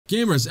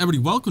Gamers, everybody,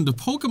 welcome to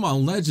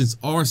Pokemon Legends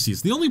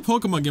Arceus, the only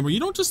Pokemon game where you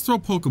don't just throw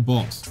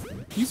Pokeballs,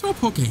 you throw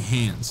Poke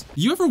hands.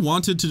 You ever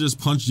wanted to just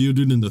punch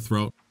Geodude in the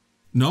throat?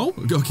 No?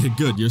 Okay,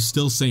 good, you're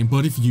still sane,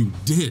 but if you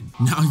did,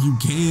 now you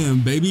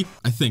can, baby.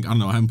 I don't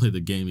know, I haven't played the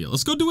game yet.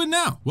 Let's go do it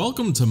now.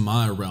 Welcome to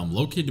my realm,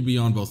 located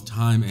beyond both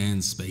time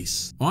and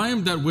space. I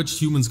am that which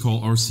humans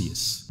call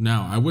Arceus.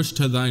 Now, I wish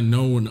to thy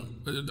known,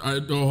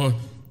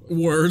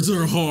 words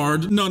are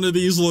hard. None of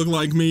these look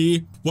like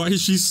me. Why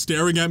is she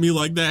staring at me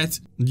like that?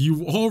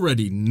 You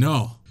already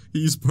know.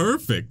 He's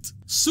perfect.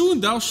 Soon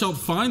thou shalt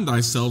find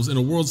thyself in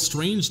a world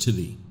strange to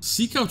thee.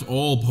 Seek out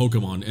all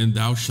Pokemon, and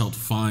thou shalt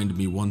find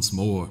me once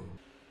more.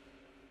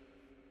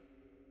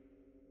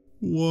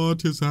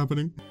 What is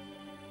happening?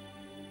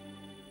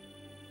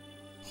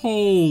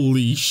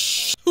 Holy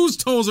sh! Whose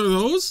toes are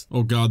those?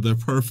 Oh god, they're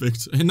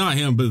perfect. And not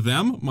him, but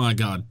them? My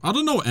god. I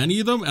don't know any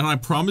of them, and I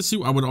promise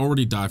you I would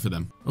already die for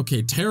them.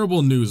 Okay,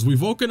 terrible news.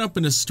 We've woken up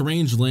in a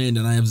strange land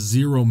and I have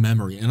zero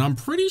memory, and I'm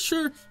pretty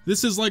sure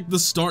this is like the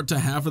start to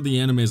half of the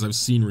animes I've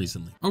seen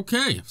recently.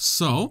 Okay,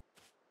 so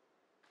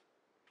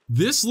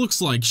this looks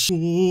like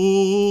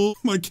oh,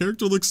 my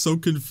character looks so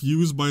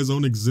confused by his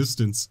own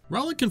existence.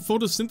 Rowlet can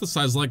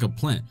photosynthesize like a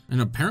plant,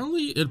 and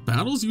apparently it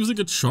battles using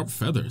its sharp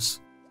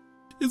feathers.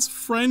 It's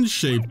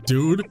friend-shaped,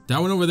 dude. That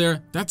one over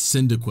there, that's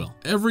Cyndaquil.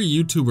 Every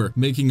YouTuber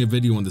making a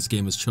video on this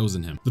game has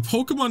chosen him. The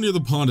Pokemon near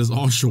the pond is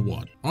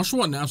Oshawott.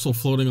 Oshawott naps while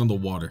floating on the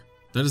water.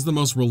 That is the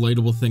most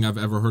relatable thing I've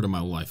ever heard in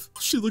my life.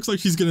 She looks like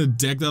she's gonna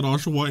deck that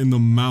Oshawott in the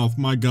mouth,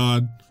 my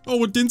god.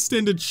 Oh, it didn't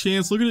stand a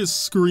chance. Look at it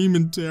scream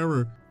in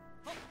terror.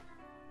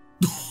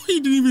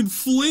 He didn't even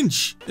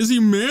flinch. Is he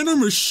man or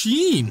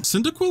machine?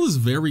 Cyndaquil is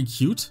very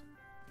cute,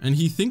 and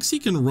he thinks he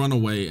can run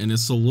away, and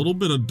it's a little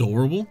bit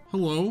adorable.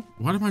 Hello?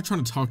 Why am I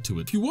trying to talk to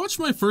it? If you watch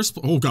my first,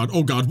 oh god,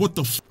 what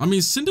the f— I mean,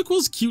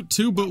 Cyndaquil's cute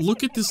too, but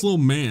look at this little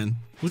man.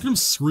 Look at him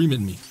scream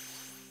at me.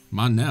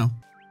 Mine now.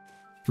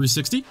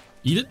 360,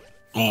 eat it.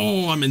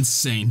 Oh, I'm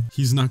insane.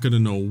 He's not gonna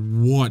know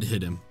what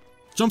hit him.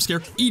 Jump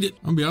scare, eat it.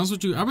 I'm gonna be honest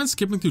with you, I've been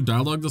skipping through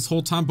dialogue this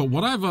whole time, but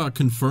what I've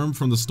confirmed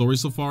from the story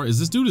so far is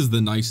this dude is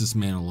the nicest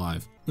man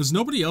alive. Is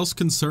nobody else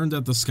concerned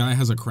that the sky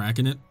has a crack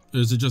in it? Or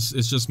is it just,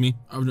 it's just me?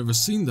 I've never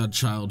seen that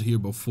child here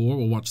before.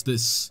 Well, watch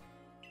this.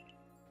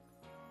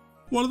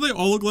 Why do they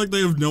all look like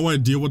they have no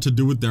idea what to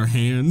do with their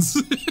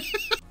hands?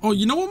 Oh,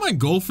 you know what my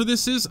goal for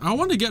this is? I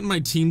want to get my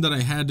team that I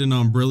had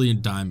in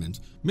Brilliant Diamond.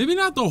 Maybe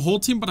not the whole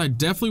team, but I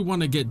definitely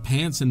want to get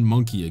Pants and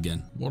Monkey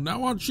again. Well,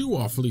 now aren't you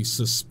awfully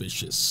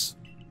suspicious?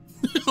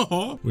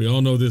 We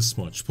all know this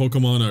much.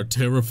 Pokemon are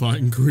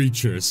terrifying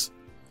creatures.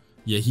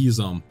 Yeah, he's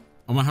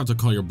I'm gonna have to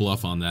call your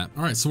bluff on that.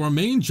 All right, so our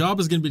main job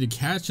is gonna be to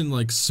catch and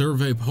like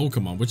survey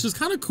Pokemon, which is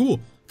kind of cool,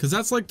 because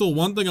that's like the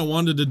one thing I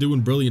wanted to do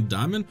in Brilliant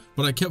Diamond,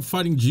 but I kept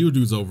fighting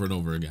Geodudes over and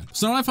over again.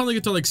 So now I finally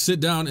get to like sit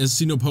down and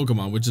see no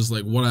Pokemon, which is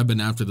like what I've been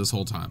after this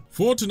whole time.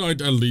 For tonight,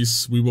 at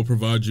least, we will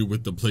provide you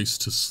with the place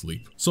to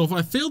sleep. So if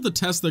I fail the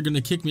test, they're gonna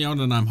kick me out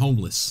and I'm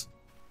homeless,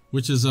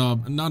 which is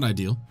not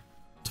ideal.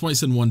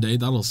 Twice in one day,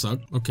 that'll suck.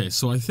 Okay,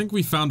 so I think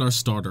we found our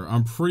starter.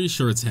 I'm pretty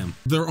sure it's him.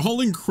 They're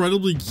all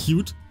incredibly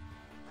cute,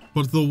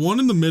 but the one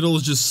in the middle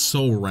is just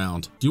so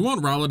round. Do you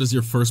want Rowlet as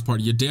your first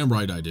party? You're damn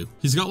right I do.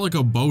 He's got like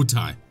a bow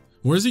tie.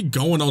 Where's he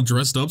going all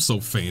dressed up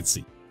so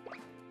fancy?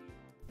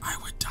 I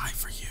would die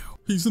for you.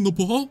 He's in the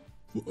ball?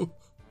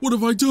 What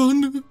have I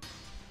done?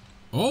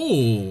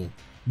 Oh,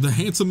 the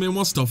handsome man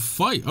wants to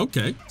fight.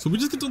 Okay, so we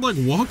just get to like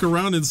walk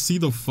around and see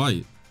the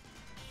fight.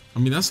 I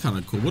mean, that's kind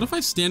of cool. What if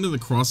I stand in the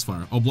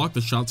crossfire? I'll block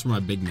the shots from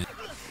my big man.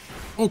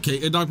 Okay,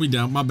 it knocked me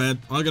down. My bad.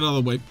 I'll get out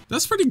of the way.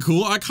 That's pretty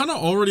cool. I kind of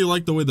already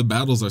like the way the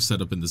battles are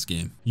set up in this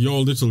game. Yo,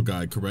 little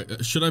guy,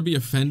 correct? Should I be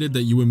offended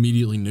that you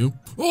immediately knew?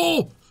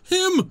 Oh,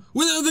 him!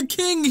 With the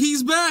king,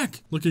 he's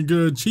back! Looking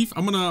good, Chief.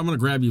 I'm gonna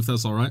grab you if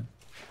that's all right.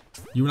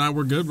 You and I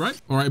were good, right?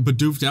 All right,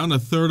 Bidoof down. A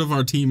third of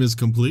our team is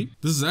complete.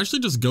 This is actually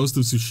just Ghost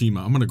of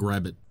Tsushima. I'm gonna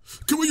grab it.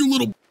 Come on, you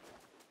little...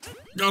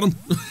 Got him.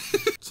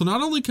 So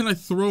not only can I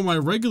throw my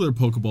regular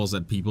Pokeballs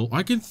at people,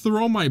 I can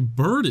throw my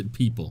bird at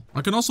people.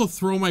 I can also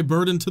throw my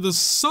bird into the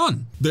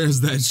sun.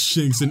 There's that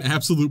Shinx, an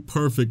absolute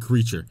perfect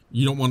creature.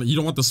 You don't want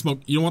the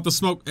smoke. You don't want the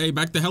smoke. Hey,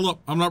 back the hell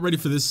up. I'm not ready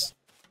for this.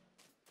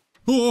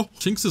 Oh,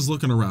 Shinx is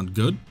looking around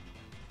good.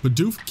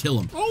 Bidoof, kill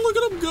him. Oh, look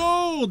at him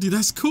go. Dude,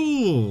 that's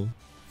cool.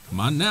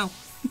 Mine now.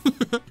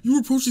 You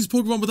approached these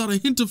Pokemon without a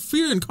hint of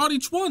fear and caught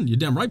each one. You're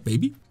damn right,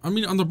 baby. I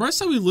mean, on the bright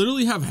side, we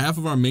literally have half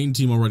of our main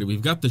team already.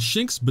 We've got the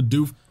Shinx,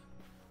 Bidoof,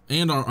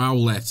 and our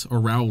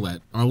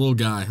Rowlet, our little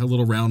guy, our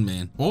little round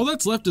man. All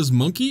that's left is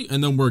Monkey,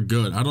 and then we're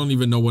good. I don't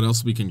even know what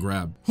else we can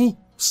grab. Oh,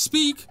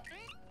 speak.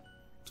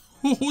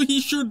 Oh,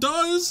 he sure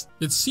does.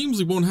 It seems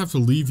we won't have to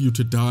leave you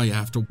to die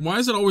after. Why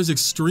is it always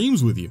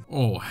extremes with you?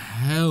 Oh,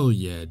 hell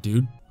yeah,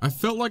 dude. I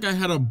felt like I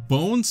had a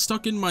bone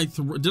stuck in my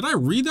throat. Did I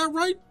read that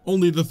right?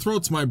 Only the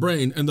throat's my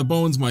brain and the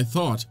bone's my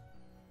thought.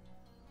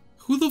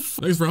 Who the f—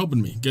 Thanks for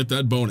helping me get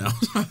that bone out.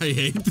 I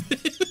hate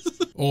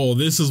this. Oh,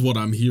 this is what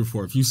I'm here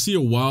for. If you see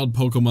a wild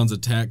Pokemon's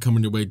attack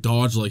coming your way,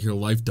 dodge like your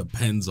life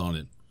depends on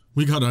it.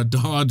 We got a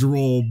dodge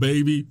roll,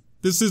 baby.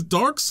 This is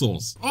Dark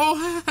Souls.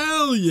 Oh,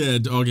 hell yeah.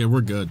 Okay, we're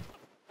good.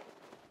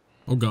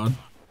 Oh god.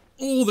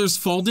 Oh, there's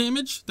fall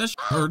damage? That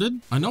hurted.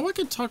 I know I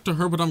could talk to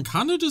her, but I'm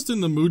kind of just in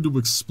the mood to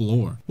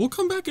explore. We'll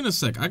come back in a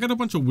sec. I got a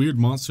bunch of weird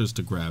monsters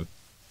to grab.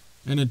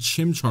 And a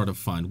chimchar to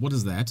find. What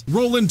is that?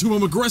 Roll into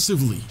him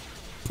aggressively.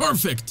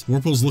 Perfect.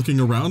 Wurmple's looking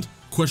around,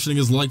 questioning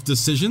his life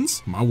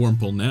decisions. My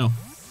Wurmple now.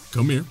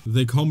 Come here.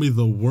 They call me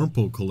the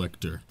Wurmple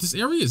Collector. This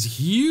area is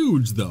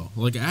huge, though.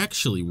 Like,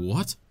 actually,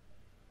 what?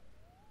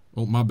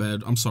 Oh, my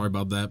bad. I'm sorry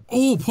about that.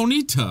 Oh,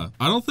 Ponyta.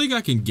 I don't think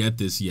I can get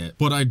this yet,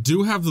 but I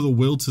do have the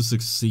will to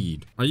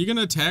succeed. Are you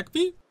gonna attack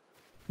me?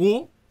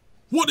 Oh,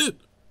 what it?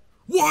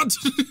 What?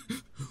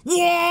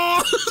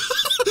 What?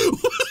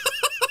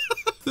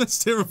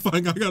 That's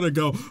terrifying. I gotta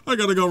go. I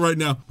gotta go right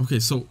now. Okay,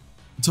 so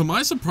to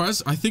my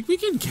surprise, I think we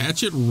can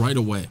catch it right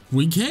away.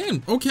 We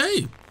can.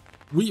 Okay.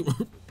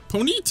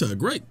 Ponyta,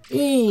 great.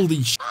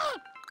 Holy sh.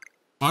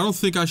 I don't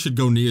think I should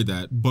go near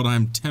that, but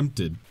I'm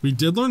tempted. We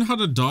did learn how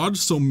to dodge,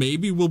 so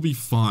maybe we'll be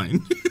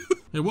fine.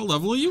 Hey, what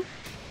level are you?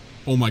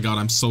 Oh my god,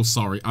 I'm so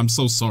sorry. I'm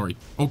so sorry.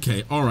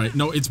 Okay, alright.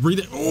 No, it's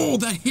breathing. Oh,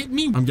 that hit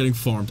me. I'm getting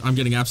farmed. I'm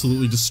getting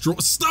absolutely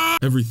destroyed.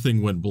 Stop!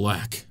 Everything went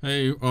black.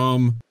 Hey,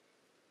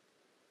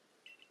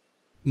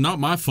 not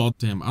my fault.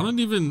 Damn, I don't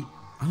even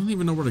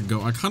know where to go.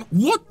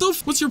 What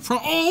the what's your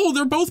Oh,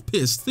 they're both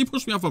pissed. They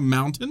pushed me off a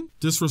mountain.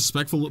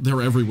 Disrespectful.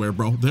 They're everywhere,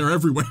 bro. They're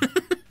everywhere.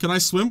 Can I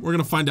swim? We're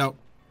gonna find out.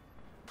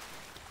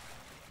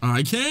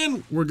 I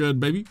can. We're good,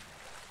 baby.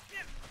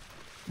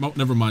 Oh,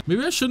 never mind.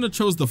 Maybe I shouldn't have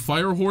chose the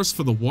fire horse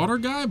for the water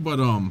guy, but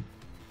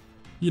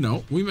you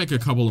know, we make a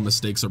couple of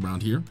mistakes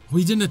around here. Oh,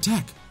 he didn't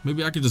attack.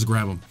 Maybe I could just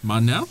grab him.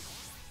 Mine now?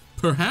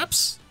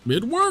 Perhaps?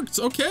 It worked.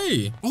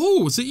 Okay.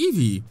 Oh, it's an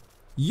Eevee.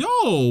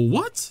 Yo,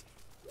 what?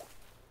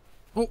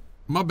 Oh,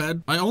 my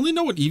bad. I only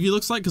know what Eevee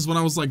looks like because when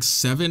I was like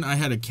 7, I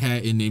had a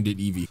cat and named it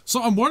Eevee.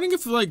 So I'm wondering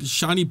if like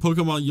shiny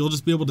Pokemon, you'll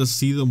just be able to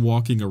see them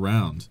walking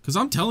around. Because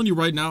I'm telling you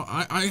right now,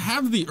 I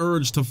have the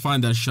urge to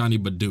find that shiny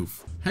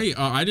Bidoof. Hey,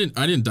 I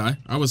didn't die.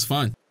 I was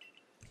fine.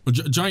 A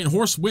giant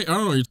horse. Wait, I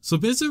don't know. So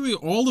basically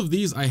all of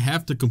these I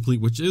have to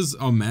complete, which is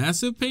a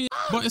massive pain,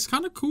 but it's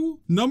kind of cool.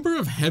 Number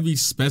of heavy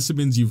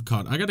specimens you've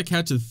caught. I got to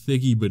catch a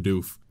thicky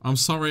Bidoof. I'm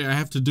sorry I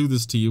have to do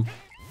this to you,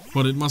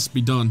 but it must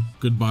be done.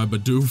 Goodbye,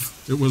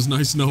 Bidoof. It was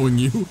nice knowing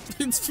you.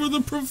 It's for the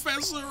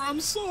professor.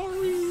 I'm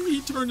sorry. He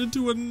turned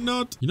into a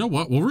nut. You know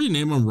what? We'll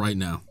rename him right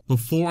now.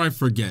 Before I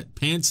forget,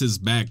 Pants is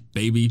back,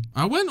 baby.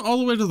 I went all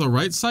the way to the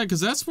right side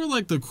because that's where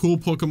like the cool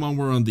Pokemon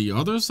were on the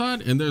other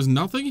side, and there's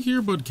nothing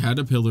here but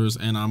caterpillars,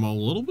 and I'm a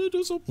little bit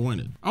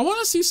disappointed. I want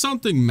to see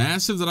something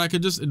massive that I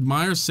could just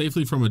admire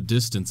safely from a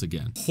distance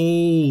again.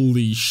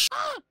 Holy sh.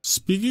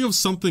 Speaking of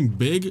something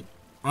big,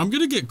 I'm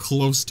gonna get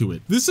close to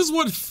it. This is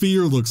what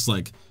fear looks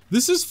like.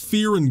 This is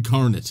fear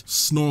incarnate.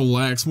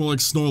 Snorlax, more like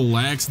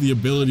Snorlax, the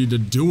ability to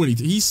do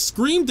anything. He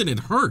screamed and it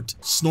hurt.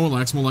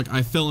 Snorlax, more like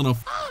I fell in a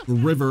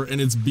river and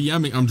it's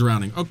BMing. I'm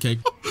drowning. Okay.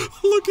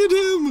 Look at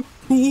him.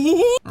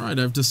 All right,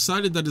 I've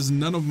decided that is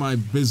none of my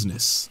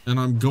business and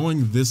I'm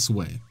going this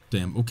way.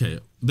 Damn, okay.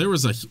 There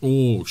was a,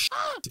 oh, shit.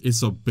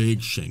 It's a big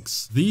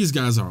Shinx. These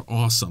guys are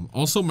awesome.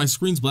 Also, my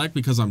screen's black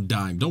because I'm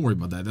dying. Don't worry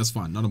about that. That's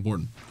fine. Not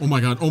important. Oh my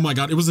god. Oh my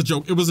god. It was a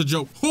joke. It was a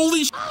joke.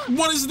 Holy shit.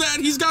 What is that?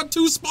 He's got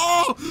 2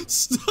 small.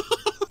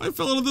 I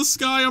fell out of the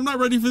sky. I'm not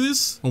ready for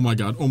this. Oh my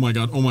god. Oh my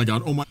god. Oh my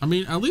god. Oh my. I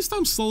mean, at least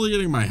I'm slowly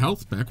getting my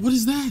health back. What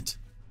is that?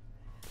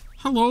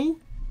 Hello?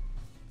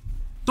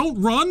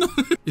 Don't run.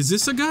 Is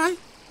this a guy?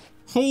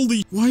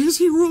 Holy, why is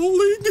he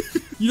rolling?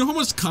 You know how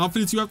much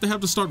confidence you have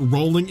to start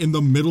rolling in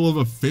the middle of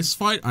a fist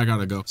fight? I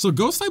gotta go. So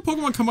ghost type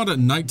Pokemon come out at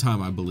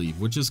nighttime, I believe,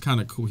 which is kind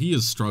of cool. He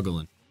is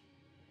struggling.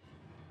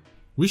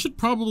 We should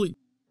probably,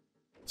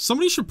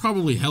 somebody should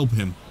probably help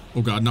him.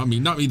 Oh god, not me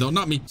though,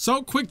 not me.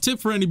 So quick tip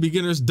for any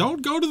beginners,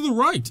 don't go to the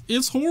right.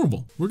 It's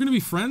horrible. We're gonna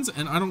be friends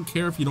and I don't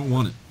care if you don't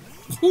want it.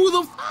 Who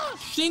the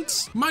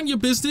Shinx? Mind your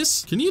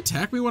business. Can he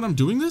attack me when I'm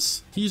doing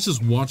this? He's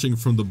just watching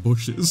from the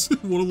bushes.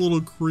 What a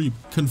little creep.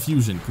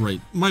 Confusion,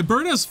 great. My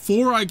bird has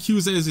 4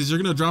 IQs as is.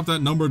 You're gonna drop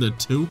that number to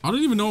 2? I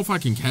don't even know if I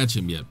can catch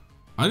him yet.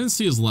 I didn't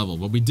see his level,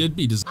 but we did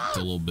beat his a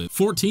little bit.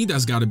 14,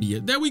 that's gotta be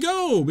it. There we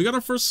go. We got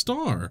our first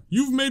star.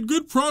 You've made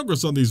good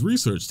progress on these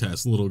research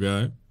tests, little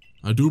guy.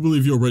 I do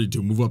believe you're ready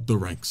to move up the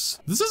ranks.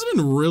 This has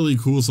been really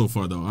cool so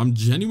far though. I'm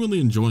genuinely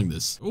enjoying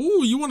this.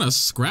 Oh, you want to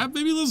scrap,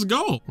 baby? Let's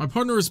go. My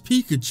partner is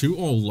Pikachu.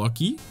 Oh,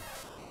 lucky.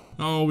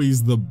 Oh,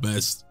 he's the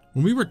best.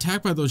 When we were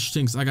attacked by those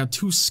Shinx, I got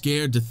too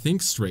scared to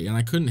think straight and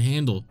I couldn't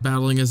handle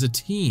battling as a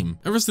team.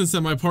 Ever since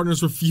then, my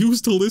partners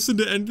refused to listen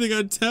to anything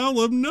I tell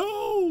them.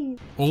 No.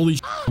 Holy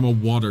sh, I'm a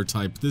water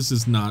type. This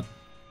is not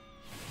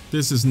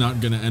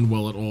gonna end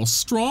well at all.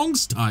 Strong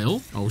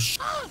style. Oh, sh.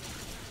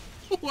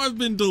 Oh, I've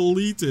been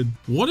deleted.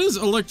 What is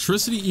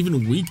electricity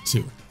even weak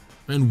to?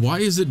 And why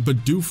is it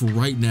Bidoof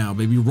right now,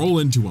 baby? Roll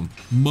into him.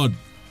 Mud.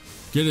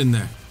 Get in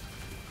there.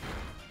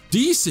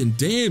 Decent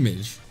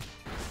damage.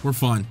 We're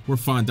fine. We're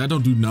fine. That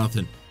don't do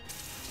nothing.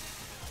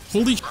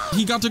 Holy sh**,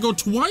 he got to go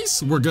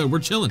twice? We're good. We're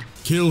chilling.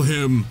 Kill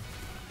him.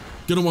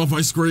 Get him off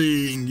my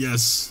screen.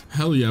 Yes.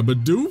 Hell yeah,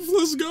 Bidoof.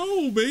 Let's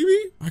go, baby.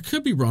 I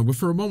could be wrong, but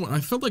for a moment, I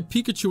felt like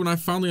Pikachu and I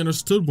finally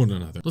understood one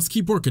another. Let's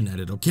keep working at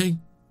it, okay?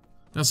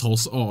 That's whole.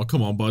 Oh,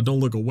 come on, bud. Don't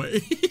look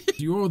away.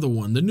 You're the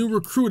one, the new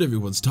recruit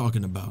everyone's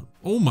talking about.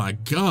 Oh my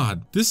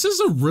god. This is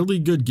a really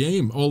good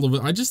game. All of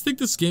it. I just think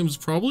this game is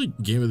probably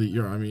game of the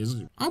year. I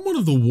mean, I'm one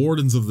of the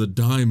wardens of the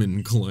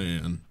Diamond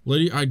Clan.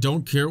 Lady, I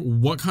don't care.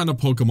 What kind of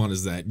Pokemon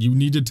is that? You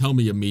need to tell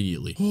me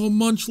immediately. Oh,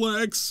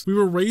 Munchlax. We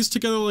were raised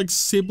together like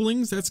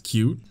siblings. That's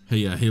cute.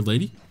 Hey, hey,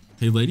 lady.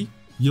 Hey, lady.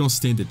 You don't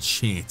stand a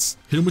chance.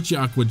 Hit him with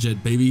your Aqua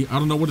Jet, baby. I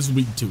don't know what it's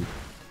weak to.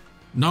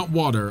 Not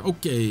water.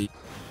 Okay.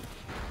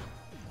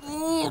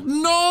 Oh,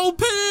 no,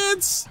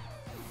 Pants!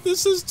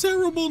 This is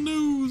terrible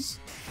news.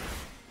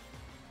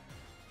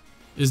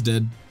 Is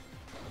dead.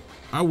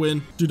 I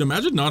win. Dude,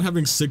 imagine not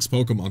having 6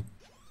 Pokemon.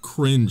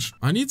 Cringe.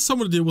 I need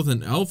someone to deal with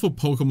an alpha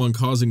Pokemon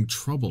causing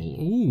trouble.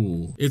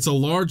 Ooh. It's a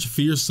large,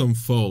 fearsome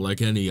foe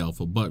like any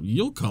alpha, but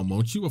you'll come,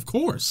 won't you? Of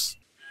course.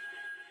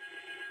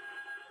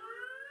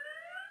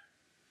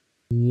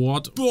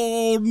 What?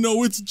 Oh,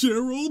 no, it's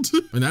Gerald.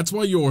 And that's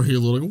why you're here,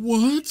 little.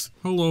 What?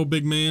 Hello,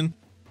 big man.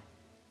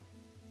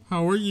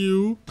 How are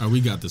you? All right,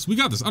 we got this. We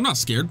got this. I'm not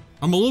scared.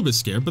 I'm a little bit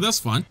scared, but that's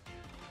fine.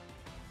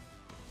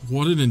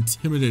 What an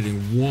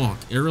intimidating walk.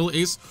 Aerial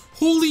Ace.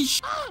 Holy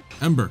sh!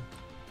 Ember.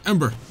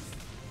 Ember.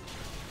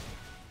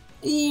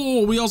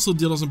 Oh, we also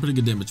did some pretty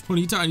good damage.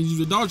 Ponyta, I need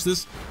you to dodge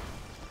this.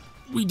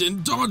 We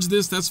didn't dodge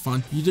this. That's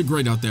fine. You did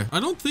great out there. I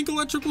don't think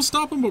electric will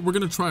stop him, but we're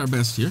going to try our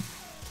best here.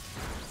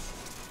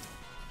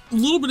 A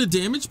little bit of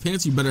damage.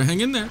 Pants, you better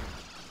hang in there.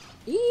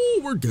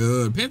 Ooh, we're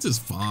good. Pants is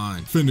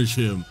fine. Finish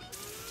him.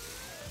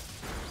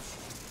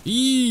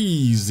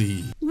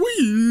 Easy.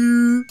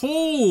 Wee.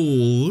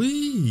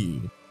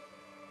 Holy.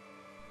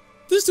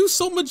 This dude's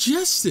so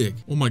majestic.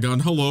 Oh my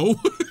god, hello.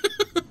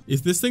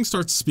 If this thing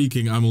starts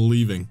speaking, I'm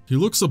leaving. He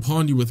looks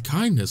upon you with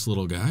kindness,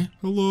 little guy.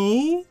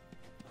 Hello?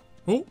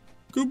 Oh,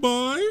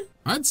 goodbye.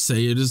 I'd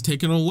say it has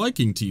taken a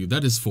liking to you.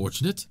 That is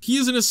fortunate. He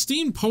is an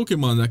esteemed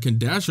Pokemon that can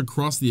dash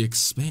across the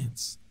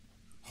expanse.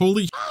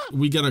 Holy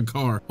we get a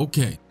car.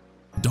 Okay.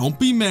 Don't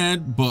be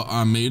mad, but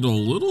I made a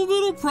little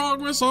bit of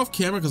progress off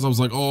camera because I was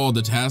like, oh,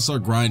 the tasks are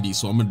grindy,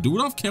 so I'm gonna do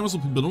it off camera so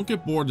people don't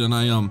get bored.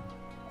 And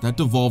that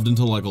devolved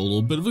into like a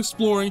little bit of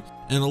exploring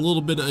and a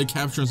little bit of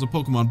capturing some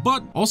Pokemon,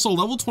 but also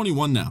level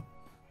 21 now.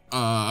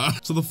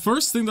 So the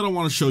first thing that I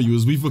want to show you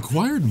is we've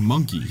acquired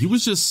Monkey. He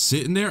was just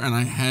sitting there and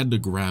I had to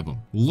grab him.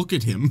 Look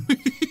at him.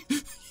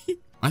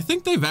 I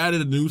think they've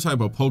added a new type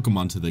of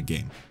Pokemon to the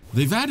game.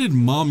 They've added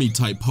mommy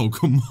type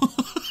Pokemon.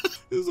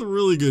 It's a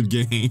really good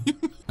game.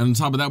 And on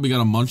top of that, we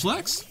got a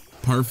Munchlax.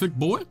 Perfect,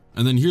 boy.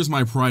 And then here's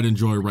my pride and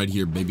joy right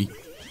here, baby.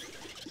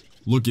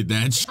 Look at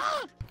that.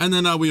 And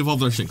then we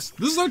evolved our Shinx.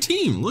 This is our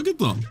team. Look at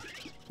them.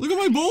 Look at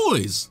my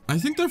boys. I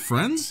think they're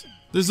friends.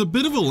 There's a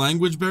bit of a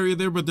language barrier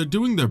there, but they're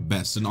doing their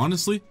best. And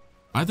honestly,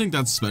 I think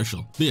that's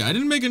special. But yeah, I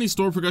didn't make any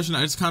store progression.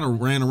 I just kind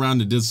of ran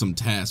around and did some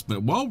tasks.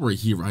 But while we're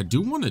here, I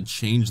do want to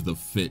change the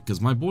fit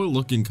because my boy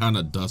looking kind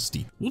of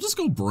dusty. We'll just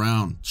go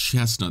brown.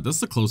 Chestnut. That's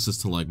the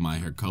closest to like my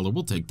hair color.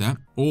 We'll take that.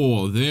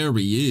 Oh, there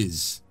he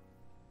is.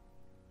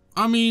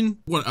 I mean,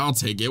 what? I'll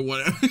take it.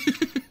 Whatever.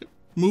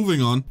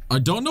 Moving on. I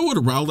don't know what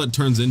Rowlet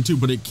turns into,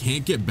 but it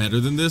can't get better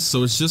than this,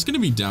 so it's just going to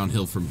be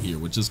downhill from here,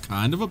 which is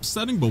kind of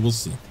upsetting, but we'll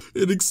see.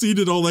 It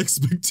exceeded all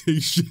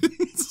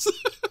expectations.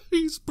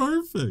 He's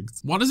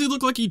perfect. Why does he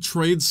look like he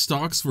trades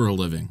stocks for a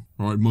living?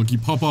 All right, Monkey,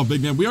 pop off,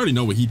 big man. We already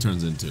know what he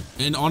turns into.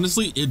 And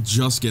honestly, it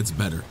just gets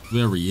better.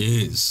 There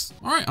he is.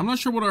 All right, I'm not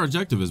sure what our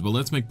objective is, but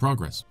let's make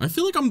progress. I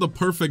feel like I'm the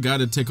perfect guy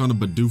to take on a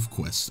Bidoof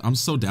quest. I'm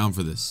so down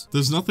for this.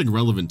 There's nothing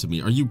relevant to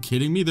me. Are you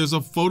kidding me? There's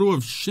a photo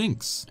of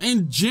Shinx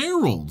and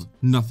Gerald.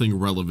 Nothing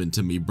relevant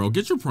to me, bro.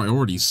 Get your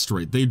priorities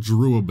straight. They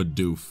drew a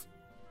Bidoof.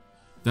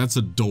 That's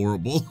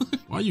adorable.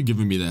 Why are you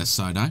giving me that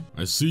side eye?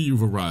 I see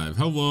you've arrived.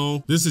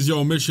 Hello. This is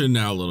your mission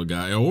now, little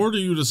guy. I order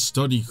you to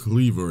study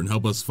Cleaver and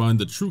help us find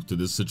the truth to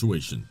this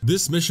situation.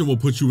 This mission will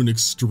put you in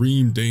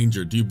extreme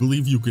danger. Do you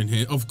believe you can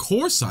handle? Of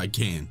course I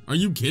can. Are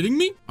you kidding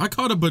me? I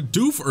caught a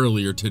Bidoof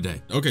earlier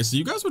today. Okay, so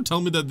you guys were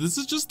telling me that this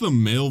is just the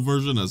male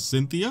version of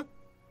Cynthia?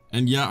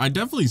 And yeah, I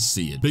definitely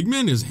see it. Big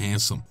man is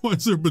handsome. Why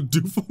is there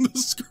Bidoof on the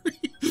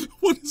screen?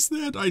 What is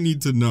that? I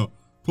need to know.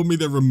 Put me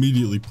there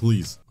immediately,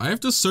 please. I have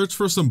to search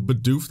for some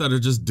Bidoof that are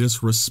just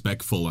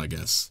disrespectful, I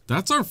guess.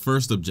 That's our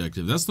first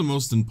objective. That's the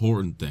most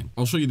important thing.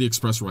 I'll show you the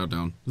express route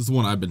down. This is the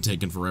one I've been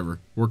taking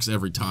forever. Works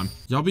every time.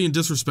 Y'all being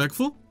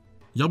disrespectful?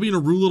 Y'all being a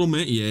rude little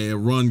man? Yeah,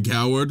 run,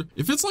 coward.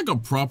 If it's like a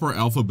proper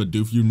alpha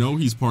Bidoof, you know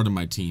he's part of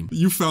my team.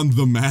 You found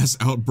the mass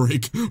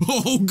outbreak.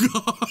 Oh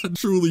god,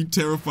 truly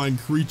terrifying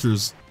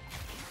creatures.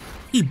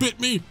 He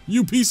bit me,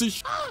 you piece of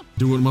sh**.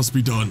 Do what must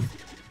be done.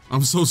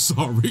 I'm so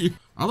sorry.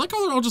 I like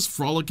how they're all just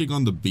frolicking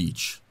on the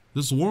beach.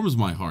 This warms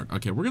my heart.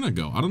 Okay, we're gonna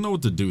go. I don't know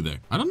what to do there.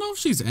 I don't know if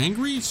she's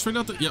angry. Straight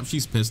out the, yep,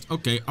 she's pissed.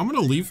 Okay, I'm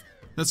gonna leave.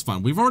 That's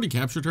fine. We've already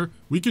captured her.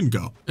 We can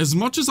go. As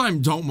much as I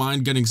don't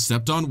mind getting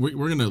stepped on,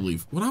 we're gonna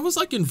leave. When I was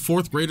like in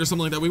 4th grade or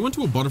something like that, we went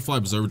to a butterfly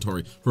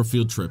observatory for a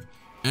field trip.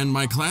 And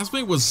my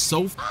classmate was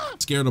so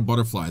scared of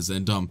butterflies.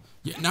 And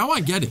yeah, now I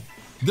get it.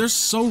 They're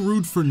so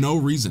rude for no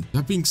reason.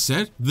 That being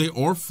said, they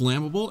are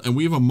flammable and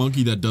we have a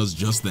monkey that does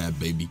just that,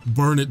 baby.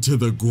 Burn it to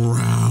the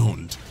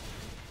ground.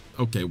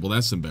 Okay, well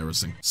that's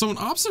embarrassing. So an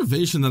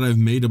observation that I've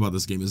made about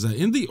this game is that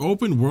in the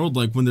open world,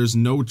 like when there's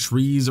no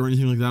trees or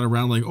anything like that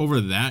around, like over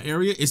that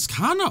area, it's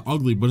kind of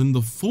ugly, but in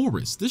the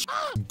forest, this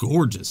is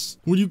gorgeous.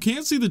 When you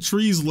can't see the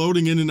trees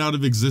loading in and out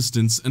of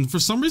existence, and for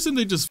some reason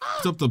they just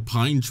f***ed up the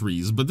pine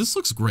trees, but this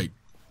looks great.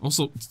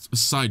 Also,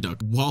 side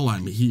duck, while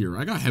I'm here,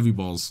 I got heavy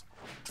balls.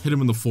 Hit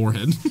him in the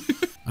forehead.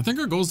 I think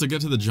our goal is to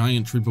get to the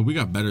giant tree, but we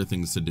got better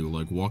things to do,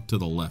 like walk to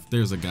the left.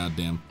 There's a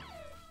goddamn...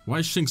 Why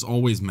is Shinx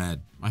always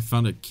mad? I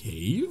found a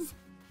cave?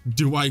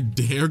 Do I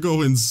dare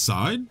go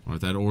inside?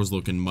 Alright, that ore's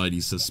looking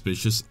mighty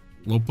suspicious.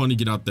 Lopunny,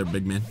 get out there,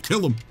 big man.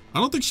 Kill him. I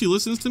don't think she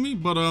listens to me,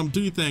 but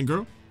do your thing,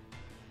 girl.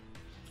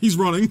 He's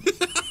running.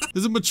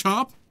 Is it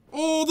Machop?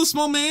 Oh, the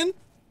small man.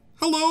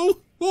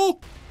 Hello. Oh.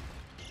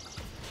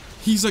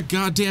 He's a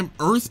goddamn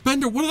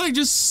earthbender. What did I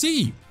just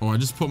see? Oh, I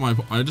just put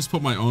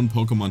my own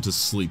Pokemon to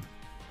sleep.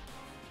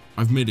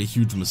 I've made a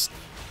huge mistake.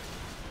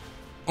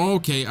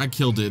 Okay, I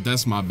killed it.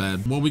 That's my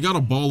bad. Well, we got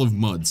a ball of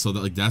mud, so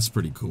that, like, that's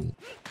pretty cool.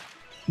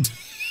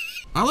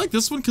 I like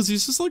this one because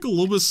he's just like a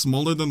little bit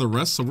smaller than the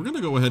rest, so we're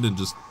gonna go ahead and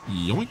just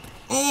yoink.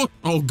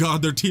 Oh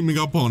god, they're teaming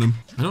up on him.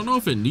 I don't know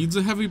if it needs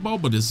a heavy ball,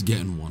 but it's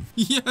getting one.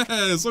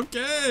 Yes,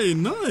 okay,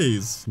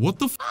 nice. What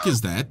the f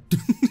is that?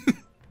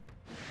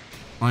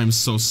 I am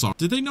so sorry.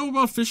 Did they know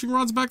about fishing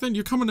rods back then?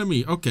 You're coming to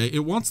me. Okay,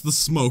 it wants the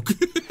smoke.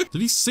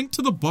 Did he sink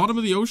to the bottom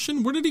of the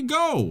ocean? Where did he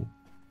go?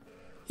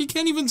 He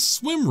can't even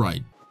swim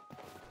right.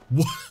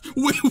 What?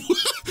 Wait,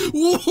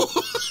 what?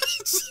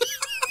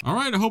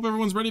 Alright, I hope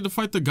everyone's ready to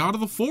fight the god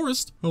of the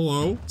forest.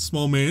 Hello,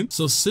 small man.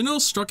 So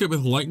Sinnoh struck it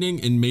with lightning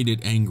and made it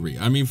angry.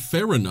 I mean,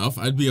 fair enough.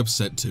 I'd be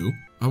upset too.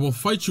 I will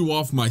fight you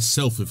off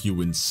myself if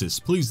you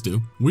insist. Please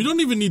do. We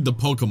don't even need the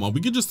Pokemon.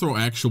 We could just throw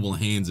actual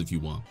hands if you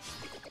want.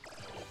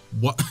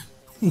 What?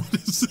 What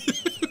is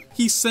it?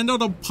 He sent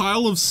out a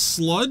pile of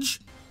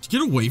sludge?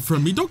 Get away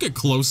from me. Don't get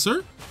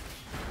closer.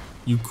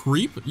 You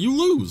creep. You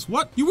lose.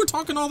 What? You were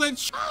talking all that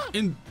shit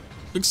and...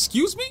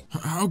 Excuse me?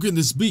 How can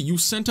this be? You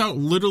sent out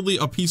literally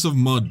a piece of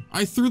mud.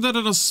 I threw that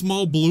at a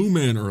small blue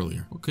man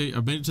earlier. Okay, I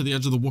made it to the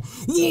edge of the wall.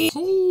 Whoa!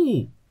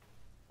 Oh!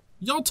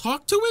 Y'all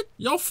talk to it?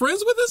 Y'all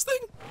friends with this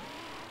thing?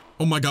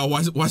 Oh my god, why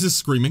is it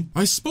screaming?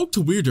 I spoke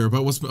to Weirder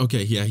about what's...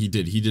 Okay, yeah, he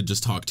did. He did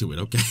just talk to it,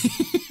 okay.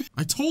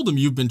 I told him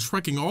you've been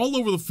trekking all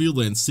over the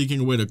fieldland seeking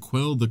a way to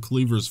quell the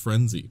Cleaver's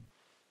frenzy.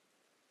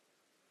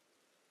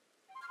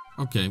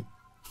 Okay.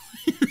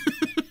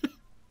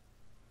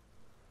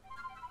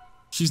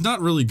 She's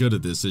not really good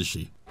at this, is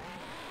she?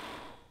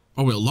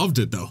 Oh, it loved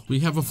it though.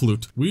 We have a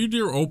flute.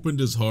 Weirder opened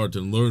his heart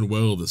and learned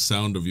well the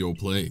sound of your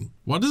playing.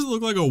 Why does it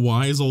look like a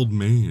wise old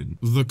man?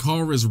 The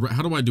car is...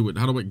 How do I do it?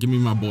 How do I... Give me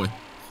my boy.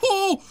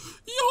 Oh,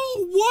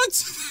 yo,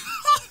 what?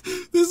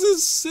 This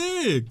is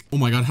sick. Oh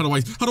my god, how do I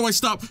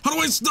stop? How do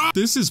I stop?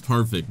 This is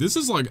perfect. This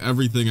is like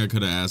everything I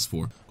could have asked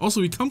for.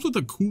 Also, he comes with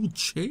a cool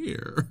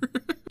chair.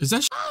 Is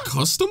that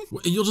custom?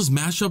 You'll just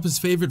mash up his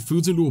favorite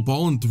foods into a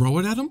ball and throw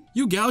it at him?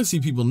 You Galaxy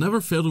people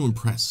never fail to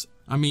impress.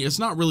 I mean, it's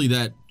not really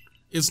that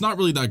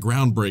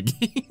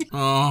groundbreaking.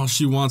 Oh,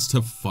 she wants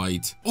to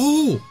fight.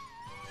 Oh,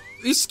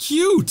 it's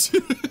cute.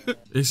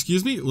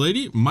 Excuse me,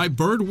 lady, my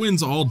bird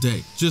wins all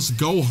day. Just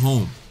go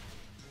home.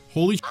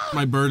 Holy shit,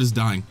 my bird is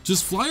dying.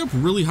 Just fly up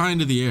really high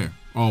into the air.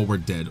 Oh, we're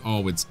dead.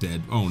 Oh, it's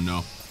dead. Oh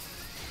no.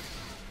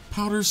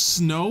 Powder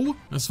snow?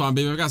 That's fine,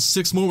 baby. I got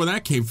 6 more where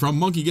that came from.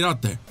 Monkey, get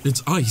out there.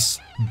 It's ice.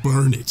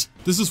 Burn it.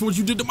 This is what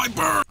you did to my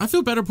bird. I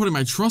feel better putting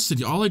my trust in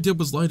you. All I did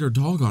was light her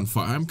dog on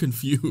fire. I'm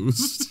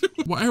confused.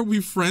 Why are we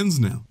friends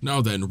now?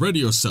 Now then, ready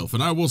yourself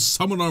and I will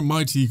summon our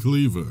mighty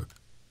cleaver.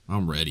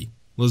 I'm ready.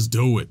 Let's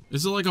do it.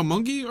 Is it like a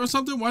monkey or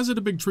something? Why is it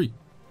a big tree?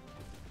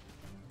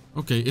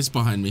 Okay, it's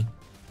behind me.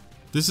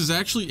 This is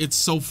actually, it's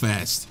so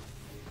fast.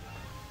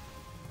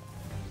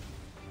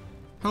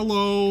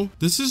 Hello.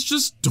 This is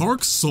just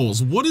Dark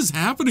Souls. What is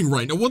happening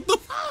right now? What the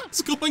f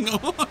is going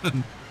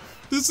on?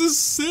 This is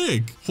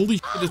sick. Holy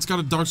shit, it's got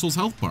a Dark Souls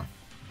health bar.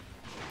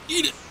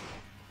 Eat it.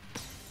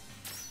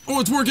 Oh,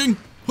 it's working.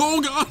 Oh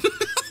god.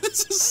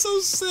 This is so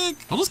sick.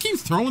 I'll just keep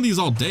throwing these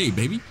all day,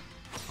 baby.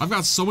 I've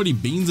got so many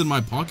beans in my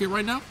pocket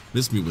right now.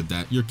 Miss me with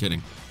that. You're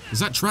kidding. Is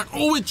that track?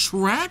 Oh, it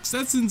tracks?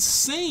 That's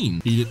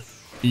insane. Eat it.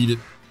 Eat it.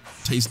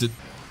 Taste it.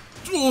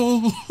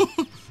 Oh,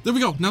 there we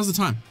go. Now's the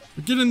time.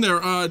 Get in there,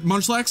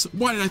 Munchlax.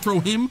 Why did I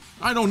throw him?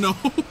 I don't know.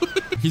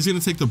 He's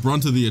gonna take the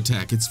brunt of the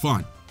attack. It's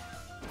fine.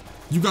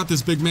 You got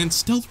this, big man.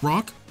 Stealth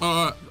Rock?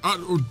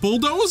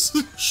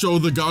 Bulldoze? Show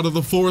the god of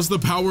the forest the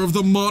power of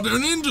the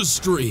modern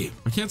industry.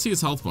 I can't see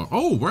his health bar.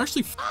 Oh, we're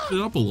actually f***ing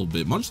it up a little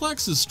bit.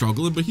 Munchlax is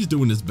struggling, but he's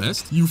doing his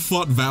best. You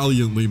fought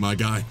valiantly, my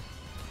guy.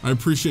 I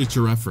appreciate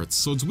your efforts.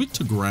 So it's weak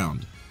to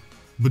ground.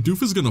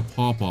 Bidoof gonna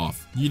pop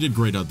off. You did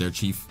great out there,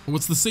 Chief. Oh,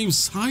 it's the same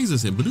size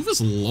as him.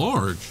 Bidoof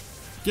large.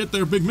 Get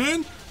there, big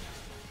man.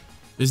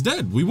 It's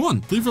dead. We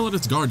won. Cleaver let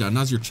its guard down.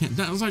 Now's your chance.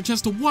 Now's our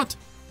chance to what?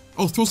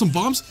 Oh, throw some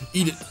bombs?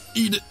 Eat it.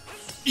 Eat it.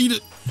 Eat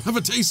it. Have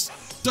a taste.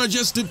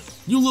 Digest it.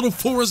 You little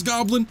forest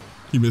goblin.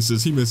 He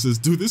misses. He misses.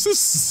 Dude, this is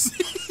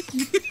sick.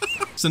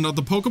 Send out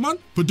the Pokemon.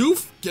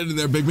 Bidoof, get in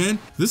there, big man.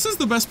 This is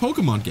the best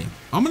Pokemon game.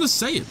 I'm gonna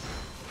say it.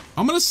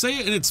 I'm gonna say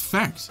it and it's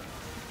fact.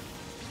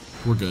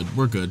 We're good.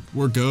 We're good.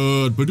 We're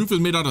good. Bidoof is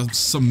made out of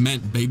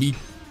cement, baby.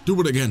 Do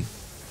it again.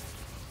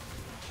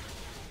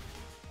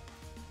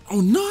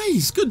 Oh,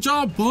 nice. Good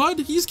job, bud.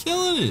 He's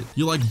killing it.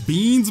 You like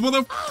beans,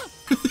 mother?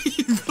 There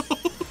you go.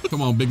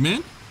 Come on, big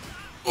man.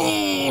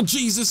 Oh,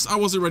 Jesus. I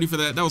wasn't ready for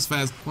that. That was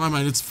fast. Why am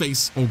I in its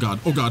face? Oh, God.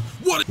 Oh, God.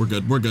 What? We're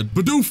good. We're good.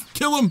 Bidoof,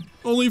 kill him.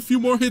 Only a few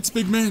more hits,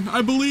 big man.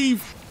 I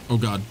believe. Oh,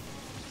 God.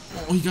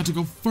 Oh, he got to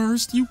go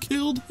first. You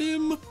killed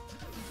him.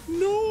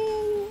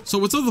 No.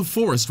 So it's of the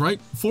forest,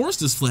 right?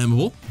 Forest is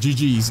flammable.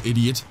 GG's,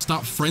 idiot.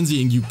 Stop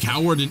frenzying, you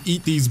coward, and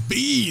eat these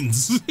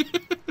beans.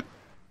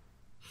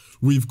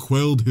 We've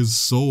quelled his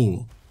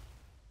soul.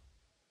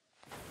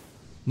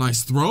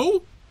 Nice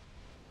throw.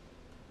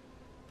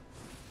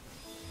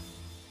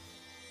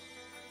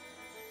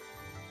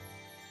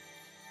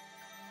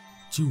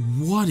 Dude,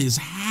 what is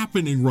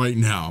happening right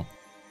now?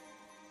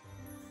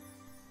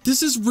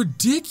 This is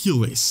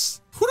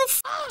ridiculous. Who the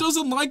f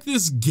doesn't like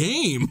this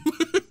game?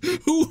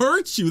 Who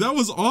hurt you? That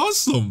was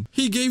awesome.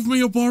 He gave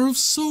me a bar of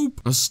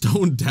soap. A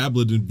stone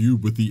tablet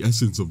imbued with the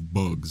essence of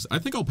bugs. I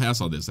think I'll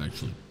pass on this,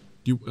 actually.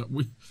 Do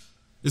you,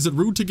 is it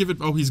rude to give it?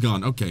 Oh, he's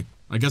gone. Okay,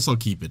 I guess I'll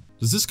keep it.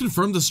 Does this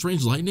confirm the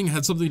strange lightning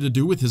had something to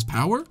do with his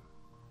power?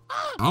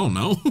 I don't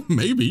know,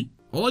 maybe.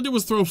 All I did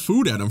was throw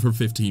food at him for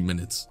 15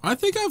 minutes. I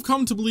think I've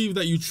come to believe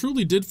that you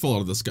truly did fall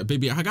out of the sky.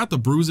 Baby, I got the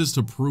bruises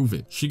to prove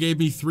it. She gave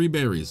me 3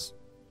 berries.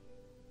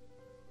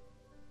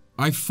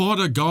 I fought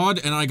a god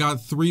and I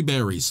got 3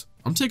 berries.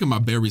 I'm taking my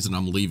berries and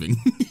I'm leaving.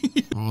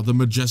 Oh, the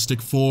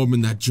majestic form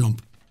in that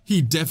jump.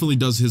 He definitely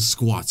does his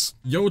squats.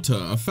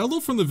 Yota, a fellow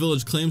from the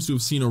village claims to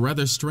have seen a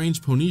rather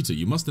strange ponyta.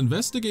 You must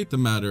investigate the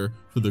matter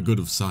for the good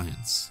of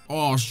science.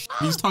 Oh,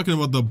 he's talking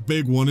about the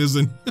big one,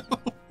 isn't he?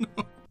 Oh,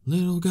 no.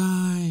 Little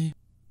guy,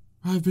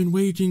 I've been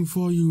waiting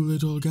for you,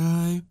 little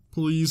guy.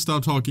 Please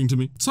stop talking to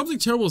me. Something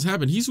terrible has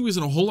happened. He's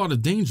in a whole lot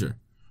of danger.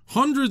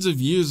 Hundreds of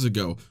years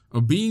ago,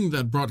 a being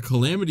that brought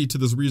calamity to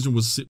this region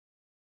was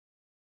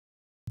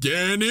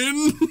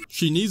Ganon?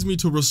 She needs me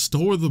to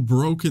restore the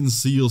broken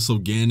seal so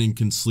Ganon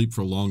can sleep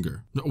for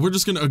longer. We're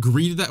just gonna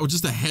agree to that with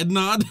just a head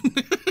nod?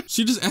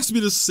 She just asked me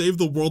to save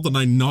the world and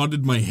I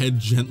nodded my head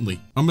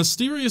gently. A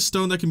mysterious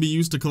stone that can be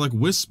used to collect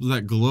wisps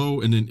that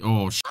glow and then,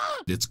 oh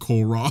it's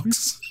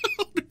Koroks.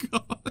 Oh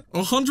god.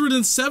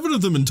 107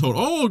 of them in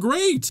total. Oh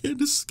great.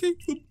 Can't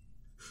escape them.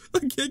 I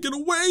can't get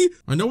away.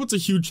 I know it's a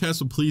huge task,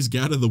 but please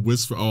gather the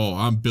wisp. Oh,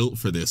 I'm built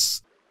for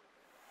this.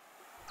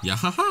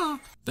 Yahaha.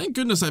 Thank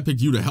goodness I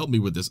picked you to help me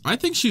with this. I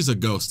think she's a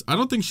ghost. I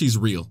don't think she's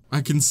real.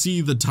 I can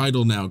see the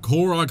title now.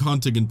 Korok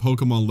hunting in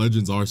Pokemon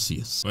Legends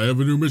Arceus. I have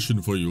a new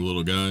mission for you,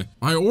 little guy.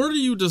 I order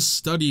you to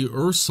study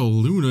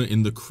Ursaluna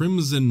in the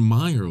Crimson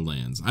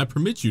Mirelands. I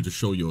permit you to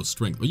show your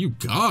strength. Oh, you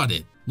got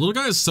it. Little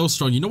guy is so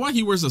strong. You know why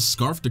he wears a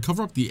scarf? To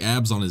cover up the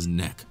abs on his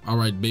neck. All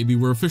right, baby,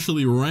 we're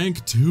officially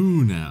rank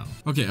 2 now.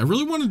 Okay, I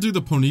really want to do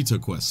the Ponyta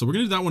quest. So we're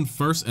gonna do that one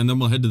first and then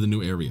we'll head to the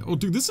new area. Oh,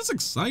 dude, this is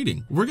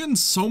exciting. We're getting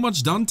so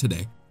much done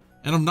today.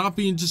 And I'm not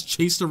being just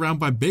chased around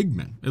by big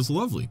men. It's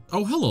lovely.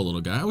 Oh, hello,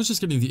 little guy. I was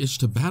just getting the itch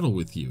to battle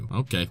with you.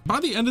 Okay. By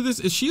the end of this,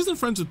 if she isn't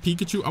friends with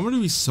Pikachu, I'm gonna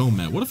be so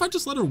mad. What if I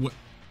just let her Who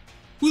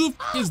the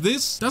f is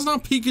this? That's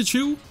not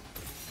Pikachu.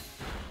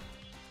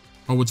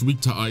 Oh, it's weak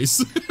to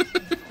ice.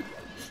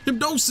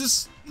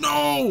 Hypnosis.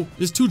 No!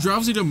 It's too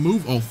drowsy to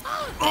move.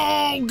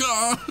 Oh,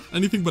 God.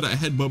 Anything but a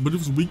headbutt, but it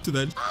was weak to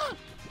that.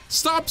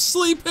 Stop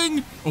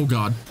sleeping. Oh,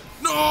 God.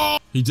 No!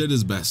 He did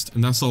his best,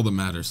 and that's all that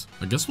matters.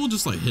 I guess we'll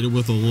just like hit it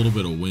with a little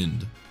bit of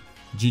wind.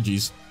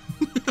 GG's.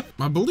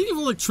 I believe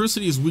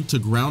electricity is weak to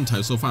ground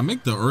type, so if I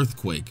make the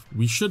earthquake,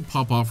 we should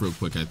pop off real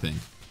quick, I think.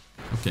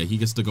 Okay, he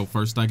gets to go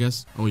first, I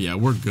guess. Oh yeah,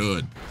 we're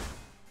good.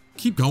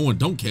 Keep going,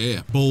 don't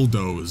care.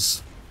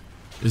 Bulldoze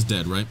is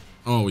dead, right?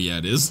 Oh yeah,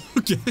 it is.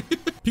 Okay.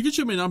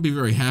 Pikachu may not be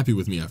very happy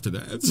with me after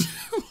that.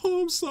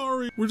 Oh, I'm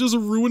sorry. We're just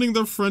ruining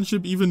their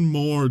friendship even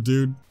more,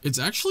 dude. It's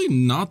actually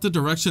not the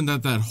direction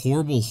that that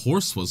horrible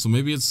horse was, so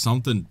maybe it's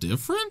something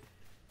different?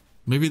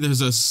 Maybe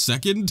there's a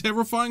second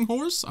terrifying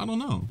horse? I don't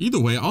know. Either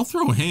way, I'll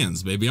throw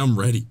hands, baby. I'm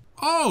ready.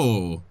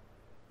 Oh,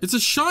 it's a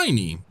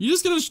shiny. You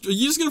just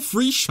get a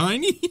free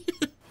shiny?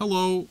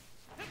 Hello,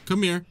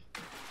 come here.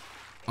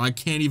 I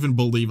can't even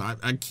believe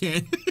I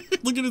can't.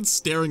 Look at it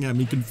staring at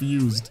me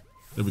confused.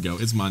 There we go.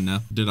 It's mine now.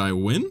 Did I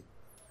win?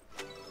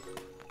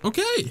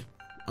 Okay,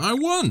 I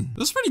won.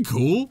 That's pretty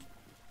cool.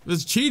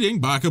 It's cheating,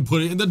 but I can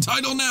put it in the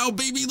title now,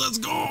 baby. Let's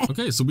go.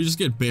 Okay, so we just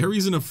get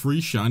berries and a free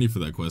shiny for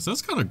that quest.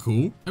 That's kind of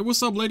cool. Hey,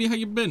 what's up, lady? How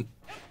you been?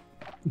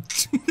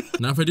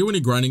 Now, if I do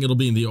any grinding, it'll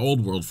be in the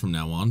old world from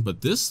now on,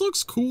 but this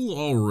looks cool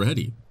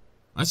already.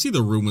 I see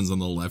the ruins on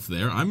the left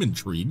there. I'm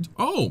intrigued.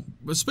 Oh,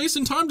 space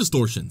and time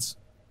distortions.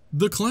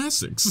 The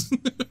classics.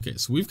 Okay,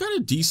 so we've got a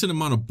decent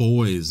amount of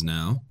boys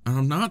now, and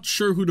I'm not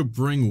sure who to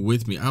bring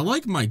with me. I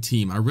like my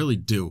team, I really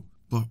do.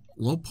 But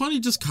Lopunny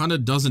just kind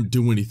of doesn't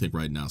do anything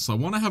right now, so I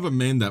want to have a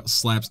man that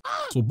slaps.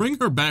 So we'll bring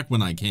her back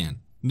when I can.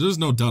 There's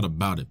no doubt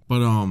about it.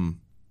 But,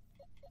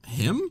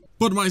 him?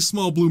 But my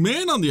small blue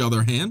man, on the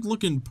other hand,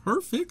 looking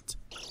perfect.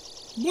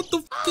 What the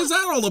f is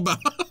that all about?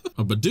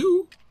 A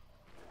Badoo?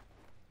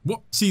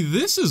 What? See,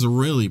 this is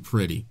really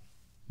pretty.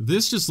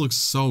 This just looks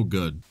so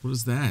good. What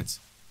is that?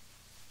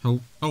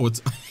 Oh,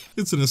 it's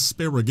it's an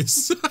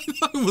asparagus. I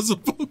thought it was a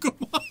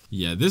Pokemon.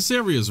 Yeah, this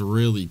area is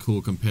really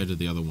cool compared to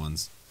the other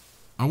ones.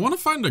 I want to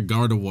find a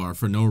Gardevoir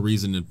for no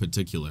reason in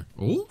particular.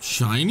 Oh,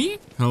 shiny?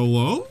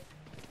 Hello?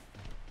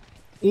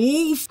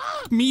 Oh, f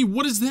me,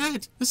 what is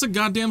that? That's a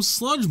goddamn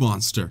sludge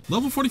monster.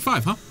 Level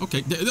 45, huh?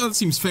 Okay, that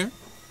seems fair.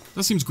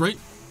 That seems great.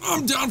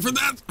 I'm down for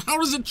that. How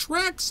does it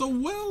track so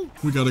well?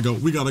 We gotta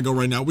go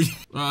right now.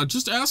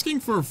 Just asking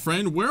for a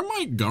friend. Where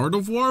might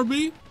Gardevoir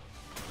be?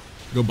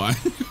 Goodbye.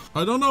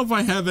 I don't know if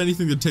I have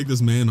anything to take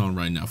this man on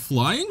right now.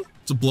 Flying?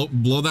 To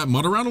blow that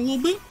mud around a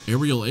little bit?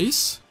 Aerial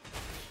Ace?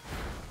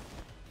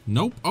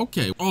 Nope.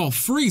 Okay. Oh,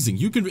 freezing.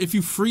 You can, if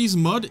you freeze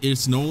mud,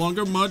 it's no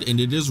longer mud and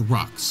it is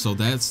rock. So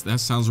that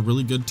sounds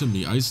really good to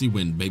me. Icy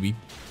Wind, baby.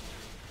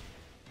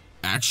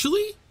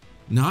 Actually,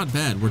 not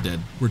bad. We're dead.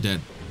 We're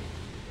dead.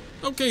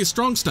 Okay,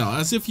 strong style,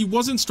 as if he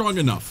wasn't strong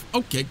enough.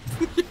 Okay.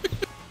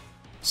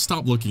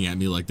 Stop looking at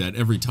me like that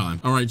every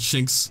time. All right,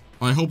 Shinx.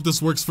 I hope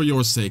this works for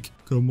your sake.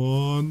 Come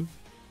on.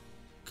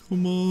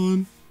 Come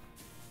on.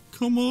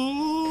 Come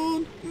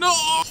on. No!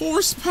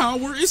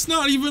 Horsepower! It's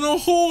not even a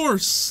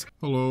horse!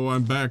 Hello,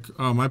 I'm back.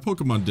 My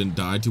Pokemon didn't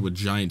die to a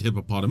giant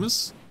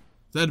hippopotamus.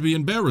 That'd be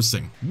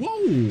embarrassing.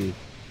 Whoa!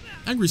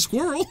 Angry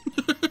squirrel?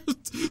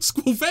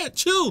 Squirrel fat,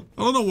 chill!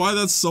 I don't know why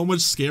that's so much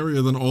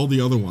scarier than all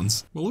the other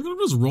ones. Well, look at him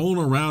just rolling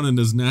around in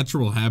his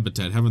natural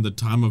habitat, having the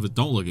time of it.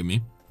 Don't look at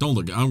me. Don't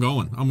look. I'm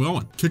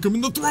going. Kick him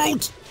in the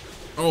throat!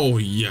 Oh,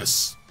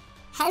 yes.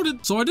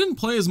 So I didn't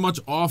play as much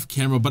off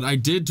camera, but I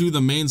did do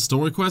the main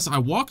story quest. I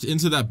walked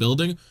into that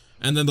building,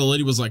 and then the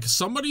lady was like,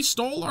 somebody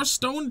stole our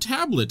stone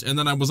tablet. And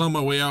then I was on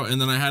my way out, and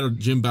then I had a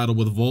gym battle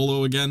with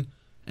Volo again.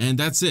 And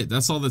that's it.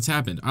 That's all that's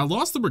happened. I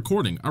lost the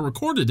recording. I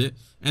recorded it,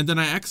 and then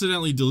I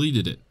accidentally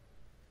deleted it.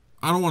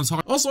 I don't want to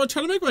talk. Also, I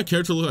try to make my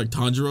character look like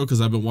Tanjiro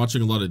because I've been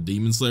watching a lot of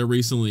Demon Slayer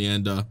recently,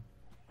 and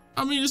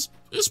I mean,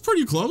 it's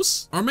pretty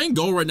close. Our main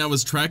goal right now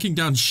is tracking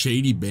down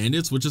shady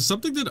bandits, which is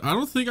something that I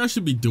don't think I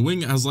should be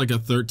doing as like a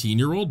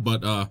 13-year-old,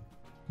 but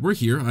we're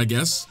here, I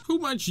guess. Who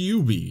might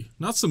you be?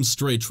 Not some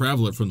stray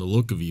traveler from the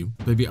look of you.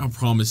 Baby, I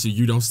promise you,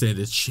 you don't stand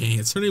a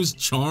chance. Her name's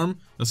Charm.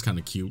 That's kind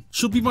of cute.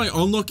 She'll be my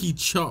unlucky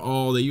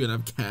Oh, they even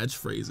have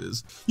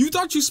catchphrases. You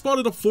thought you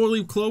spotted a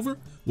 4-leaf clover?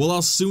 Well,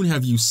 I'll soon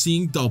have you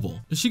seeing double.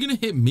 Is she gonna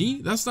hit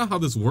me? That's not how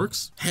this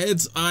works.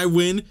 Heads, I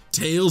win.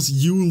 Tails,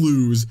 you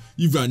lose.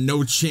 You've got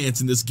no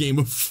chance in this game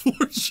of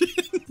fortune.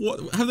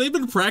 What? Have they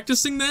been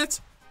practicing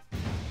that?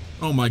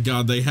 Oh my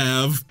god, they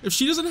have. If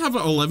she doesn't have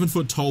an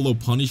 11-foot tall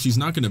Lopunny, she's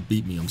not gonna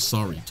beat me. I'm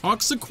sorry.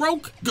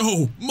 Toxicroak?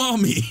 Go,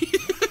 mommy.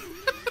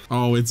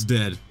 Oh, it's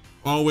dead.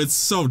 Oh, it's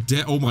so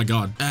dead. Oh my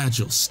god.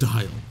 Agile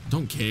style.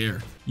 Don't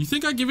care. You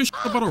think I give a shit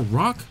about a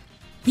rock?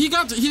 He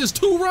has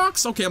 2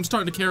 rocks? Okay, I'm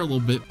starting to care a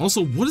little bit.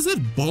 Also, what is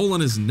that ball on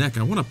his neck?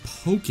 I want to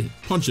poke it.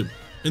 Punch him.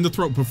 In the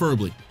throat,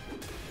 preferably.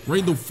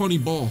 Right in the funny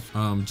ball.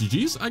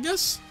 GG's, I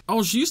guess?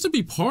 Oh, she used to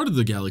be part of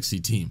the Galaxy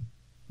team.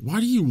 Why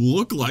do you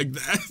look like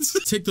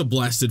that? Take the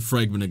blasted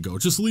fragment and go.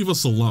 Just leave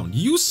us alone.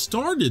 You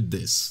started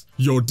this.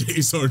 Your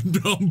days are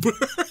numbered.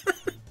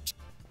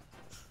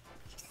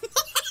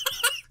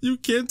 You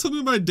can't tell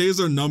me my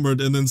days are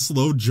numbered and then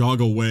slow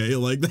jog away.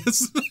 Like, that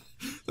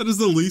is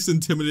the least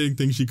intimidating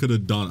thing she could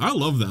have done. I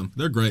love them.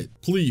 They're great.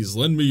 Please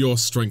lend me your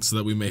strength so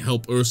that we may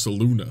help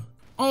Ursaluna.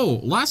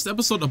 Oh, last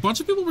episode, a bunch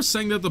of people were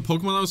saying that the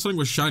Pokemon I was selling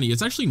was shiny.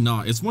 It's actually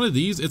not. It's one of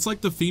these. It's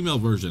like the female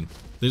version.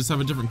 They just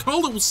have a different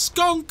color. It was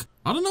skunk.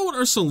 I don't know what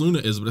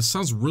Ursaluna is, but it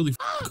sounds really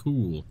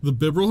cool. The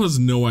Bibarel has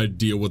no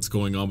idea what's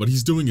going on, but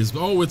he's doing his,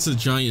 oh, it's a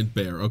giant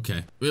bear.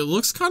 Okay. It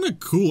looks kind of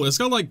cool. It's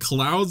got like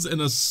clouds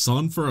and a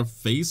sun for a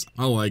face.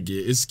 I like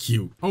it. It's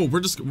cute. Oh,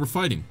 we're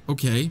fighting.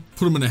 Okay.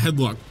 Put him in a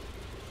headlock.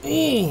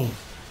 Oh,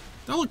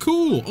 that looked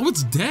cool. Oh,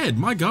 it's dead.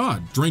 My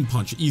god. Drain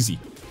punch. Easy.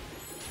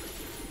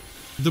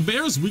 The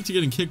bear is weak to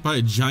getting kicked by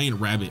a giant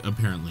rabbit,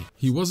 apparently.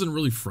 He wasn't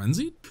really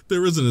frenzied?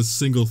 There isn't a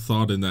single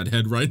thought in that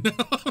head right now.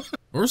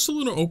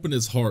 Ursaluna opened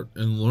his heart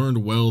and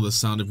learned well the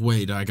sound of,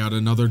 wait, I got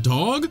another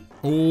dog?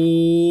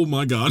 Oh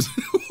my god.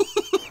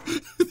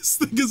 This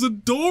thing is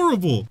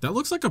adorable. That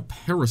looks like a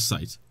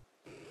parasite.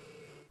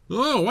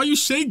 Oh, why are you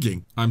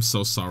shaking? I'm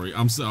so sorry.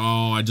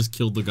 Oh, I just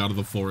killed the god of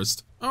the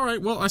forest. All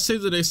right, well, I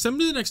saved the day. Send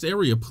me to the next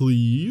area,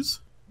 please.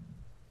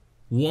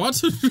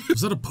 What?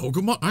 Is that a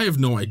Pokemon? I have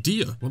no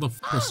idea. Why the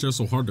f is there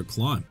so hard to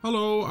climb?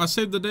 Hello, I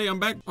saved the day, I'm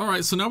back. All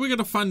right, so now we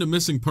gotta find the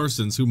missing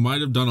persons who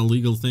might have done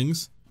illegal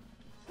things.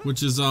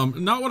 Which is,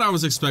 not what I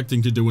was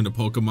expecting to do in a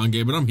Pokemon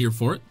game, but I'm here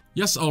for it.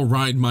 Yes, I'll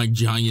ride my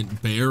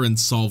giant bear and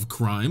solve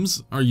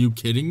crimes. Are you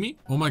kidding me?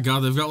 Oh my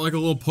god, they've got like a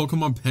little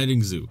Pokemon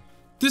petting zoo.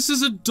 This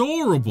is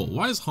adorable.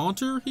 Why is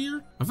Haunter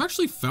here? I've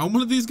actually found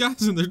one of these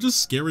guys and they're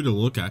just scary to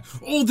look at.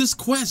 Oh, this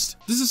quest.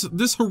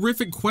 This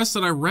horrific quest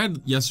that I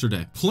read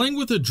yesterday. Playing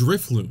with a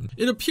Drifloon.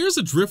 It appears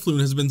a Drifloon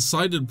has been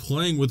sighted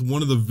playing with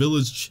one of the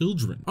village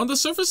children. On the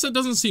surface, that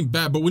doesn't seem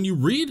bad, but when you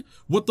read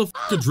what the f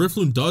a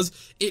Drifloon does,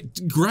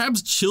 it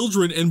grabs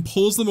children and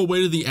pulls them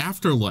away to the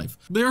afterlife.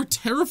 They are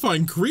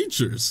terrifying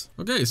creatures.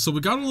 Okay, so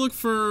we gotta look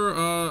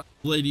for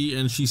lady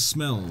and she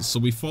smells, so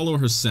we follow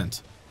her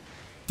scent.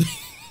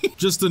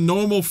 Just a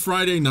normal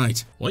Friday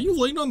night. Why are you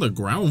laying on the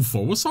ground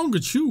for? What's wrong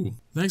with you?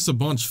 Thanks a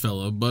bunch,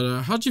 fella,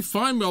 but how'd you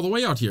find me all the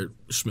way out here?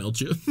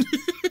 Smelt you.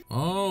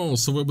 Oh,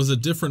 so it was a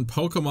different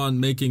Pokemon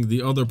making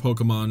the other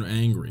Pokemon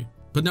angry.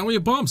 But now we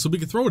have bombs, so we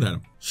can throw it at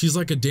him. She's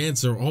like a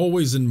dancer,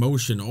 always in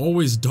motion,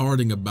 always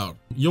darting about.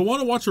 You'll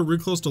want to watch her real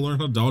close to learn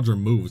how to dodge her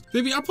moves.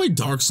 Baby, I played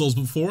Dark Souls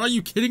before, are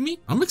you kidding me?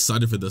 I'm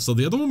excited for this, so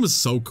the other one was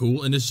so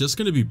cool, and it's just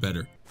gonna be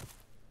better.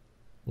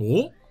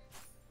 Oh.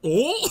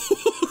 Oh,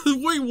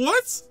 wait,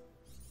 what?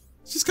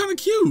 She's kind of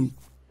cute.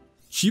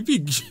 She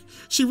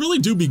really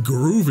do be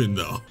grooving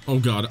though. Oh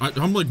God,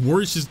 I'm like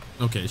worried she's,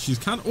 okay, she's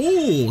kind of,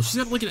 oh, she's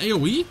got like an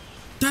AoE?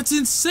 That's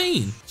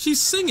insane. She's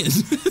singing.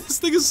 This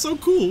thing is so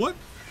cool, what?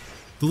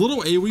 The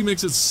little AoE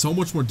makes it so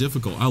much more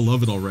difficult. I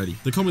love it already.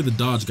 They call me the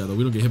dodge guy though.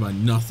 We don't get hit by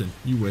nothing.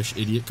 You wish,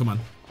 idiot. Come on.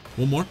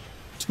 One more.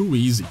 Too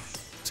easy.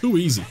 Too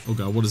easy. Oh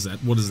God, what is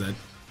that? What is that?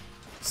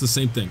 It's the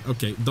same thing.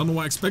 Okay, don't know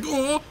why I expect,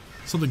 oh,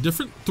 something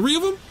different. 3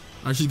 of them?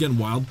 All right, she's getting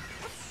wild.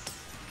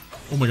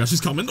 Oh my gosh,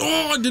 she's coming.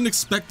 Oh, I didn't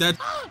expect that.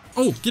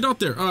 Oh, get out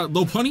there.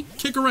 Low punny,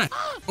 kick her ass.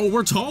 Oh,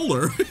 we're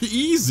taller.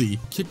 Easy.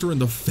 Kicked her in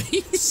the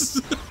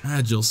face.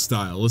 Agile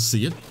style, let's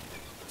see it.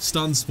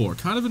 Stun Spore,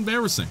 kind of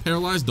embarrassing.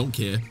 Paralyzed, don't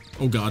care.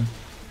 Oh God.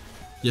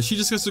 Yeah, she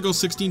just has to go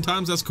 16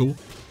 times, that's cool.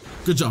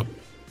 Good job.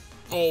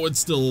 Oh, it's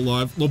still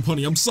alive. Low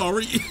punny, I'm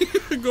sorry.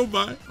 Go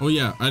by. Oh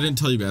yeah, I didn't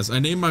tell you guys. I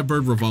named my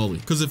bird Rivali.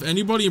 Because if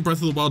anybody in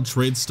Breath of the Wild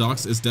trades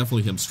stocks, it's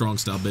definitely him. Strong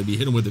style, baby.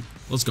 Hit him with it.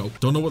 Let's go.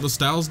 Don't know what the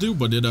styles do,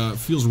 but it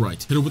feels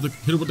right. Hit it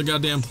with the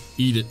goddamn,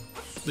 eat it.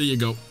 There you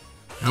go.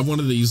 Have one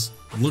of these.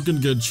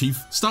 Looking good, Chief.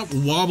 Stop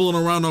wobbling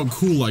around all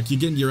cool like you're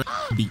getting your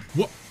ass beat.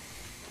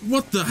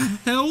 What the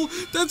hell?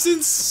 That's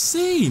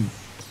insane.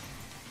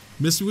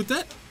 Miss me with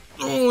that?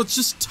 Oh, it's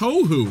just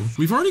Tohu.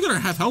 We've already got her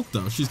half health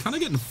though. She's kind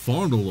of getting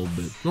farmed a little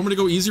bit. You want me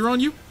to go easier on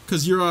you?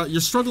 Cause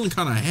you're struggling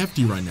kind of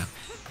hefty right now.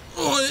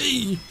 Oh,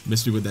 hey.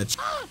 Missed me with that.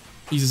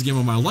 Easiest game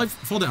of my life.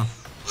 Fall down.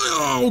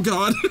 Oh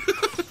God.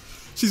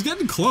 She's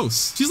getting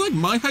close. She's like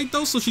my height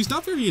though, so she's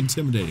not very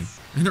intimidating.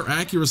 And her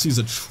accuracy is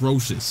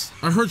atrocious.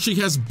 I heard she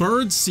has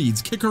bird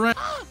seeds. Kick her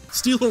ass.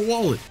 Steal her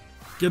wallet.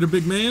 Get her,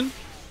 big man.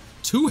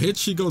 2 hits,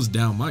 she goes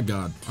down. My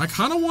God. I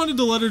kind of wanted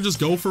to let her just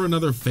go for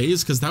another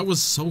phase because that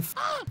was so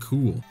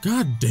cool.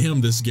 God damn,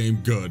 this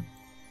game good.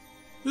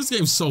 This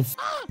game's so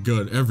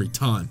good every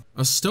time.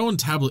 A stone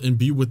tablet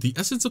imbued with the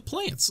essence of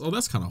plants. Oh,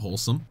 that's kind of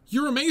wholesome.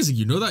 You're amazing.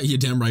 You know that? You're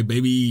damn right,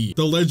 baby.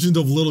 The legend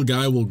of little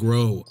guy will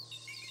grow.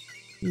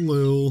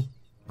 Lil.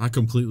 I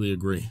completely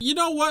agree. You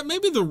know what?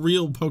 Maybe the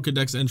real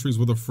Pokedex entries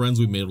were the friends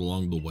we made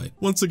along the way.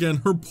 Once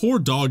again, her poor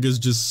dog is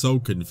just so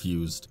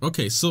confused.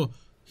 Okay, so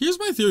here's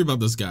my theory about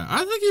this guy.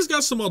 I think he's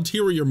got some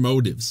ulterior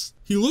motives.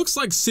 He looks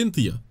like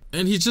Cynthia,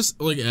 and he's just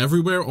like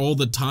everywhere all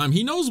the time.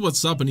 He knows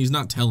what's up and he's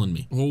not telling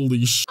me.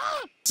 Holy shit.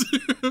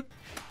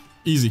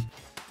 Easy.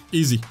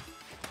 Easy.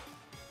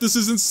 This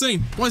is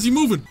insane. Why is he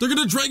moving? They're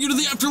gonna drag you to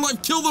the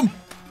afterlife. Kill them.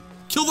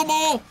 Kill them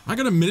all. I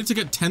got a minute to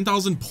get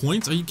 10,000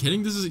 points. Are you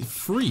kidding? This is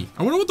free.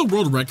 I wonder what the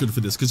world record for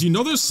this, because you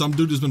know there's some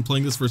dude who's been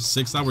playing this for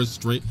 6 hours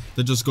straight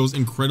that just goes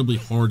incredibly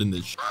hard in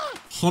this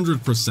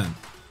 100%.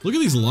 Look at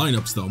these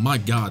lineups though. My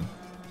God.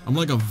 I'm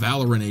like a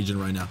Valorant agent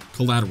right now.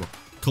 Collateral.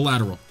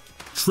 Collateral.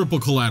 Triple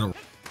collateral.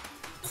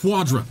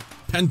 Quadra.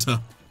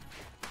 Penta.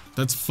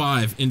 That's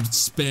 5 in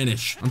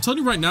Spanish. I'm telling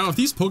you right now, if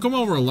these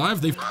Pokemon were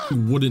alive, they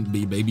wouldn't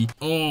be, baby.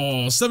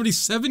 Oh,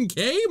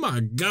 77K?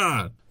 My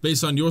God.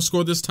 Based on your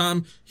score this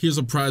time, here's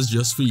a prize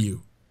just for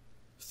you.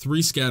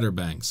 3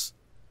 Scatterbangs.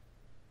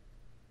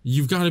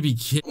 You've got to be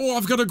kidding. Oh,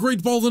 I've got a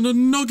great ball and a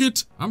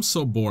nugget. I'm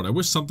so bored. I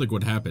wish something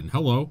would happen.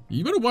 Hello?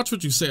 You better watch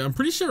what you say. I'm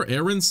pretty sure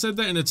Aaron said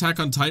that in Attack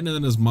on Titan and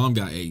then his mom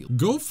got ate.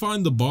 Go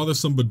find the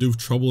bothersome Bidoof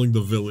troubling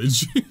the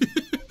village.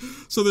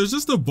 So there's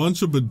just a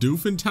bunch of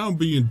Bidoof in town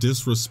being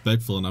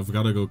disrespectful and I've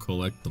got to go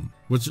collect them.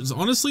 Which is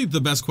honestly the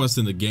best quest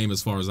in the game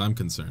as far as I'm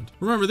concerned.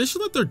 Remember, they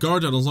should let their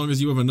guard down as long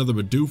as you have another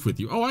Bidoof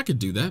with you. Oh, I could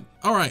do that.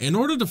 Alright, in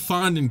order to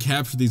find and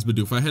capture these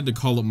Bidoof, I had to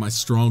call up my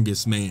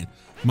strongest man.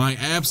 My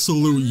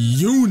absolute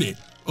unit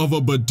of a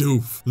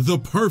Bidoof. The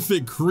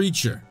perfect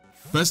creature.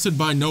 Bested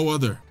by no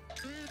other.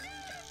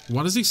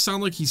 Why does he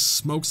sound like he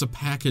smokes a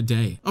pack a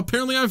day?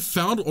 Apparently I've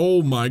found,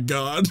 oh my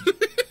God.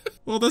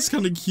 Well, that's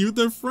kind of cute.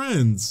 They're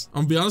friends.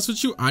 I'll be honest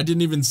with you, I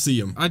didn't even see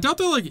them. I doubt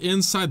they're like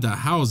inside the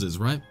houses,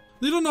 right?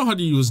 They don't know how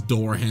to use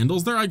door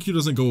handles. Their IQ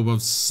doesn't go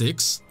above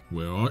 6.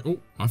 Well, oh,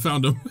 I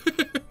found them.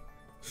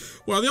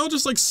 Wow, they all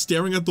just like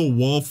staring at the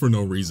wall for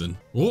no reason.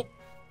 Oh,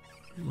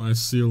 I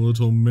see a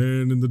little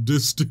man in the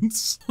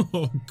distance.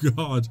 Oh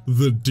God,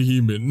 the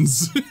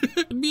demons.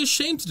 It'd be a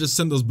shame to just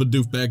send those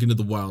Bidoof back into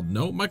the wild.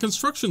 No, my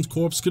construction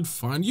corpse could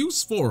find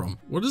use for them.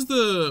 What is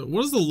the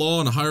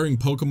law on hiring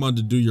Pokemon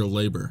to do your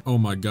labor? Oh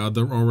my God,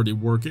 they're already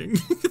working.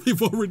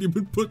 They've already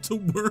been put to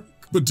work.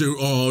 Bidoof,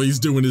 oh, he's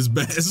doing his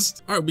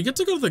best. All right, we get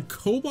to go to the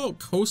Cobalt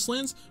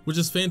Coastlands, which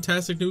is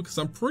fantastic news because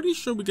I'm pretty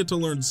sure we get to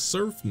learn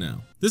Surf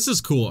now. This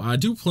is cool. I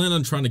do plan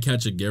on trying to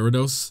catch a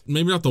Gyarados.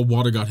 Maybe not the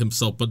water god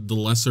himself, but the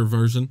lesser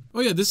version. Oh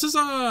yeah, this is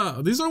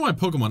these are my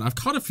Pokemon. I've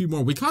caught a few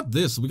more. We caught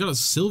this. We got a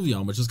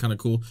Sylveon, which is kind of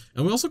cool.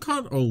 And we also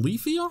caught a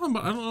Leafeon,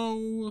 but I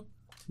don't know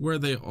where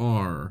they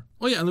are.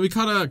 Oh yeah, and then we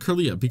caught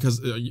Curlia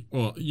because,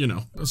 well, you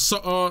know.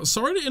 So,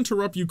 sorry to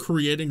interrupt you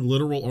creating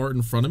literal art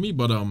in front of me,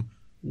 but,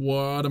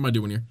 what am I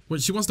doing here?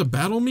 Wait, she wants to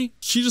battle me?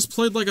 She just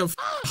played like a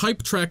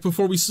hype track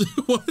before we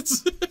what?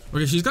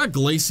 Okay, she's got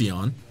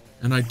Glaceon,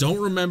 and I don't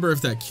remember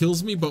if that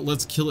kills me, but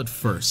let's kill it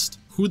first.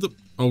 Who the,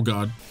 oh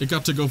god, it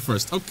got to go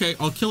first. Okay,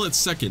 I'll kill it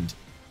second.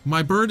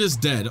 My bird is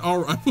dead. All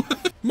right,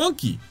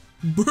 monkey,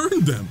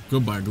 burn them.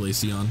 Goodbye,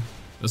 Glaceon.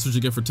 That's what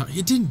you get for time.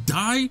 It didn't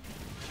die?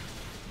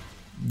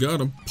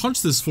 Got him.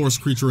 Punch this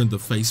forest creature in the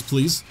face,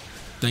 please.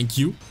 Thank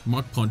you.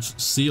 Muck punch.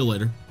 See you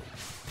later.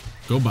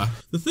 Go by.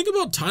 The thing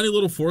about tiny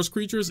little forest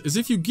creatures is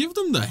if you give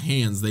them the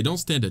hands, they don't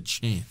stand a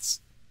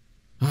chance.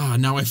 Ah,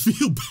 now I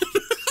feel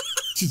better.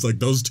 She's like,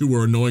 those two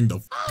were annoying the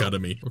f out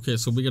of me. Okay,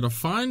 so we gotta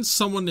find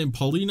someone named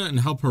Paulina and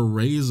help her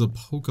raise a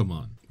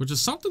Pokemon, which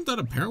is something that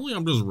apparently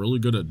I'm just really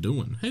good at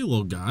doing. Hey,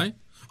 little guy.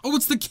 Oh,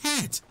 it's the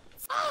cat.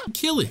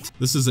 Kill it.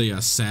 This is a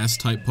sass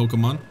type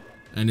Pokemon,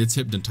 and it's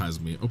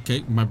hypnotized me.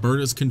 Okay, my bird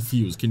is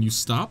confused. Can you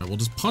stop? We'll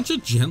just punch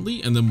it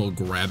gently, and then we'll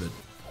grab it.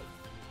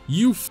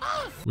 You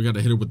we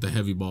gotta hit it with the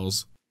heavy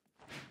balls.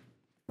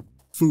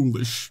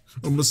 Foolish.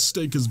 A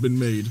mistake has been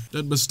made.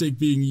 That mistake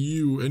being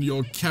you and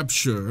your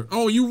capture.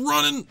 Oh, you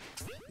running?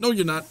 No,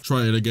 you're not.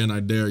 Try it again, I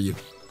dare you.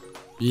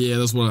 Yeah,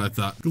 that's what I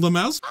thought.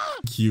 Glamouse?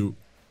 Cute.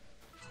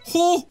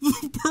 Oh,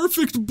 the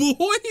perfect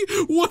boy?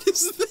 What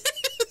is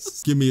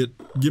this? Give me it.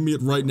 Give me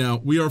it right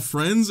now. We are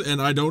friends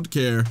and I don't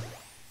care.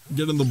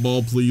 Get in the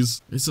ball,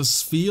 please. It's a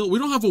Spheal. We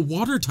don't have a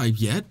water type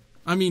yet.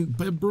 I mean,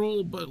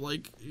 Bebrel, but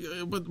like,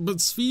 but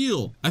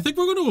Spheal. I think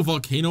we're going to a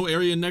volcano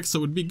area next, so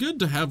it'd be good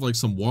to have like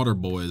some water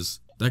boys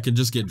that could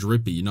just get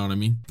drippy, you know what I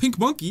mean? Pink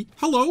monkey,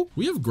 hello.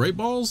 We have great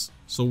balls,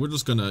 so we're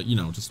just gonna, you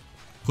know, just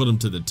put them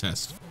to the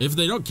test. If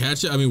they don't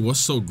catch it, I mean, what's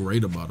so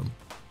great about them?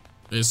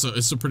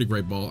 It's a pretty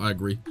great ball, I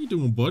agree. What are you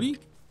doing, buddy?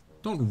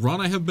 Don't run,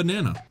 I have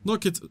banana.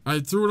 Look, I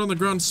threw it on the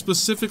ground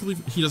specifically.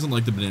 He doesn't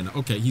like the banana.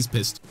 Okay, he's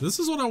pissed. This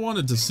is what I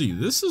wanted to see.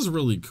 This is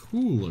really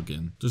cool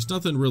looking. There's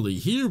nothing really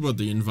here, but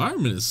the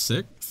environment is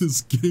sick.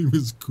 This game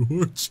is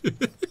gorgeous.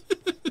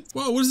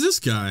 Wow, what is this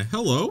guy?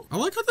 Hello? I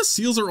like how the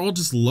seals are all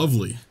just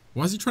lovely.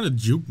 Why is he trying to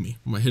juke me?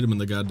 I'm gonna hit him in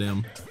the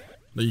goddamn,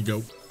 there you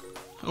go.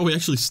 Oh, he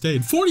actually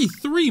stayed.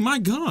 43, my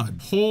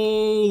god.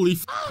 Holy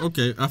f,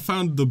 okay, I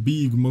found the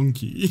big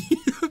monkey.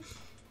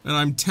 And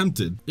I'm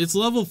tempted. It's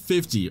level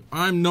 50.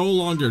 I'm no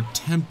longer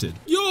tempted.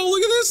 Yo,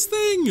 look at this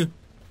thing!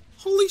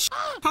 Holy sh!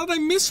 How did I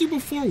miss you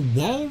before,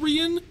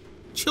 Walrean?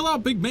 Chill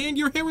out, big man.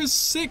 Your hair is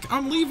sick.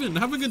 I'm leaving.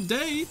 Have a good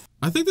day.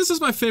 I think this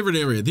is my favorite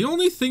area. The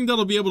only thing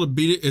that'll be able to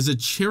beat it is a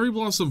cherry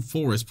blossom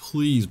forest.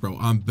 Please, bro.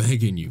 I'm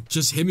begging you.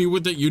 Just hit me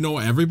with it. You know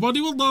everybody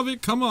will love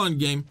it. Come on,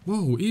 game.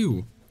 Whoa,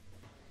 ew.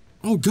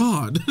 Oh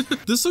god.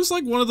 This looks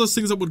like one of those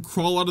things that would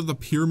crawl out of the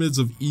pyramids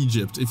of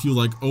Egypt if you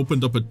like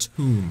opened up a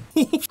tomb.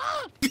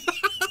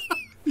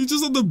 He's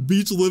just on the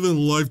beach living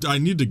life. I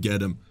need to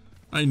get him.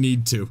 I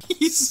need to.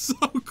 He's so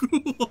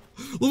cool.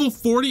 Level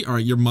 40. All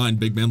right, you're mine,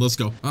 big man. Let's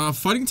go.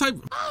 Fighting type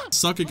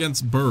suck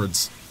against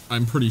birds.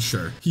 I'm pretty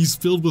sure. He's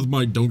filled with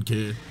my don't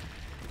care.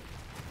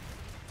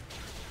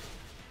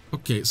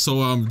 Okay,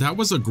 so that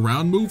was a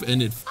ground move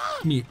and it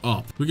f***ed me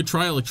up. We could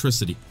try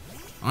electricity.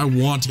 I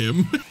want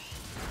him.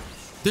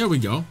 There we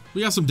go.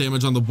 We got some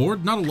damage on the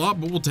board. Not a lot,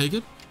 but we'll take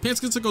it. Pants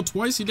gets to go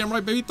twice. You damn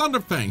right, baby.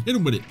 Thunderfang. Hit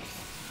him with it.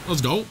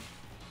 Let's go.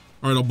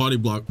 All right, I'll body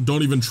block.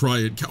 Don't even try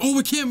it. Oh,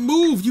 it can't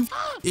move. You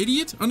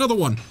idiot. Another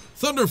one.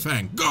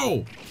 Thunderfang.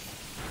 Go.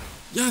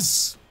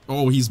 Yes.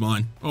 Oh, he's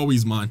mine. Oh,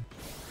 he's mine.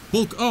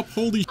 Bulk up.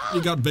 Holy shit, he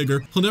got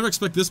bigger. He'll never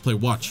expect this play.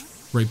 Watch.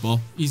 Great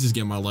ball. Easiest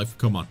game of my life.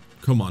 Come on.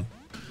 Come on.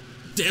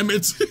 Damn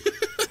it.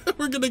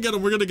 We're gonna get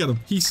him. We're gonna get him.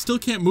 He still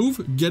can't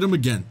move. Get him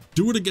again.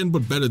 Do it again,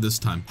 but better this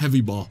time. Heavy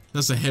ball.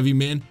 That's a heavy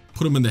man.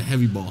 Put him in the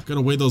heavy ball.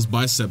 Gotta weigh those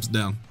biceps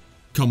down.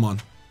 Come on.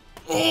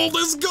 Oh,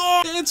 let's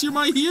go! Dance, you're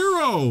my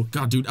hero!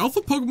 God, dude, alpha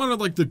Pokemon are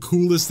like the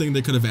coolest thing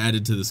they could have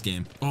added to this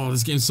game. Oh,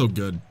 this game's so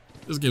good.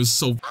 This game's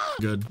so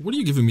good. What are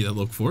you giving me that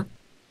look for?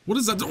 What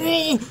is that?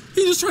 Oh,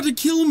 he just tried to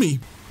kill me.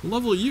 What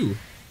level are you?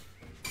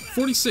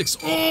 46.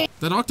 Oh,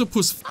 that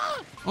octopus.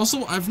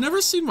 Also, I've never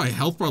seen my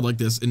health bar like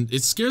this, and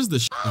it scares the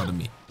shit out of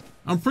me.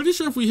 I'm pretty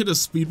sure if we hit a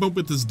speed bump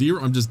with this deer,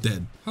 I'm just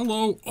dead.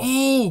 Hello.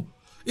 Oh,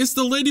 it's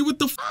the lady with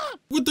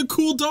the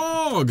cool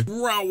dog.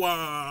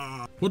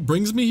 Rowa. What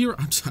brings me here?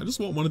 I just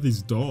want one of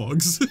these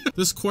dogs.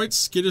 This quite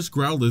skittish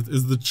Growlithe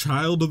is the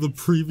child of the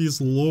previous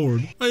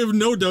lord. I have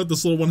no doubt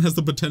this little one has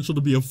the potential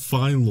to be a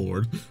fine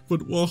lord,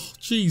 but well,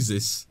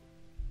 Jesus.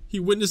 He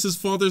witnessed his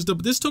father's death,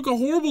 but this took a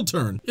horrible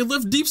turn. It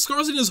left deep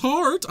scars in his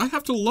heart. I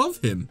have to love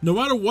him. No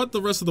matter what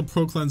the rest of the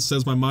Pro Clan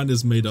says, my mind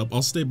is made up.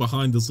 I'll stay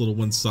behind this little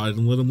one's side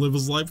and let him live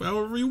his life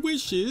however he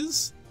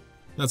wishes.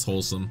 That's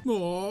wholesome.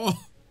 Aww.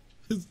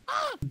 His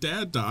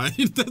dad died.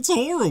 That's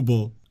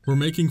horrible. We're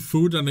making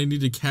food and I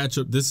need to catch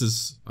up.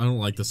 I don't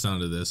like the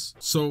sound of this.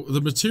 So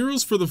the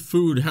materials for the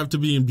food have to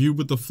be imbued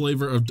with the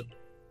flavor of...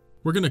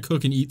 We're gonna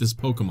cook and eat this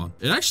Pokemon.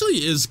 It actually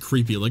is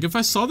creepy. Like if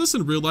I saw this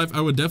in real life,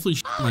 I would definitely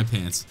shit my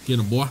pants. Get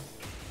him, boy.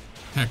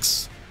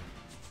 Hex.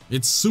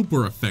 It's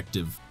super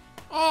effective.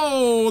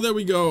 Oh, there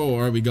we go.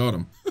 All right, we got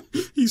him.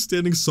 He's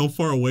standing so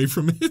far away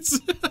from it.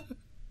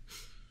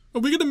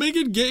 Are we gonna make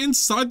it get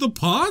inside the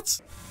pot?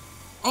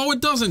 Oh,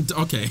 it doesn't.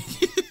 Okay.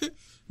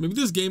 Maybe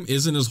this game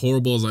isn't as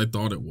horrible as I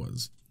thought it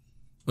was.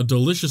 A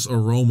delicious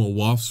aroma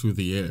wafts through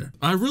the air.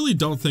 I really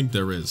don't think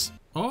there is.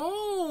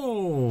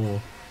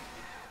 Oh.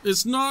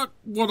 It's not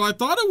what I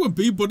thought it would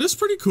be, but it's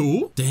pretty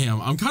cool.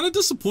 Damn, I'm kind of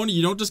disappointed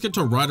you don't just get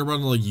to ride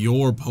around like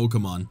your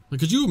Pokemon.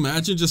 Like, could you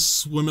imagine just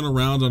swimming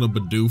around on a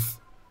Bidoof?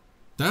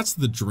 That's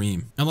the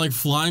dream. And like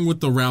flying with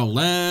the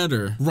Rowlet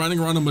or riding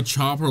around a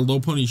Machop or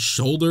Lopunny's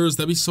shoulders.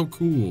 That'd be so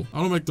cool.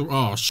 I don't make the,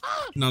 oh,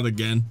 not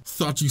again.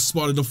 Thought you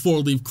spotted a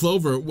 4-leaf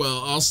clover.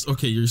 Well,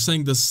 okay, you're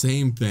saying the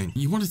same thing.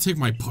 You want to take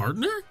my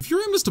partner? If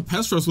your aim is to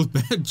pester us with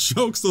bad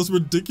jokes, those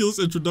ridiculous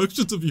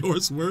introductions of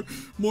yours were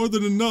more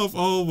than enough.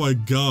 Oh my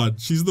God,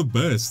 she's the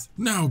best.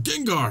 Now,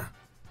 Gengar.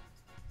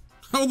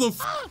 How the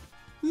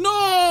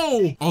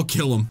No! I'll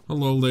kill him.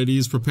 Hello,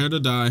 ladies, prepare to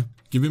die.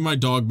 Give me my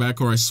dog back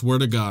or I swear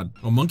to God.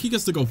 Oh, Monkey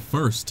gets to go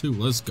first too.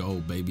 Let's go,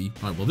 baby.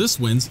 All right, well, this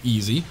wins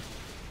easy.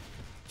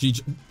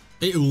 GG.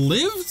 It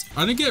lived?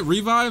 I didn't get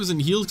revives and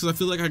heals because I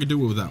feel like I could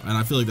do it without. And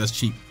I feel like that's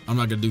cheap. I'm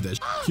not gonna do that.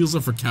 Heals are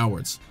for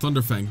cowards.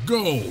 Thunderfang,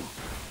 go!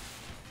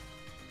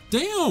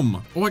 Damn!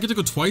 Oh, I get to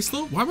go twice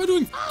though? Why am I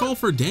doing all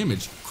for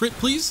damage? Crit,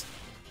 please?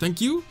 Thank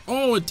you.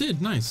 Oh, it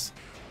did, nice.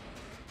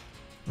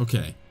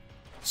 Okay.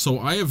 So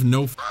I have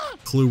no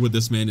clue what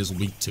this man is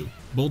weak to.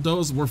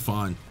 Bulldoze, we're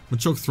fine.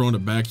 Machoke throwing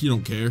it back, you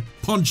don't care.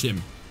 Punch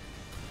him.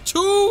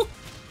 2!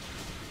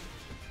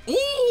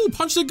 Ooh,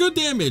 punch did good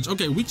damage.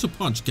 Okay, weak to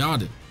punch,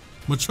 got it.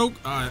 Machoke,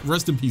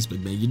 rest in peace,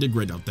 big man. You did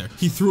great out there.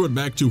 He threw it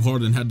back too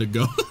hard and had to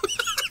go.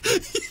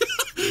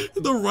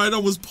 The right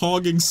arm was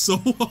pogging so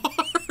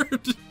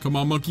hard. Come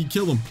on, Monkey,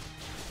 kill him.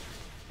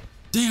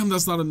 Damn,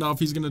 that's not enough.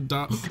 He's gonna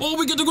die. Oh,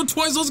 we get to go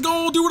twice. Let's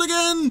go. Do it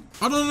again.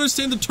 I don't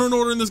understand the turn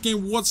order in this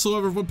game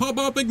whatsoever, but pop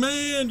up, big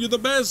man. You're the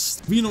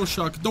best.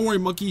 Venoshock. Don't worry,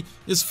 Monkey.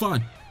 It's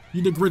fine.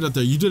 You did great out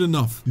there. You did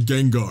enough.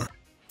 Gengar.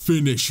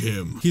 Finish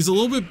him. He's a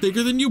little bit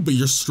bigger than you, but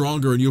you're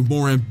stronger and you have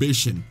more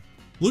ambition.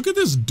 Look at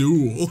this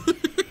duel.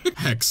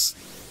 Hex.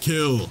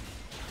 Kill.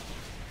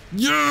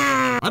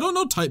 Yeah! I don't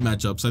know type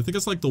matchups. I think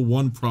it's like the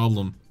one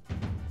problem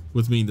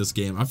with me in this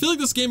game. I feel like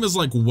this game is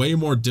like way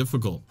more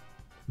difficult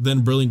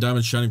than Brilliant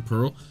Diamond Shining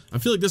Pearl. I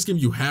feel like this game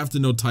you have to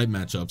know type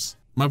matchups.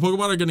 My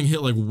Pokemon are getting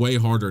hit like way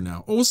harder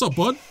now. Oh, what's up,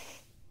 bud?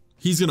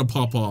 He's gonna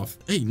pop off.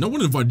 Hey, no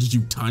one invited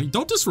you, Tiny.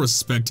 Don't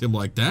disrespect him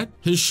like that.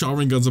 His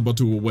Sharingan's about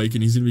to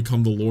awaken. He's gonna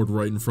become the Lord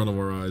right in front of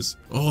our eyes.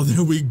 Oh,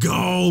 there we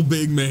go,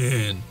 big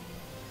man.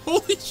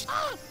 Holy shit.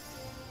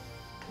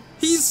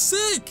 He's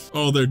sick.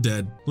 Oh, they're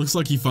dead. Looks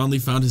like he finally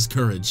found his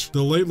courage.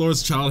 The late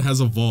Lord's child has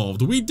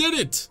evolved. We did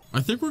it. I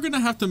think we're gonna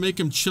have to make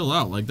him chill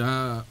out like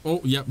that.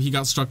 Oh, yep, he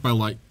got struck by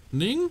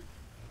lightning.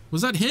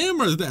 Was that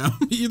him or them?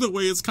 Either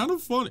way, it's kind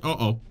of funny.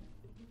 Uh-oh.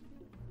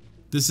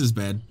 This is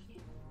bad.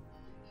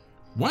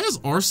 Why is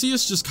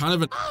Arceus just kind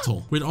of an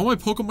asshole? Wait, all my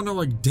Pokemon are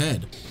like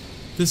dead.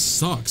 This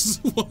sucks.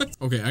 What?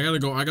 Okay, I gotta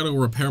go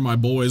repair my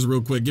boys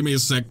real quick. Give me a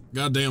sec.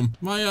 Goddamn.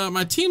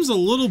 My team's a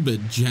little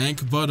bit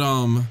jank, but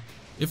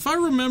if I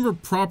remember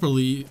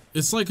properly,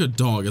 it's like a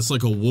dog. It's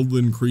like a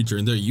woodland creature,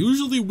 and they're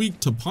usually weak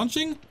to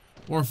punching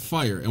or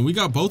fire. And we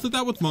got both of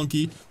that with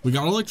Monkey. We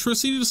got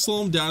electricity to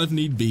slow him down if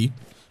need be.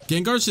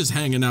 Gengar's just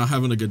hanging out,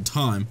 having a good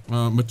time.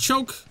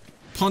 Machoke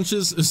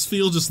punches.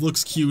 Esfeel just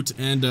looks cute,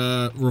 and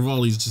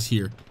Rivali's just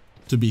here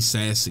to be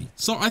sassy.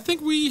 So I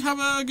think we have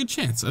a good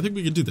chance. I think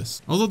we can do this.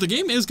 Although the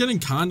game is getting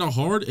kind of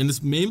hard, and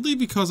it's mainly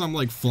because I'm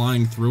like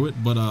flying through it.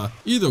 But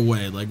either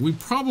way, like we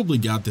probably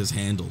got this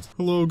handled.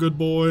 Hello, good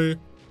boy.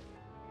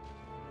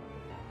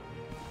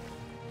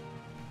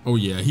 Oh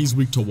yeah, he's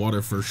weak to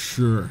water for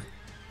sure.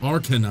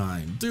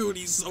 Arcanine. Dude,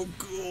 he's so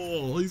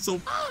cool. He's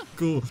so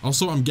cool.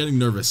 Also, I'm getting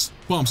nervous.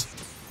 Bumps.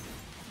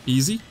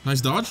 Easy.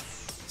 Nice dodge.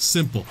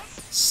 Simple.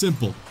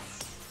 Simple.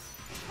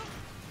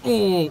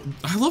 Oh,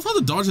 I love how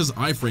the dodge has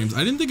iframes.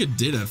 I didn't think it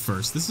did at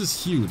first. This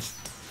is huge.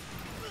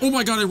 Oh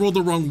my God, I rolled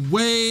the wrong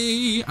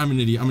way. I'm an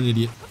idiot. I'm an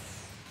idiot.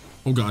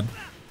 Oh God.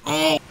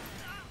 Oh.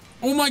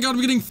 Oh my God,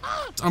 I'm getting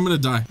f***ed. I'm gonna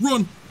die.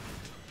 Run.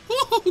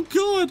 Oh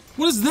God.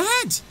 What is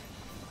that?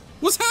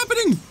 What's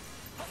happening?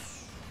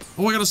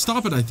 Oh, I gotta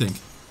stop it, I think.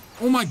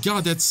 Oh my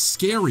God, that's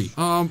scary.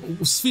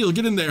 Sfeel,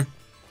 get in there.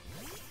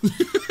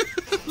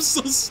 I'm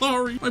so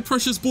sorry. My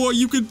precious boy,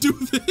 you can do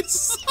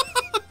this.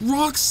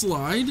 Rock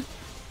slide.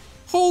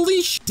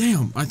 Holy sh!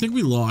 Damn, I think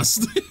we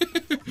lost.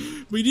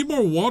 We need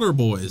more water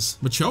boys.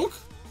 Machoke?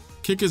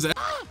 Kick his ass.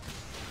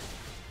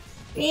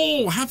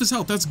 Oh, half his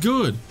health, that's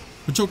good.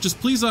 Machoke,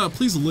 just please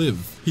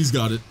live. He's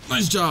got it.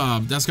 Nice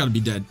job. That's gotta be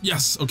dead.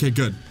 Yes, okay,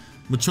 good.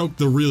 Machoke,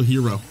 the real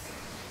hero.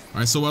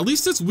 Alright, so at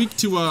least it's weak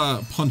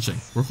to punching.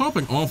 We're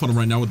hopping off on him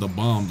right now with the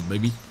bombs,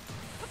 baby.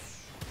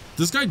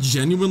 This guy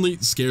genuinely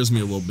scares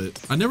me a little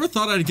bit. I never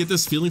thought I'd get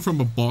this feeling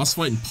from a boss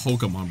fight in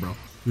Pokemon, bro.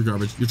 You're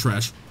garbage. You're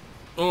trash.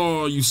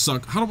 Oh, you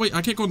suck. How do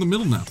I can't go in the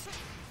middle now.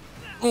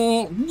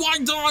 Oh, why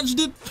dodged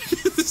it?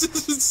 This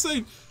is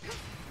insane.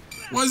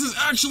 Why is this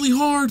actually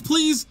hard?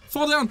 Please,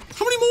 fall down.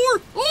 How many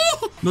more?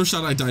 Oh! No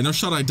shot I die. No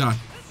shot I die.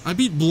 I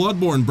beat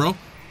Bloodborne, bro.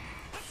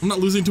 I'm not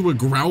losing to a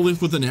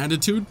Growlithe with an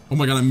attitude. Oh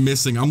my god, I'm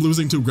missing. I'm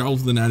losing to a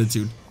Growlithe with an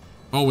attitude.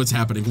 Oh, it's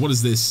happening. What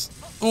is this?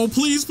 Oh,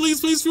 please, please,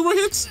 please, few more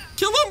hits.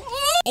 Kill him.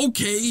 Oh,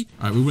 okay.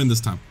 All right, we win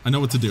this time. I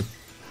know what to do.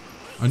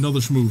 I know the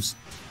schmoves.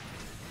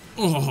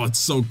 Oh, it's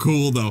so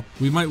cool, though.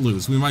 We might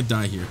lose. We might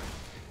die here.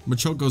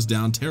 Machoke goes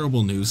down.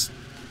 Terrible news.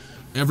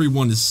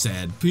 Everyone is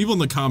sad. People in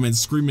the comments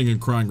screaming and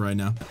crying right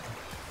now.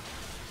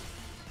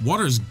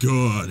 Water's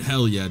good.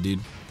 Hell yeah, dude.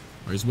 All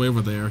right, he's way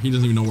over there. He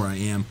doesn't even know where I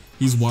am.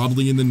 He's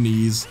wobbly in the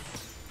knees.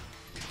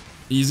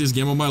 Easiest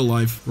game of my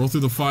life. Roll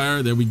through the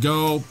fire. There we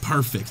go.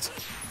 Perfect.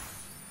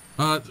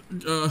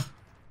 Whoa,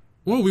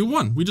 we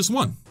won. We just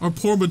won. Our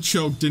poor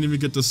Machoke didn't even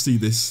get to see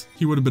this.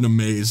 He would have been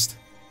amazed.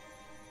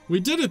 We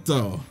did it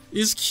though.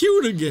 He's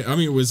cute again. I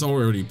mean, it was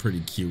already pretty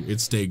cute. It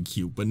stayed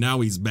cute, but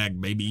now he's back,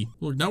 baby.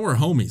 Look, now we're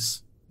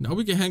homies. Now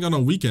we can hang out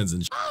on weekends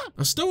and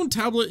A stone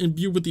tablet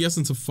imbued with the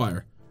essence of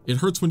fire. It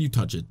hurts when you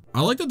touch it.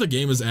 I like that the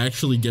game is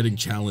actually getting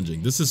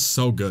challenging. This is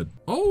so good.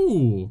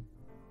 Oh,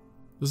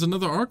 there's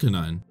another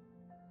Arcanine.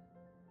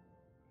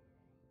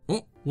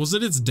 Oh, was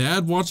it its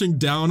dad watching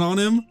down on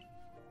him?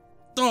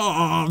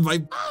 Oh,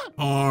 my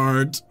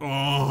heart.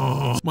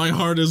 Oh, my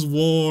heart is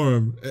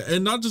warm.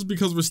 And not just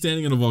because we're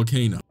standing in a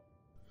volcano.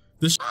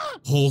 This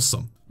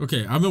wholesome.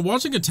 Okay, I've been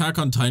watching Attack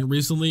on Titan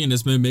recently and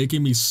it's been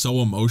making me so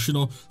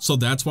emotional. So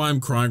that's why I'm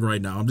crying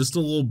right now. I'm just a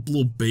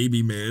little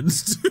baby, man.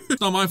 It's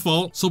not my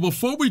fault. So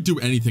before we do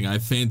anything, I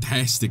have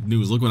fantastic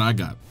news. Look what I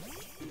got.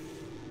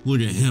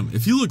 Look at him.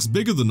 If he looks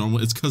bigger than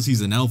normal, it's because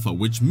he's an alpha,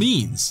 which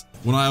means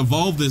when I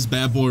evolve this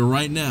bad boy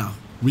right now,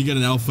 we get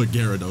an alpha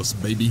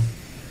Gyarados, baby.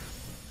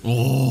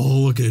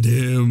 Oh, look at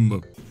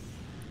him.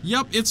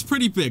 Yep, it's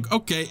pretty big.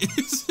 Okay,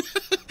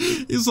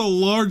 he's a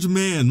large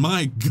man.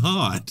 My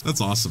god. That's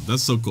awesome.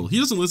 That's so cool. He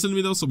doesn't listen to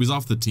me though, so he's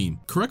off the team.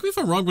 Correct me if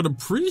I'm wrong, but I'm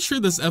pretty sure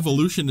this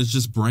evolution is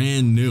just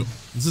brand new.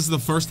 This is the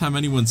first time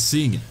anyone's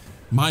seeing it.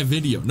 My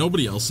video,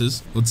 nobody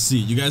else's. Let's see,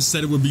 you guys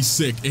said it would be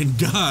sick, and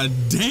god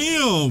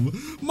damn,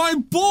 my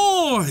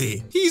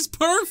boy, he's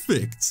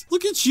perfect.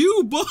 Look at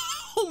you, boy.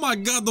 Oh my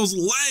god, those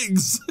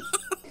legs.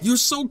 You're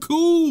so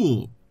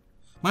cool.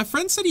 My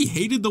friend said he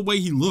hated the way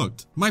he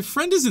looked. My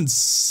friend is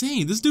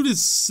insane. This dude is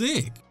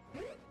sick.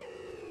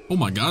 Oh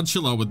my god,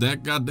 chill out with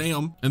that,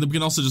 goddamn. And then we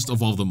can also just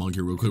evolve the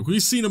monkey real quick.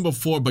 We've seen him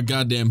before, but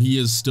goddamn, he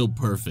is still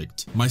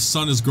perfect. My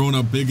son is growing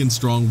up big and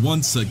strong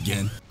once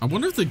again. I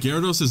wonder if the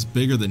Gyarados is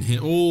bigger than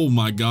him. Oh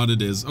my god,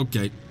 it is.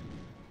 Okay.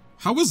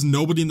 How is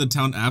nobody in the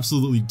town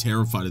absolutely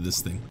terrified of this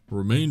thing?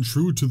 Remain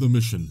true to the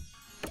mission.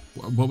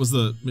 What was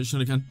the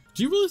mission again?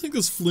 Do you really think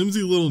this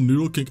flimsy little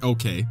noodle can...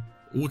 Okay.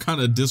 What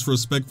kind of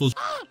disrespectful...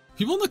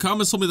 People in the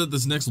comments told me that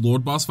this next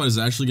Lord boss fight is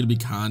actually going to be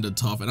kinda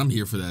tough, and I'm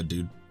here for that,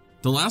 dude.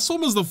 The last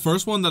one was the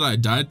first one that I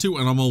died to,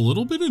 and I'm a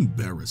little bit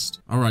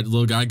embarrassed. Alright,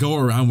 little guy, go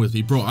around with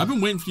me. Bro, I've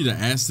been waiting for you to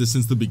ask this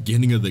since the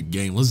beginning of the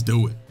game. Let's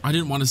do it. I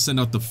didn't want to send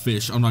out the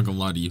fish, I'm not gonna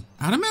lie to you.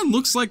 Adaman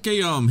looks like a,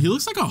 he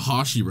looks like a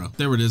Hashira.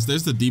 There it is,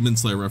 there's the Demon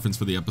Slayer reference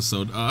for the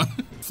episode.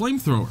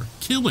 Flamethrower,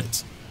 kill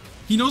it.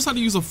 He knows how to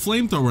use a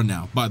flamethrower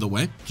now, by the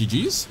way.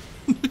 GG's?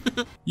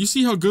 You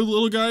see how good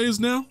little guy is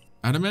now?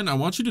 Adaman, I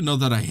want you to know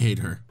that I hate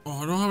her.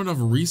 Oh, I don't have enough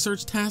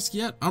research tasks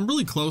yet? I'm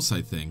really close,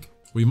 I think.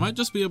 We might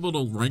just be able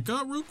to rank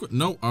up real quick.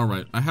 No, all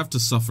right, I have to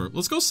suffer.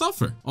 Let's go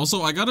suffer.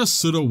 Also, I got a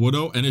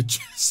Sudowoodo and it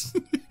just,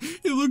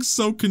 it looks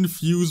so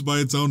confused by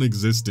its own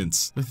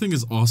existence. That thing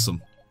is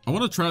awesome. I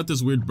want to try out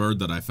this weird bird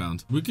that I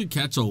found. We could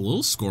catch a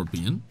little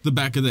scorpion. The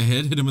back of the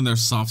head, hit him in their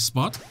soft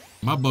spot.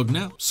 My bug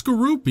now.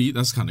 Skorupi,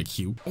 that's kind of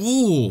cute.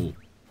 Oh.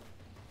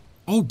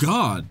 Oh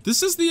god,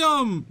 this is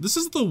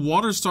the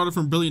water starter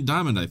from Brilliant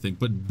Diamond, I think,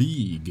 but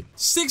big.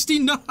 60,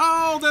 no,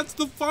 that's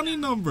the funny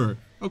number.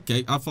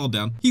 Okay, I fall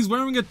down. He's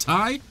wearing a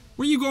tie?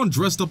 Where you going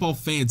dressed up all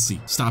fancy?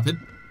 Stop it.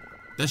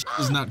 That shit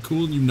is not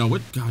cool and you know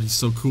it. God, he's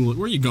so cool.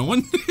 Where are you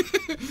going?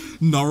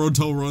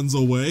 Naruto runs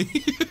away.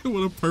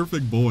 What a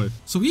perfect boy.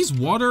 So he's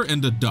water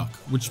and a duck,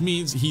 which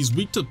means he's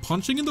weak to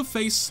punching in the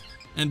face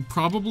and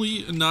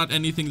probably not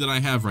anything that I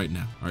have right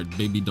now. All right,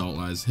 baby doll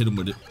eyes, hit him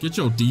with it. Get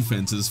your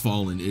defenses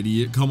falling,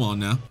 idiot. Come on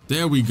now.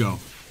 There we go.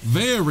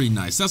 Very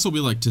nice. That's what we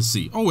like to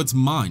see. Oh, it's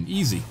mine.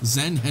 Easy.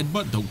 Zen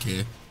headbutt, don't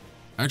care.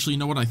 Actually, you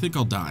know what? I think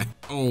I'll die.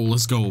 Oh,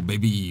 let's go,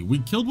 baby. We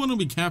killed one and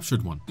we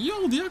captured one.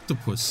 Yo, the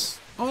octopus.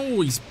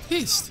 Oh, he's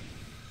pissed.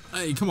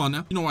 Hey, come on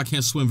now. You know I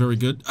can't swim very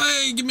good.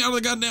 Hey, get me out of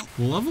the goddamn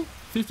level.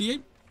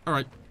 58. All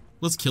right,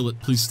 let's kill it.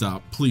 Please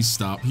stop. Please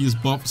stop. He is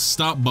buff.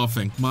 Stop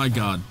buffing. My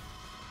god.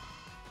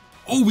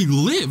 Oh, we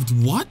lived.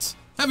 What?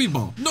 Heavy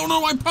ball. No,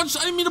 no, I punched.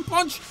 I didn't mean to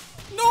punch.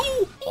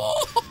 No.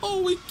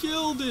 Oh, we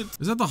killed it.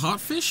 Is that the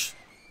hot fish?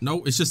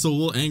 No, it's just a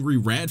little angry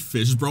rat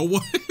fish, bro.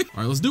 What?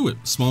 All right, let's do it.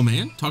 Small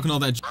man, talking all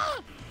that.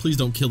 Please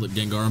don't kill it,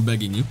 Gengar. I'm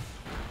begging you.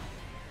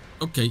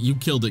 Okay, you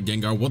killed it,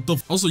 Gengar. What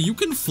the? Also, you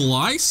can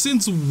fly?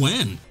 Since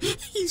when?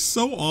 He's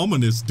so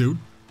ominous, dude.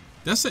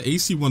 That's the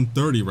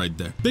AC-130 right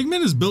there. Big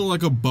Man is built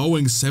like a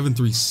Boeing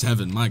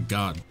 737. My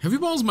god. Heavy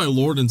Ball is my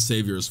lord and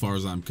savior as far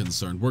as I'm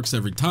concerned. Works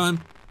every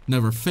time.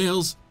 Never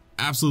fails.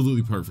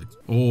 Absolutely perfect.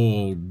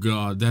 Oh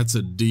god, that's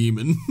a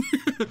demon.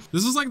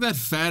 This is like that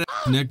fat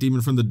neck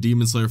demon from the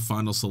Demon Slayer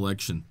final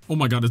selection. Oh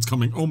my god, it's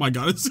coming. Oh my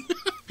god, it's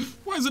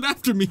why is it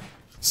after me?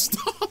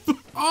 Stop!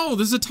 Oh,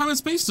 there's a time and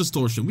space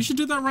distortion. We should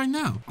do that right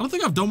now. I don't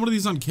think I've done one of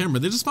these on camera.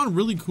 They just found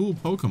really cool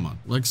Pokemon,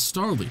 like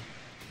Starly,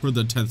 for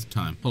the 10th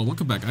time. Hold on,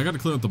 welcome back. I gotta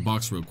clear out the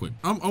box real quick.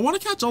 I want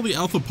to catch all the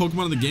alpha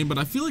Pokemon in the game, but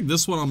I feel like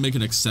this one I'll make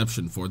an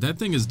exception for. That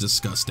thing is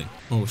disgusting.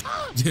 Oh,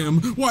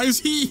 damn. Why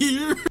is he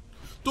here?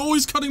 Oh,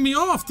 he's cutting me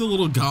off, the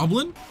little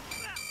goblin.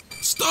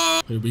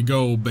 Stop! Here we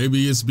go,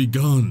 baby, it's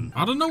begun.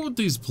 I don't know what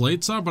these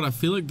plates are, but I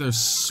feel like they're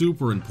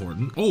super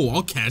important. Oh,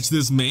 I'll catch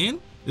this man.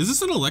 Is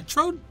this an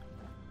electrode?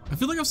 I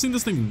feel like I've seen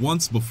this thing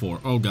once before.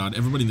 Oh god,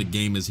 everybody in the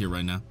game is here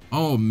right now.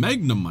 Oh,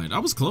 Magnemite. I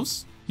was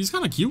close. He's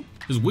kind of cute.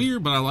 It's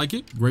weird, but I like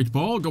it. Great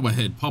ball. Go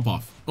ahead. Pop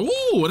off.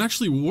 Oh, it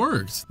actually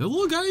worked. That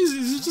little guy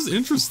is just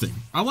interesting.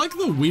 I like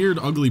the weird,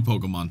 ugly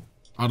Pokemon.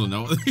 I don't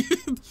know.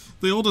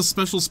 They hold a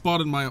special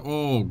spot in my...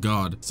 Oh,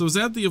 God. So is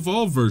that the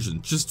evolved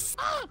version? Just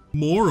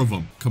more of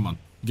them. Come on.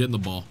 Get in the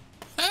ball.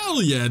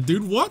 Hell yeah,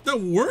 dude. What? That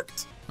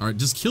worked? All right,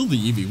 just kill the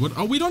Eevee. What?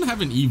 Oh, we don't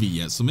have an Eevee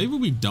yet, so maybe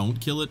we don't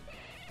kill it.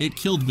 It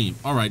killed me.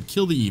 All right,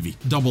 kill the Eevee.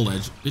 Double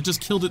edge. It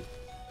just killed it.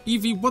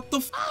 Eevee, what the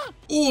f?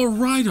 Oh,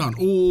 Rhydon.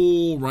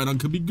 Oh, Rhydon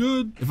could be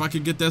good. If I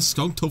could get that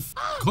skunk to f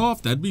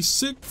off, that'd be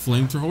sick.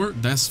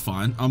 Flamethrower, that's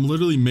fine. I'm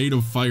literally made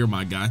of fire,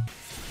 my guy.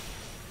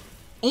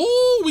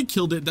 Oh, we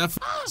killed it. That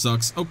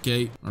sucks.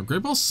 Okay. Our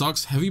Great Ball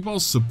sucks. Heavy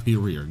Ball's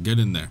superior. Get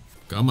in there.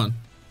 Come on.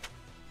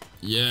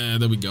 Yeah,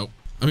 there we go.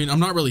 I mean,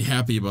 I'm not really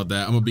happy about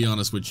that. I'm gonna be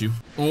honest with you.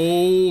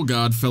 Oh,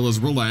 God, fellas,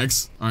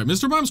 relax. All right,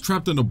 Mr. Bomb's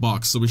trapped in a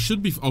box, so we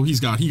should be... Oh, he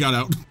got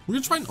out. We're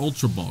gonna try an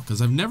Ultra Ball,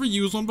 because I've never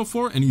used one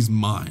before, and he's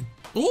mine.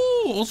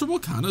 Oh, Ultra Ball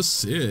kind of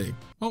sick.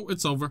 Oh,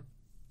 it's over.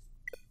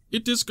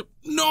 It is...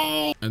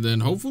 No! And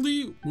then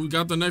hopefully we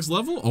got the next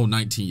level. Oh,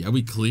 19. Yeah,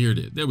 we cleared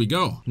it. There we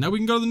go. Now we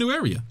can go to the new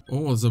area.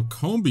 Oh, there's a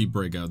Combi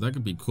breakout. That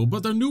could be cool.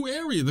 But the new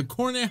area, the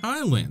Cornet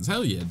Highlands.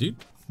 Hell yeah, dude.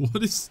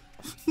 What is...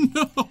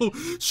 No,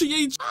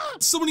 she ate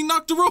somebody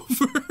knocked her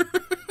over.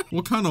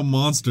 What kind of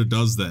monster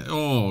does that?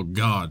 Oh,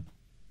 God.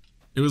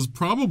 It was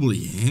probably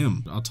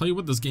him. I'll tell you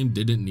what this game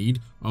didn't need.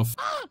 A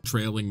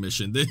trailing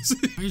mission. This.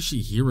 Why is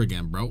she here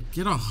again, bro?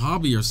 Get a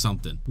hobby or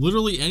something.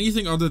 Literally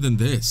anything other than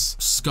this.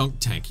 Skunk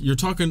tank. You're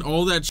talking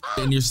all that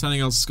and you're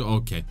sending out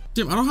okay.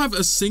 Damn, I don't have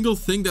a single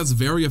thing that's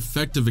very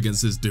effective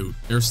against this dude.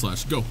 Air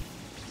slash, go.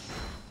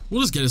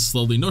 We'll just get it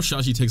slowly. No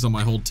shot she takes on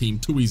my whole team.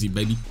 Too easy,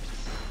 baby.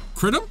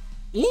 Crit him?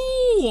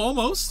 Ooh,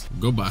 almost.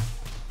 Goodbye.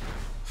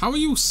 How are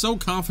you so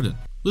confident?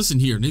 Listen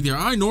here, neither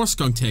I nor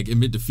Skunk Tank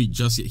admit defeat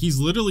just yet. He's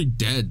literally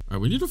dead. All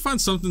right, we need to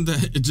find something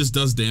that it just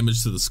does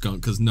damage to the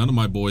skunk, because none of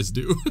my boys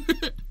do.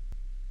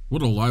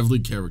 What a lively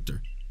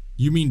character.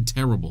 You mean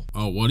terrible.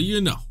 Oh, what do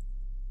you know?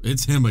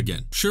 It's him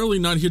again. Surely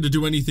not here to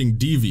do anything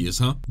devious,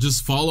 huh?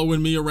 Just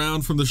following me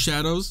around from the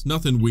shadows?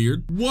 Nothing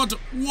weird. What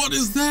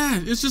is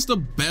that? It's just a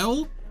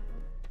bell?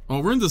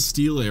 Oh, we're in the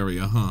steel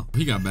area, huh?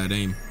 He got bad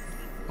aim.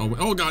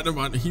 Oh God, never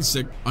mind. He's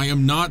sick. I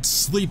am not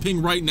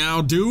sleeping right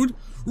now, dude.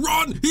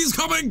 Run! He's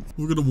coming!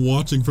 Look at him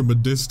watching from a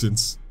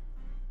distance.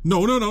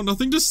 No,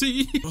 nothing to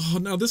see. Oh,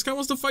 now this guy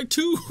wants to fight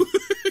too.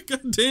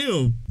 God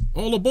damn.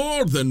 All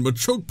aboard then,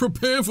 Machoke,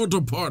 prepare for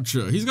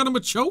departure. He's got a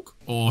Machoke?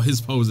 Oh,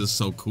 his pose is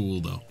so cool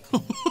though.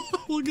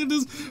 Look at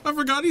this. I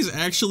forgot he's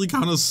actually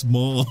kind of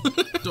small.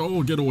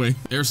 Oh, get away.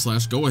 Air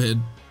slash, go ahead.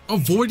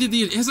 Avoided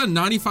it has a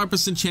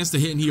 95% chance to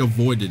hit and he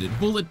avoided it.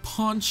 Bullet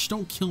punch,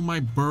 don't kill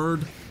my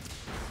bird.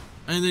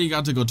 And then you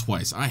got to go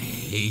twice. I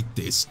hate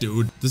this,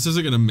 dude. This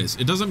isn't gonna miss.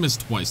 It doesn't miss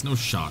twice. No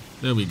shot.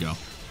 There we go.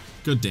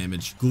 Good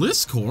damage.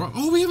 Gliscor?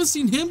 Oh, we haven't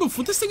seen him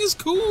before. This thing is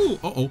cool.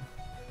 Uh-oh.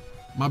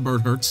 My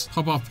bird hurts.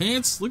 Hop off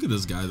pants. Look at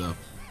this guy, though.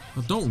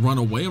 Oh, don't run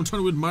away. I'm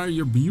trying to admire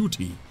your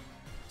beauty.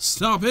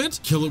 Stop it.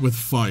 Kill it with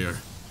fire.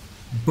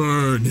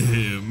 Burn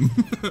him.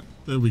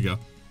 There we go.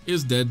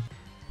 He's dead.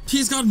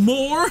 He's got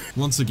more.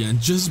 Once again,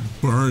 just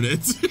burn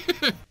it.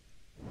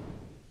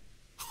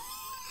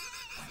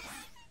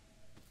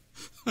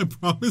 I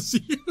promise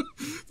you,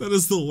 that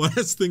is the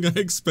last thing I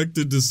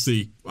expected to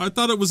see. I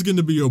thought it was going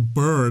to be a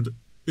bird.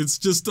 It's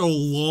just a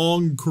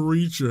long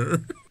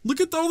creature.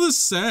 Look at all this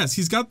sass.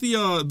 He's got the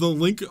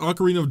Link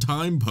Ocarina of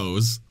Time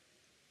pose.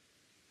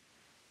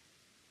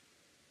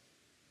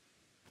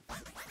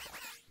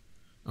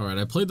 All right,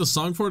 I played the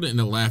song for it and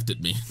it laughed at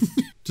me.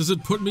 Does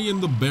it put me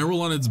in the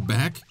barrel on its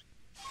back?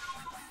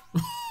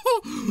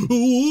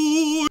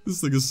 Oh, this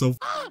thing is so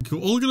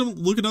cool. Oh, look at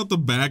him looking out the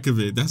back of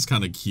it. That's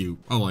kind of cute.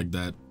 I like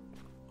that.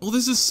 Oh,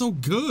 this is so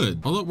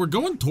good. Although we're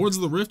going towards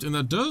the rift and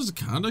that does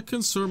kind of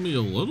concern me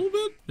a little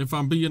bit, if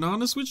I'm being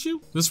honest with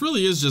you. This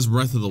really is just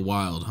Breath of the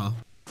Wild, huh?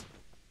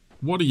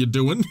 What are you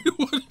doing?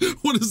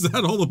 What is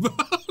that all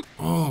about?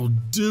 Oh,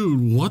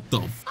 dude, what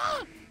the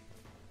f?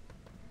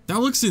 That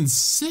looks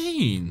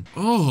insane.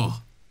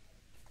 Oh,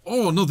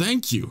 no,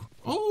 thank you.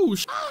 Oh,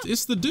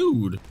 it's the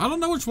dude. I don't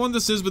know which one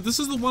this is, but this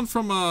is the one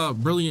from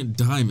Brilliant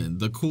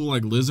Diamond, the cool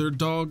like lizard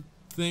dog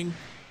thing.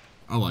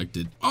 I liked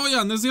it. Oh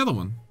yeah, and there's the other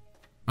one.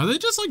 Are they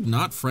just like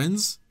not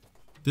friends?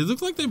 They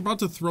look like they're about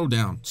to throw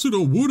down.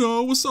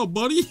 Sudowoodo, what's up,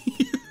 buddy?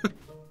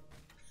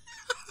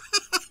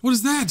 What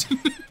is that?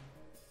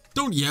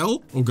 Don't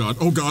yell. Oh god,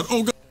 oh god,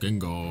 oh god.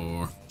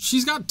 Gengar.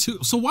 She's got 2.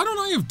 So why don't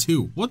I have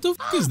 2? What the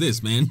f is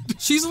this, man?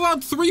 She's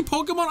allowed 3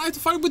 Pokemon. I have to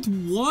fight with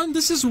 1?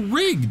 This is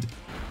rigged.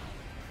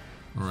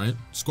 Alright,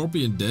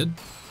 Scorpion dead.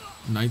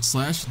 Night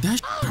Slash. That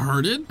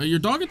hurted. Your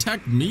dog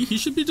attacked me. He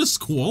should be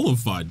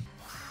disqualified.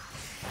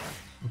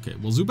 Okay,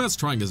 well, Zubat's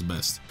trying his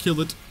best. Kill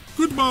it.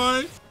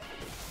 Goodbye.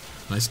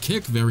 Nice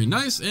kick. Very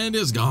nice. And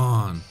is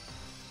gone.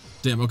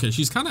 Damn, okay,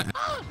 she's kind of...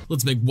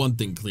 Let's make one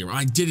thing clear.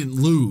 I didn't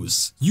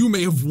lose. You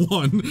may have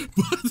won,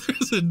 but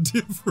there's a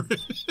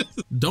difference.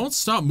 Don't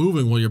stop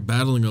moving while you're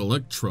battling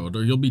Electrode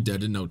or you'll be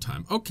dead in no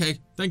time. Okay,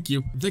 thank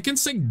you. They can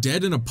say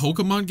dead in a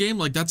Pokemon game,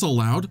 like that's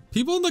allowed?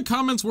 People in the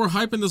comments were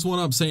hyping this one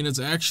up saying it's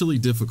actually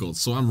difficult,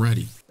 so I'm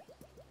ready.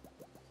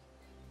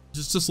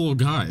 Just little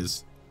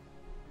guys.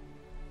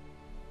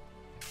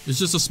 It's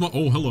just a small...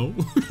 Oh, hello.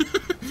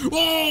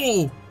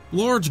 Oh!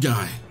 Large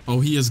guy.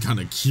 Oh, he is kind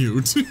of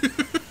cute.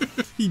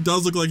 He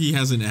does look like he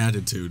has an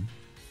attitude.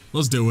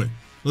 Let's do it.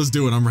 Let's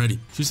do it. I'm ready.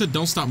 She said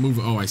don't stop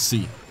moving. Oh, I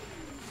see.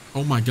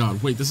 Oh my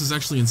god. Wait, this is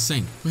actually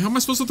insane. Wait, how am I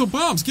supposed to throw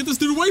bombs? Get this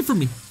dude away from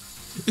me.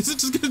 Is it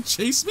just gonna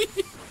chase me?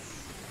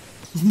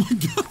 Oh my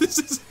god, this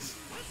is...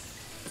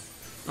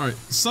 Alright,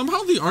 somehow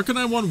the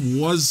Arcanine one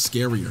was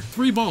scarier.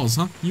 3 balls,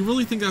 huh? You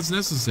really think that's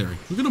necessary?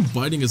 Look at him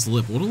biting his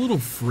lip. What a little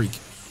freak.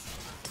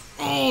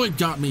 Oh, it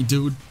got me,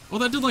 dude. Oh,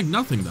 that did like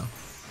nothing, though.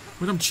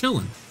 Wait, I'm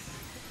chilling.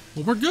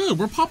 Well, we're good.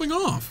 We're popping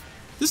off.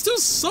 This dude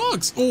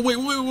sucks. Oh, wait,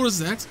 what is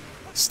that?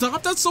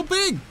 Stop, that's so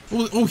big.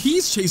 Oh,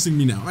 he's chasing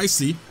me now. I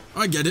see.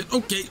 I get it.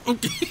 Okay. All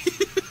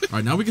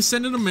right, now we can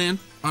send in a man.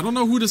 I don't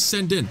know who to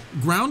send in.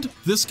 Ground?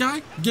 This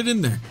guy? Get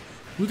in there.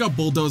 We got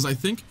Bulldoze, I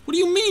think. What do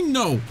you mean,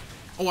 no?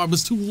 Oh, I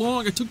was too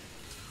long.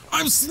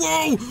 I'm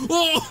slow.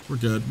 Oh, we're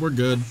good.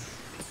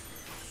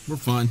 We're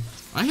fine.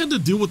 I had to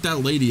deal with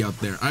that lady out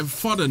there. I've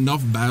fought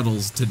enough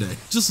battles today.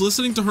 Just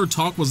listening to her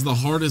talk was the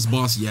hardest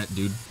boss yet,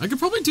 dude. I could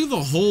probably do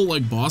the whole,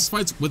 like, boss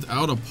fights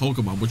without a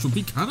Pokemon, which would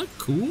be kind of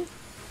cool,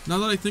 now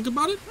that I think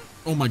about it.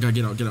 Oh my god,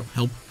 get out.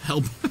 Help.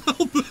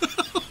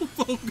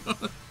 Oh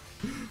god.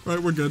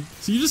 Alright, we're good.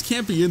 So you just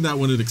can't be in that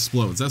when it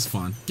explodes. That's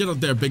fine. Get out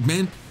there, big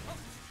man.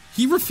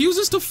 He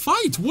refuses to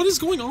fight. What is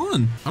going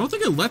on? I don't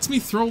think it lets me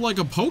throw, like,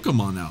 a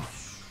Pokemon out.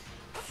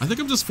 I think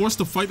I'm just forced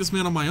to fight this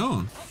man on my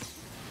own.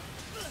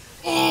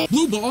 Oh,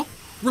 blue ball,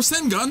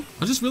 Rasengan.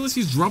 I just realized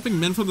he's dropping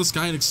men from the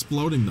sky and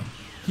exploding them.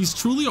 He's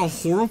truly a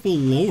horrible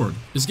lord.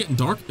 It's getting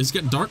dark.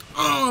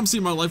 Oh, I'm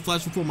seeing my life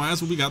flash before my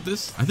eyes. Well, we got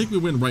this. I think we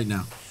win right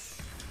now.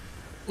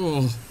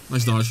 Oh,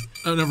 nice dodge.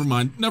 Oh, never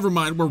mind.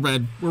 We're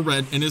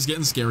red, and it's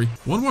getting scary.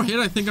 One more hit,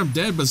 I think I'm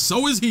dead, but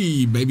so is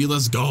he. Baby,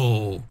 let's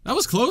go. That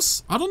was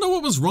close. I don't know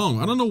what was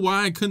wrong. I don't know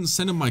why I couldn't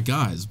send in my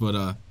guys,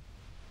 but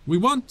we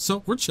won,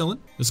 so we're chilling.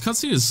 This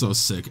cutscene is so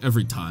sick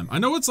every time. I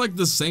know it's like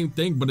the same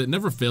thing, but it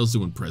never fails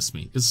to impress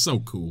me. It's so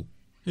cool.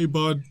 Hey,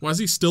 bud. Why does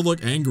he still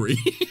look angry?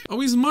 Oh,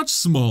 he's much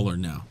smaller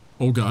now.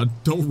 Oh,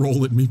 God. Don't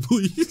roll at me,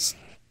 please.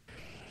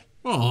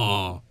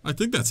 Oh, I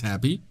think that's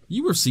happy.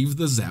 You received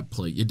the zap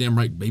plate. You damn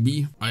right,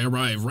 baby. I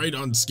arrive right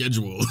on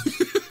schedule.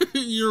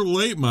 You're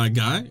late, my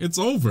guy. It's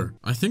over.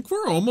 I think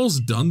we're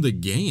almost done the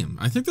game.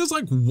 I think there's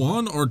like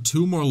 1 or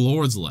 2 more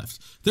lords left.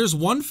 There's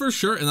one for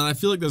sure, and then I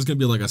feel like there's gonna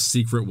be like a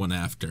secret one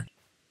after.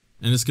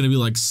 And it's gonna be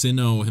like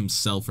Sinnoh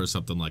himself or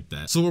something like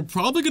that. So we're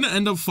probably gonna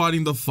end up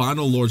fighting the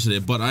final lord today,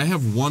 but I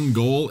have one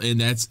goal,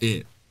 and that's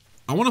it.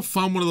 I wanna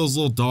find one of those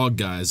little dog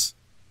guys.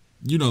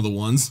 You know the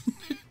ones.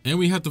 And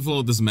we have to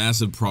follow this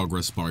massive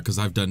progress bar because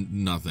I've done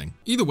nothing.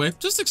 Either way,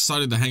 just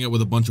excited to hang out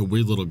with a bunch of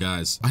weird little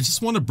guys. I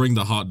just want to bring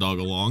the hot dog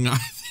along. I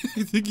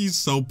think he's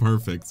so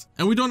perfect.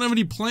 And we don't have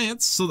any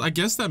plants, so I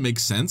guess that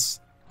makes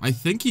sense. I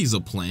think he's a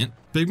plant.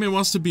 Big Man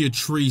wants to be a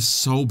tree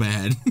so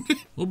bad.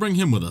 We'll bring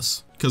him with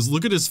us. Because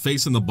look at his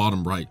face in the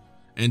bottom right.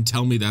 And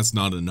tell me that's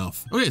not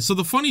enough. Okay, so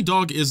the funny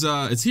dog is,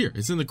 it's here.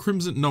 It's in the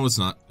crimson. No, it's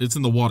not. It's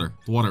in the water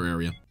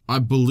area. I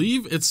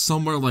believe it's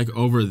somewhere like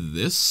over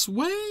this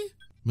way?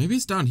 Maybe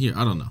it's down here.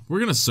 I don't know. We're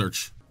gonna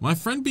search. My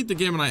friend beat the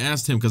game and I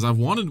asked him because I've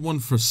wanted one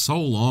for so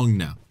long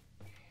now.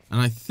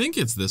 And I think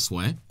it's this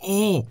way.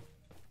 Oh,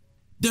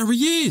 there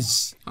he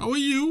is. How are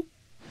you?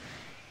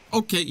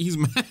 Okay, he's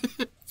mad.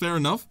 Fair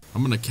enough.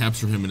 I'm gonna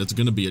capture him and it's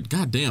gonna be a...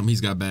 God damn,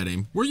 he's got bad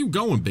aim. Where are you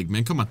going, big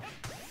man? Come on.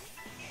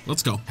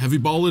 Let's go. Heavy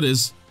ball it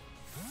is.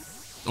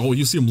 Oh,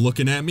 you see him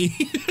looking at me?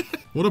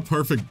 What a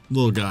perfect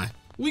little guy.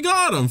 We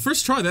got him!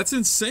 First try, that's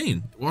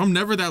insane. Well, I'm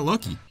never that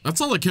lucky. That's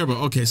all I care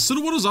about. Okay,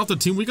 Sudowoodo's off the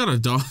team, we got a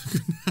dog.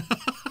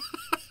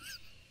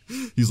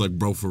 He's like,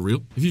 bro, for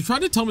real? If you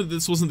tried to tell me that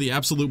this wasn't the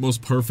absolute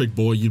most perfect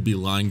boy, you'd be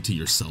lying to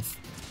yourself.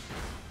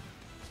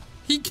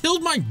 He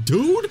killed my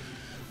dude?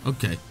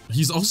 Okay.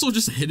 He's also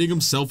just hitting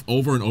himself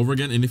over and over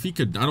again, and if he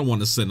could, I don't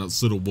want to send out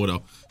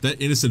Sudowoodo.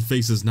 That innocent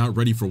face is not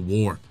ready for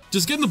war.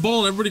 Just get in the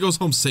ball and everybody goes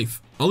home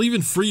safe. I'll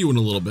even free you in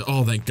a little bit.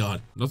 Oh, thank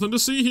God. Nothing to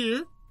see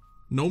here.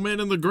 No man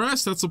in the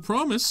grass, that's a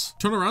promise.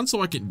 Turn around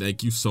so I can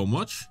thank you so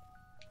much.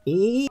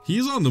 Oh,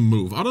 he's on the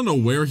move. I don't know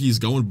where he's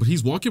going, but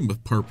he's walking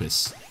with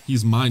purpose.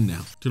 He's mine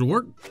now. Did it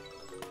work?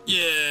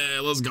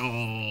 Yeah, let's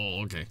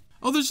go. Okay.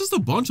 Oh, there's just a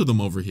bunch of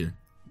them over here.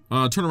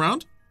 Turn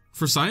around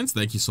for science.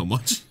 Thank you so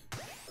much.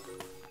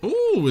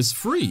 Oh, it's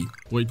free.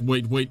 Wait.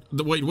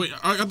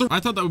 I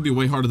thought that would be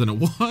way harder than it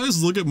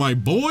was. Look at my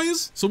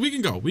boys. So we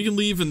can go. We can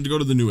leave and go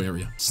to the new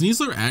area.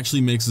 Sneasler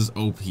actually makes us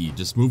OP.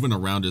 Just moving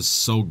around is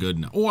so good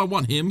now. Oh, I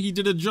want him. He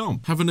did a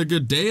jump. Having a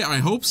good day? I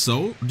hope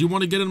so. Do you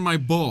want to get in my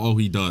ball? Oh,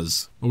 he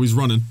does. Oh, he's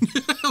running.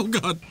 Oh,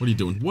 God. What are you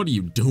doing? What are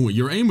you doing?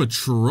 Your aim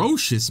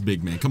atrocious,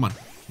 big man. Come on.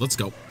 Let's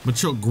go.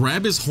 Macho,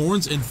 grab his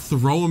horns and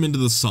throw him into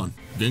the sun.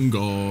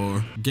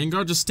 Gengar.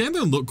 Gengar, just stand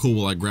there and look cool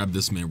while I grab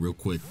this man real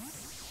quick.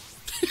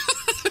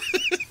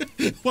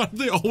 Why do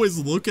they always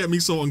look at me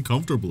so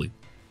uncomfortably?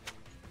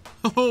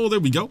 Oh, there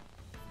we go.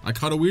 I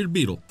caught a weird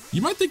beetle.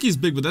 You might think he's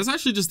big, but that's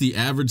actually just the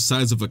average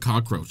size of a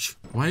cockroach.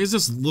 Why is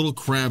this little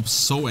crab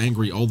so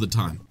angry all the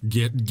time?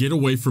 Get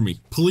away from me.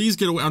 Please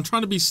get away. I'm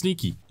trying to be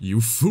sneaky.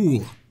 You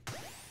fool.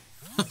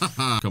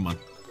 Come on.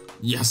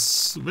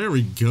 Yes,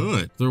 very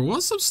good. There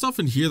was some stuff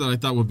in here that I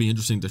thought would be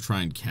interesting to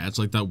try and catch,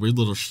 like that weird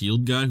little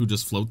shield guy who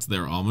just floats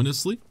there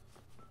ominously.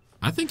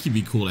 I think he'd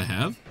be cool to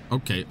have.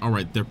 Okay, all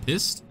right, they're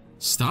pissed.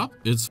 Stop,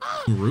 it's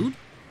rude.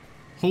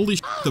 Holy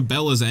shit, the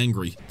bell is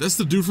angry. That's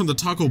the dude from the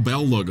Taco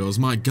Bell logos,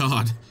 my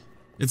God.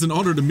 It's an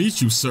honor to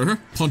meet you, sir.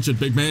 Punch it,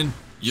 big man.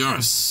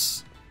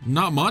 Yes.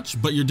 Not much,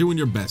 but you're doing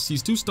your best.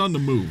 He's too stunned to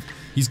move.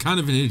 He's kind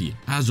of an idiot.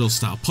 Agile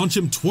style, punch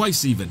him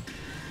twice even.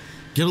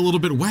 Get a little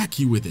bit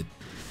wacky with it.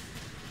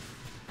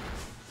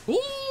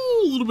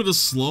 Ooh, a little bit of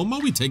slow-mo,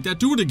 we take that,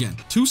 do it again.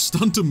 Too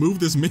stunned to move,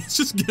 this man's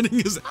just getting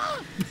his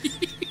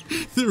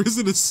There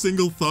isn't a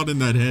single thought in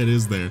that head,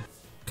 is there?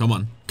 Come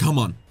on, come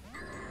on.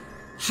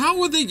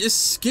 How are they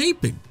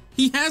escaping?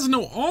 He has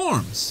no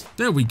arms.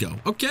 There we go.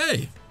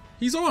 Okay.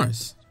 He's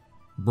ours.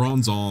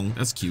 Bronzong.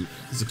 That's cute.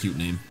 That's a cute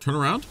name. Turn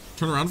around.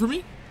 Turn around for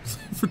me.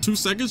 For 2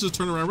 seconds, just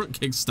turn around.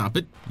 Okay, stop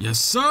it. Yes,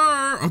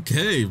 sir.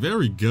 Okay,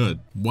 very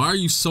good. Why are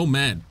you so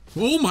mad?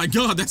 Oh my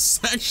God,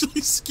 that's actually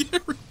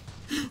scary.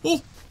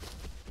 Oh.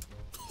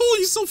 Oh,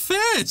 he's so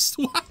fast.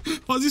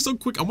 Why is he so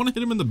quick? I want to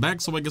hit him in the back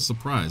so I get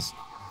surprised.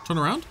 Turn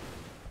around.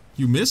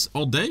 You miss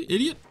all day,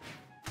 idiot.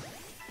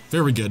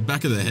 Very good.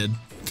 Back of the head.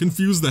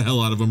 Confuse the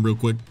hell out of him real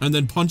quick. And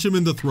then punch him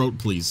in the throat,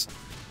 please.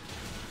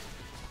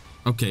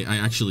 Okay, I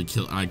actually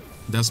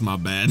that's my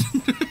bad.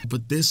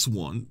 But this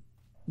one,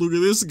 look at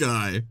this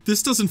guy.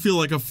 This doesn't feel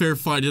like a fair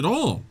fight at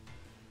all.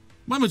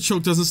 My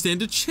Machoke doesn't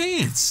stand a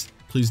chance.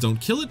 Please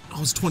don't kill it.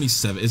 Oh, it's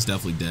 27. It's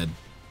definitely dead.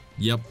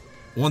 Yep.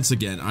 Once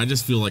again, I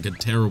just feel like a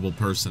terrible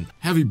person.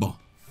 Heavy ball.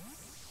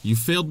 You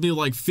failed me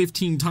like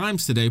 15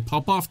 times today.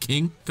 Pop off,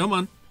 king. Come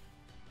on.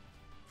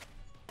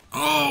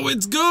 Oh,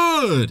 it's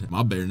good!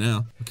 My bear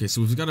now. Okay,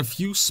 so we've got a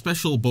few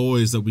special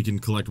boys that we can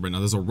collect right now.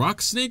 There's a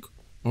rock snake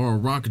or a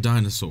rock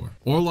dinosaur.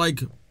 Or like,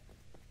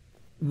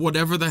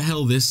 whatever the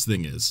hell this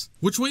thing is.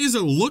 Which way is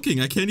it looking?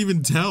 I can't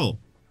even tell.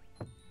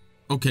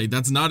 Okay,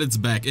 that's not its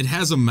back. It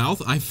has a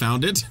mouth. I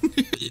found it.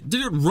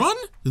 Did it run?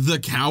 The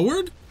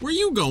coward? Where are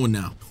you going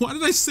now? Why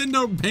did I send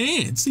out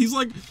pants? He's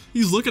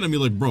looking at me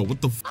like, bro,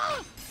 what the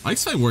f?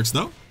 Ice Fang works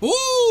though.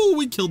 Oh,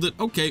 we killed it.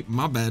 Okay,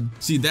 my bad.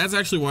 See, that's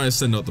actually why I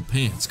send out the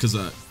pants, because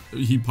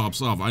he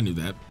pops off. I knew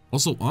that.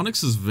 Also,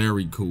 Onyx is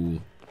very cool.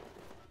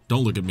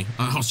 Don't look at me.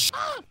 Oh, sh.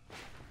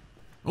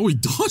 Oh, he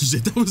dodged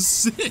it. That was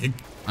sick.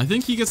 I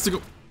think he gets to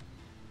go.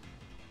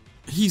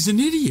 He's an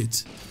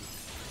idiot.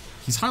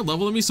 He's high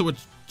level than me, so it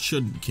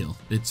shouldn't kill.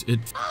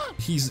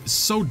 He's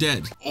so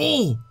dead.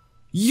 Oh,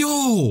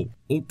 yo.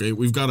 Okay,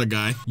 we've got a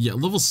guy. Yeah,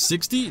 level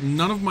 60.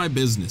 None of my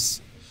business.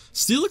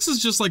 Steelix is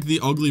just like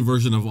the ugly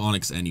version of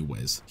Onyx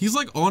anyways. He's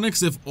like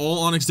Onyx if all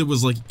Onyx did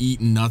was like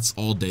eat nuts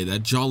all day.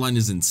 That jawline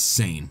is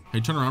insane. Hey,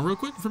 turn around real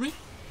quick for me.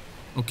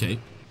 Okay.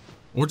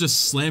 Or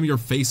just slam your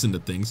face into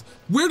things.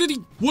 Where did he,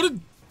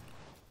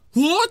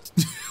 what?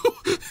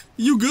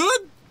 You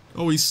good?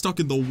 Oh, he's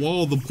stuck in the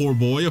wall, the poor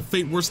boy. A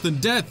fate worse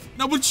than death.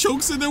 Now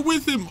Machoke's in there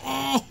with him.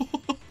 Oh.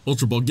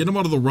 Ultra Ball, get him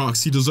out of the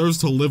rocks. He deserves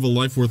to live a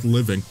life worth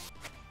living.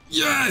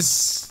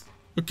 Yes!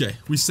 Okay,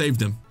 we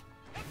saved him.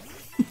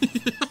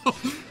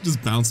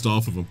 Just bounced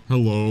off of him.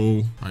 Hello.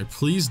 All right,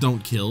 please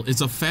don't kill.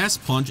 It's a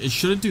fast punch. It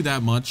shouldn't do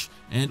that much.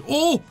 And,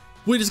 oh,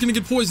 wait, it's gonna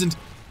get poisoned.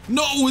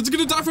 No, it's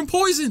gonna die from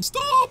poison.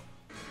 Stop.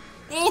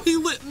 Oh, he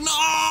lit.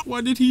 No. Why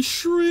did he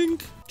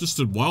shrink? Just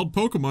a wild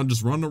Pokemon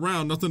just running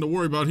around. Nothing to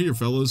worry about here,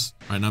 fellas.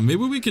 All right, now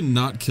maybe we can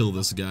not kill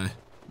this guy.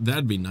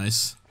 That'd be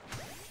nice.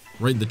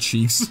 Right in the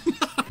cheeks.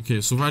 Okay,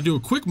 so if I do a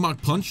quick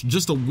Mach Punch,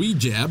 just a wee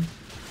jab.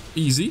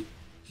 Easy.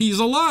 He's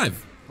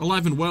alive.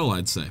 Alive and well,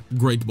 I'd say.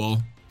 Great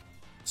ball.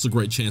 It's a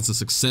great chance of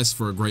success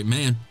for a great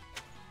man.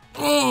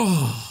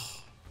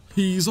 Oh,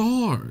 he's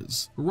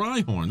ours.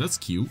 Rhyhorn, that's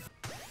cute.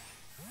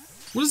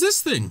 What is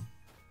this thing?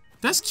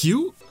 That's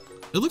cute.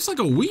 It looks like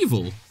a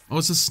Weevil. Oh,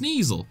 it's a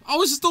Sneasel.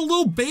 Oh, it's just a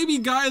little baby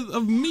guy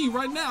of me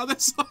right now.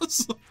 That's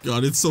awesome.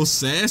 God, it's so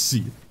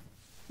sassy.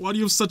 Why do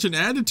you have such an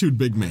attitude,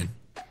 big man?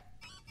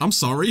 I'm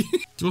sorry. Do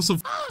you want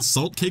some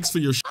salt cakes for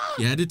your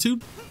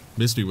attitude?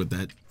 Miss me with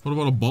that. What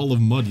about a ball of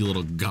mud, you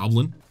little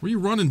goblin? Where are you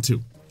running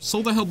to?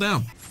 Slow the hell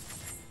down.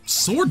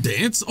 Sword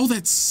dance? Oh,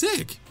 that's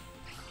sick.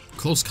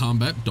 Close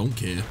combat, don't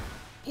care.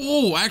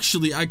 Oh,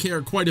 actually, I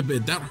care quite a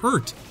bit. That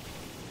hurt.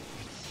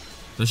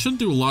 That shouldn't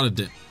do a lot of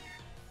damage.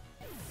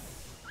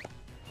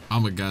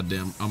 I'm a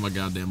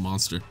goddamn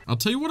monster. I'll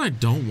tell you what I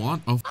don't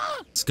want. A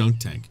skunk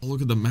tank. Oh,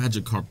 look at the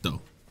Magikarp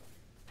though.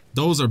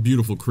 Those are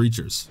beautiful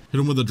creatures. Hit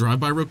him with a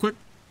drive-by real quick.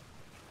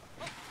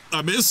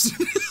 I miss.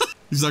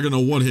 He's not gonna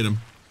one-hit him.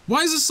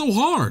 Why is this so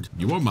hard?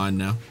 You are mine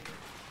now.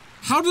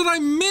 How did I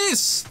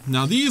miss?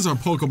 Now these are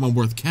Pokemon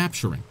worth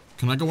capturing.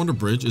 Can I go under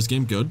bridge? Is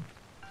game good?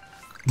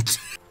 Do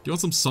you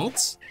want some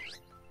salts?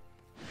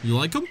 You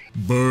like them?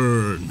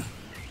 Burn.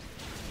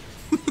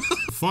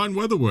 Fine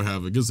weather we're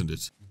having, isn't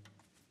it?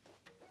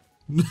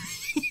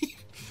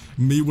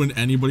 Me when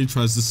anybody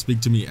tries to speak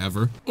to me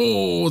ever.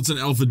 Oh, it's an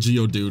Alpha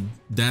Geodude.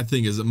 That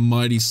thing is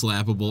mighty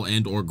slappable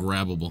and or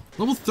grabbable.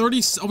 Level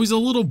 30, oh, he's a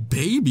little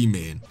baby,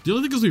 man. The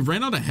only thing is we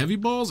ran out of heavy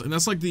balls, and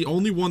that's like the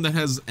only one that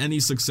has any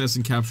success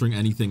in capturing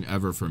anything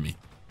ever for me.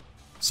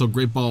 So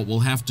Great Ball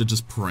will have to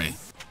just pray.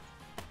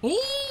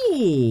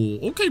 Oh,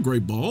 okay,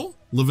 Great Ball.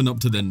 Living up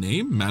to the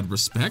name, mad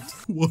respect.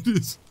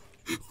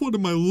 What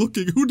am I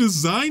looking? Who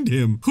designed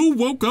him? Who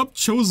woke up,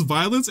 chose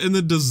violence, and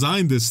then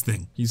designed this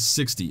thing? He's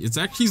 60. It's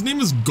actually, his name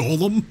is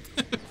Golem.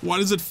 Why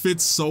does it fit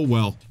so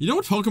well? You know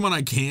what Pokemon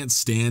I can't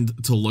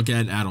stand to look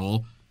at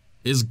all?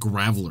 Is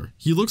Graveler.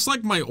 He looks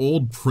like my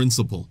old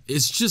principal.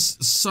 It's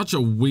just such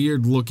a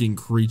weird looking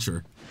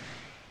creature.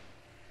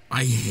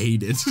 I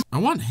hate it. I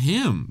want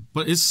him,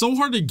 but it's so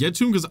hard to get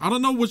to him because I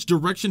don't know which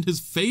direction his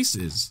face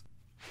is.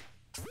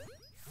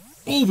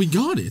 Oh, we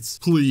got it.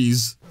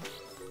 Please.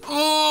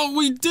 Oh,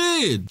 we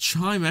did!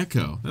 Chime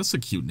Echo. That's a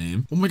cute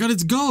name. Oh my god,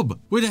 it's Gub!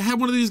 Wait, I had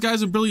one of these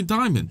guys in Brilliant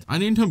Diamond. I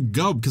named him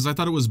Gub because I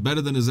thought it was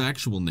better than his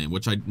actual name,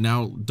 which I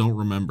now don't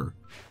remember.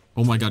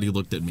 Oh my god, he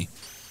looked at me.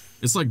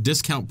 It's like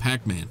Discount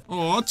Pac-Man.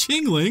 Aw,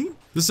 Chingling!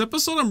 This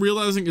episode I'm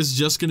realizing is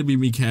just gonna be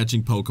me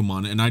catching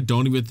Pokemon, and I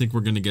don't even think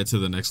we're gonna get to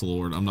the next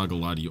Lord. I'm not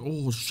gonna lie to you.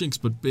 Oh,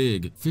 Shinx, but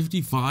big.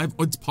 55?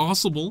 Oh, it's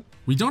possible.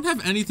 We don't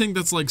have anything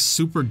that's like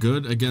super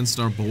good against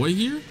our boy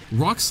here.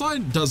 Rock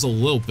Slide does a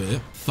little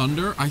bit.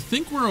 Thunder, I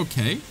think we're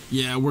okay.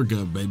 Yeah, we're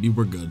good, baby,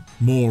 we're good.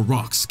 More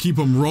rocks, keep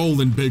them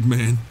rolling, big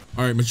man.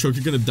 All right, Machoke,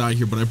 you're gonna die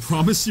here, but I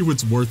promise you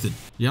it's worth it.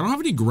 Yeah, I don't have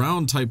any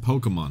ground type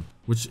Pokemon,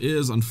 which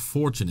is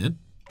unfortunate.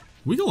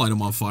 We can light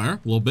him on fire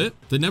a little bit.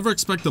 They never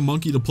expect the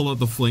monkey to pull out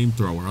the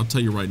flamethrower, I'll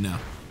tell you right now.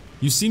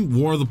 You've seen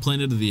War of the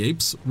Planet of the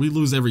Apes? We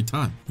lose every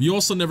time. You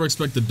also never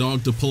expect the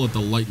dog to pull out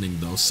the lightning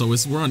though, so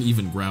we're on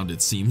even ground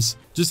it seems.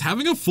 Just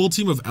having a full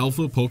team of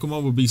alpha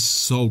Pokemon would be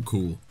so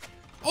cool.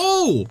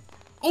 Oh!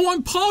 Oh,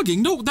 I'm pogging!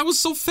 No, that was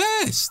so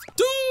fast!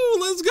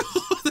 Dude, let's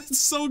go! That's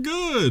so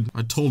good!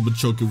 I told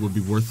Machoke it would be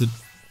worth it.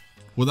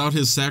 Without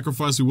his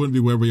sacrifice, we wouldn't be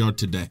where we are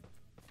today.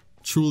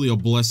 Truly a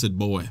blessed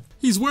boy.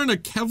 He's wearing a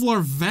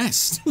Kevlar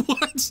vest.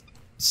 What?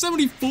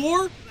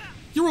 74?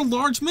 You're a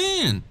large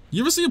man.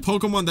 You ever see a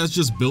Pokemon that's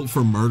just built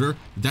for murder?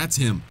 That's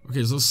him.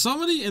 Okay, so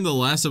somebody in the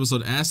last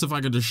episode asked if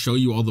I could just show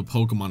you all the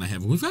Pokemon I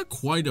have. We've got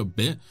quite a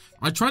bit.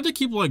 I tried to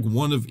keep like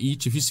one of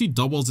each. If you see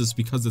doubles, it's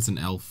because it's an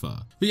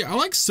alpha. But yeah, I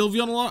like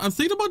Sylveon a lot. I'm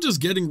thinking about just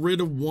getting rid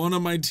of one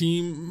of my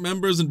team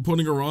members and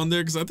putting her on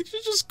there because I think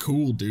she's just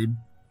cool, dude.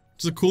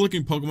 It's a cool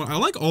looking Pokemon. I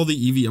like all the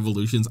Eevee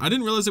evolutions. I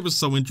didn't realize it was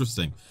so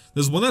interesting.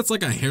 There's one that's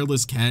like a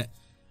hairless cat,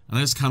 and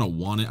I just kind of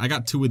want it. I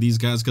got two of these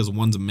guys because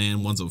one's a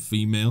man, one's a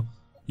female.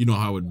 You know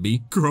how it'd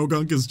be.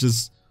 Krogunk is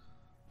just...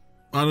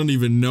 I don't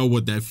even know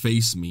what that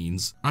face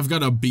means. I've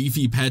got a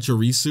beefy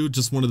Pachirisu,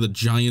 just one of the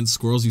giant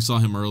squirrels. You saw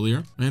him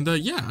earlier. And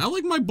yeah, I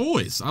like my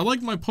boys. I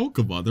like my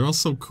Pokemon. They're all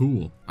so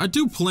cool. I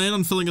do plan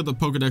on filling up the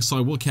Pokedex, so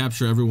I will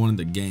capture everyone in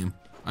the game.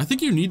 I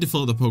think you need to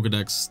fill out the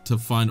Pokedex to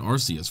find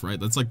ARCEUS, right?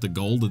 That's like the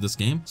goal of this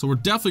game. So we're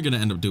definitely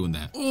gonna end up doing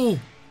that. Oh,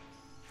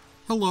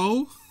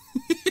 hello.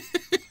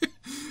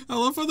 I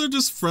love how they're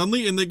just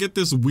friendly and they get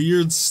this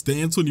weird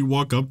stance when you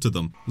walk up to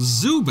them.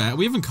 Zubat,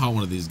 we haven't caught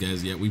one of these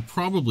guys yet. We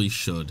probably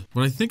should.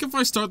 But I think if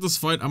I start this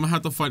fight, I'm gonna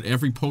have to fight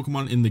every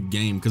Pokemon in the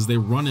game because they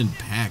run in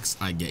packs.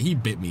 I get, he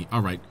bit me.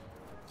 All right,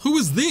 who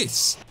is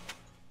this?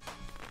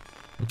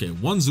 Okay,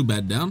 one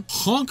Zubat down.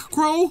 Honk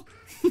Crow?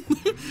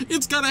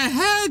 It's got a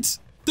hat.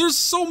 There's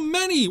so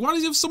many! Why does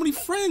he have so many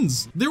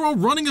friends? They were all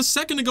running a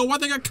second ago. Why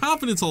they got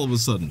confidence all of a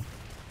sudden?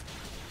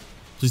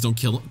 Please don't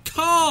kill him.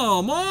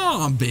 Come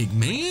on, big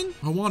man.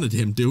 I wanted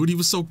him, dude. He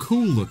was so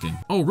cool looking.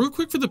 Oh, real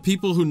quick for the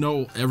people who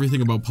know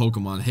everything about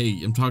Pokemon.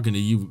 Hey, I'm talking to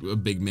you,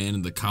 big man,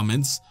 in the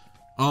comments.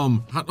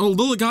 Oh,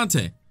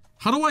 Lilligante.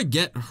 How do I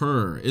get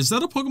her? Is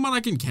that a Pokemon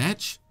I can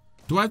catch?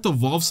 Do I have to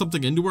evolve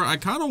something into her? I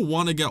kind of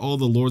want to get all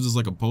the lords as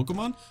like a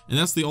Pokemon, and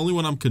that's the only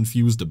one I'm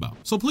confused about.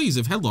 So please,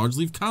 if headlarge,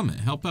 leave comment,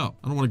 help out.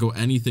 I don't want to go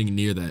anything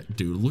near that,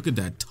 dude. Look at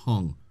that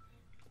tongue.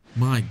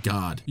 My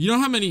God. You know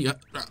how many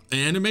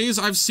animes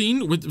I've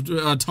seen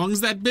with tongues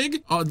that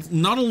big?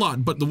 Not a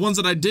lot, but the ones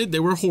that I did, they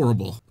were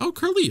horrible. Oh,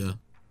 Curlia.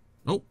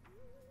 Oh.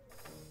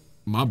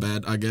 My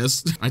bad, I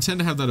guess. I tend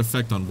to have that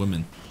effect on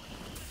women.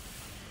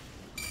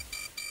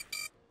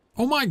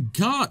 Oh my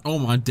God.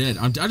 Oh, I'm dead.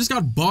 I just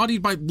got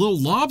bodied by little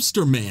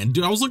lobster man.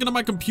 Dude, I was looking at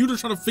my computer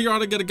trying to figure out how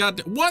to get a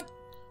goddamn... What?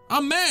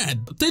 I'm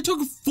mad. They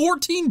took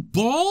 14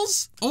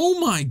 balls? Oh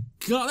my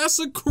god, that's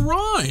a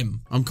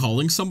crime. I'm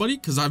calling somebody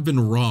because I've been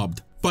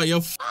robbed by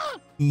a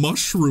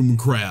mushroom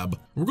crab.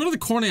 We're going to the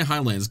Cornet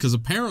Highlands because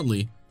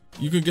apparently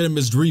you can get a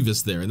Miss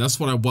Drevis there, and that's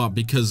what I want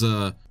because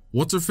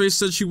What's-Her-Face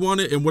said she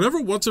wanted, and whatever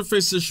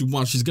What's-Her-Face says she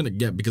wants, she's gonna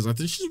get because I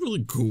think she's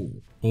really cool.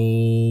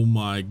 Oh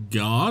my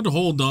god,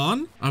 hold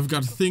on. I've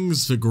got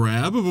things to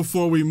grab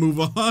before we move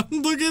on.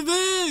 Look at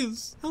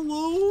this.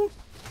 Hello?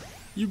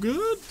 You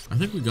good? I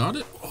think we got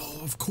it. Oh,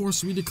 of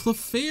course, we need a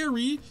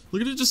Clefairy.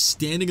 Look at it just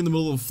standing in the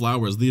middle of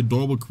flowers, the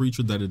adorable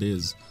creature that it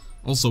is.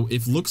 Also,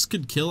 if looks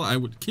could kill, I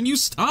would. Can you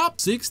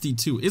stop?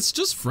 62. It's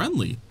just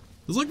friendly.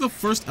 It's like the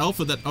first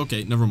alpha that.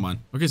 Okay, never mind.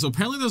 Okay, so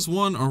apparently there's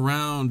one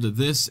around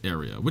this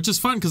area, which is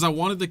fine because I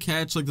wanted to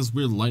catch like this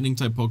weird lightning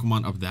type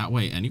Pokemon up that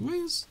way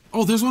anyways.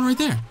 Oh, there's one right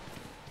there.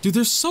 Dude,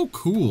 they're so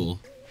cool.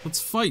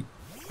 Let's fight.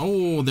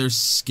 Oh, they're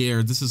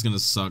scared. This is gonna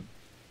suck.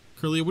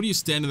 Curly, what are you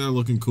standing there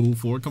looking cool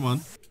for? Come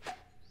on.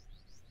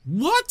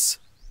 What?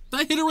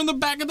 I hit her in the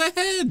back of the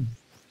head.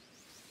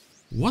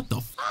 What the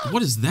f?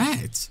 What is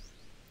that?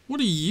 What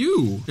are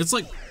you? It's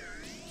like,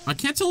 I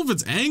can't tell if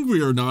it's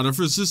angry or not, if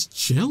it's just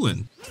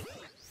chilling.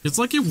 It's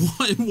like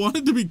it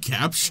wanted to be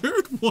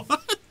captured?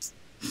 What?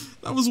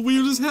 That was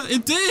weird as hell.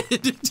 It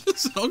did. It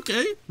just,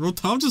 okay.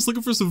 Rotom's just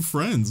looking for some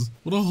friends.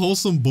 What a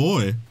wholesome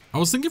boy. I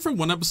was thinking for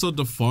one episode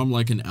to farm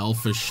like an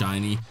alpha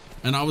shiny,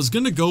 and I was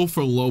gonna go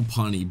for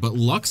Lopunny, but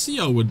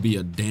Luxio would be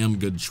a damn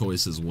good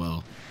choice as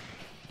well.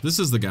 This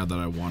is the guy that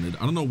I wanted.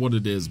 I don't know what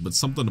it is, but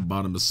something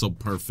about him is so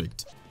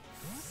perfect.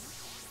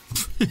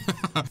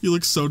 He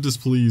looks so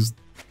displeased.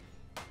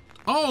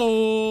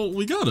 Oh,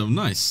 we got him.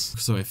 Nice.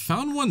 So I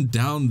found one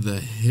down the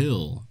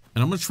hill.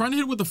 And I'm going to try and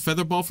hit it with a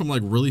feather ball from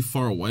like really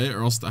far away,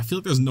 or else I feel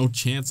like there's no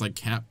chance I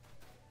cap.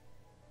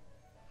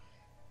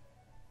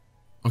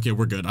 Okay,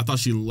 we're good. I thought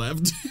she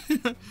left.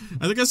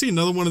 I think I see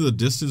another one in the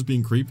distance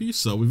being creepy,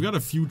 so we've got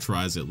a few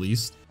tries at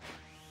least.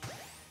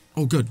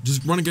 Oh, good.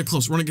 Just run and get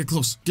close. Run and get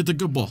close. Get the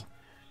good ball.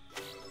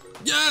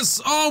 Yes!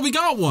 Oh, we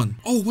got one.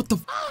 Oh, what the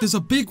f? There's a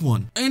big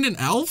one. And an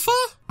alpha?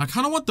 I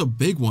kind of want the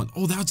big one.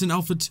 Oh, that's an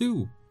alpha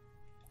too.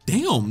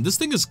 Damn, this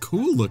thing is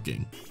cool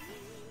looking.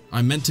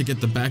 I meant to get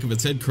the back of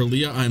its head,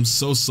 Curlia. I'm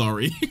so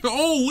sorry.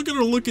 Oh, look at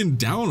her looking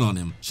down on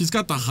him. She's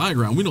got the high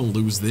ground. We don't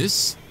lose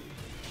this.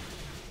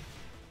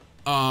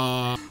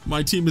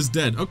 My team is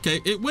dead. Okay,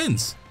 it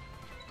wins.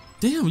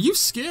 Damn, you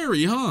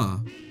scary, huh?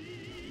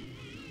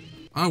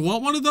 I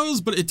want one of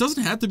those, but it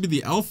doesn't have to be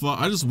the alpha.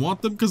 I just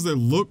want them because they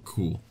look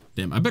cool.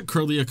 Damn, I bet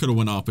Curlia could have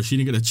went off, but she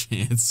didn't get a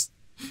chance.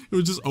 It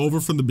was just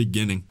over from the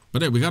beginning.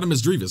 But hey, we got a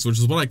Miss Drevis, which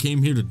is what I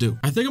came here to do.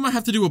 I think I'm gonna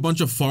have to do a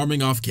bunch of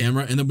farming off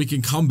camera, and then we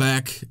can come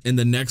back in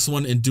the next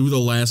one and do the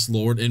last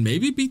Lord and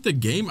maybe beat the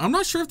game. I'm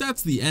not sure if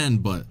that's the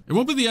end, but it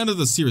won't be the end of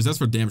the series. That's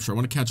for damn sure. I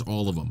want to catch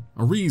all of them.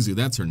 Arizu,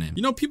 that's her name.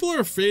 You know, people are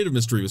afraid of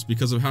Miss Drevis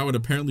because of how it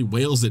apparently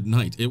wails at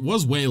night. It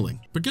was wailing.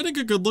 But getting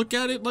a good look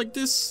at it like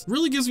this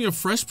really gives me a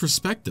fresh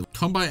perspective.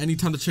 Come by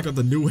anytime to check out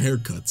the new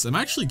haircuts. I'm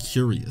actually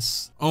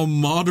curious. A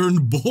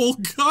modern bowl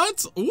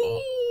cut?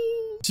 Ooh.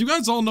 So you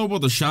guys all know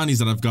about the shinies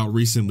that I've got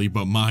recently,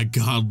 but my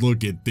god,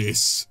 look at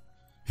this.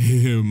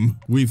 Him.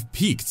 We've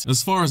peaked.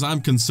 As far as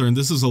I'm concerned,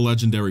 this is a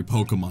legendary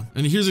Pokemon.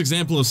 And here's an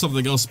example of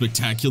something else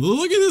spectacular.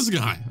 Look at this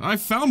guy. I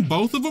found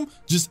both of them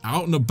just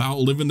out and about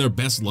living their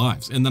best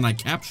lives. And then I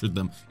captured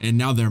them, and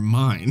now they're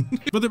mine.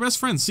 But they're best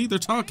friends. See, they're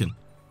talking.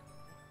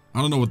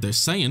 I don't know what they're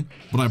saying,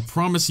 but I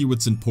promise you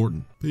it's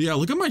important. But yeah,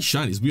 look at my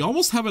shinies. We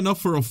almost have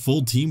enough for a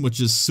full team, which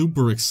is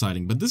super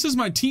exciting. But this is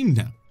my team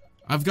now.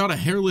 I've got a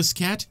hairless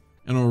cat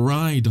and a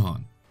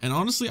Rhydon. And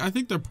honestly, I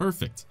think they're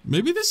perfect.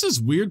 Maybe this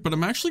is weird, but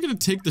I'm actually gonna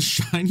take the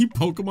shiny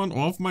Pokemon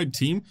off my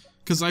team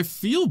because I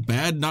feel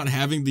bad not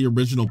having the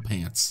original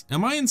pants.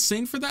 Am I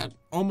insane for that?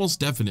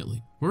 Almost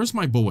definitely. Where's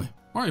my boy?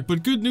 All right,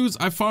 but good news,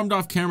 I farmed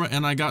off camera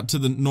and I got to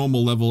the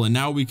normal level, and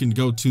now we can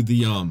go to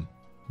the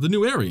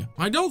new area.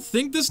 I don't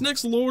think this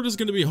next Lord is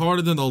gonna be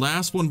harder than the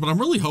last one, but I'm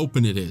really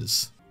hoping it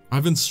is.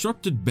 I've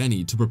instructed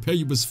Benny to prepare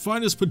you his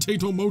finest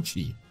potato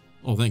mochi.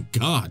 Oh, thank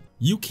God.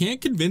 You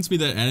can't convince me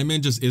that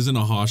Animan just isn't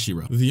a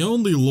Hashira. The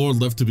only Lord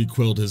left to be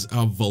quelled is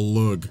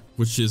Avalug,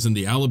 which is in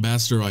the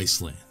Alabaster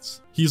Icelands.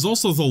 He's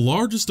also the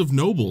largest of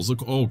nobles.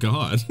 Look, oh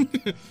God.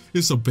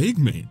 It's a big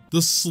man.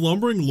 The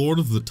slumbering Lord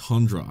of the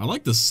Tundra. I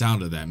like the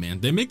sound of that,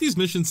 man. They make these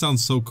missions sound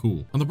so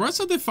cool. On the bright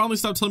side, they finally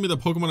stopped telling me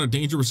that Pokemon are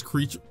dangerous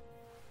creatures.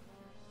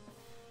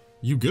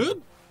 You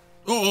good?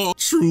 Oh,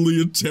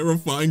 truly a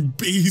terrifying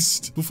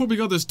beast. Before we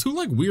go, there's two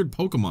like weird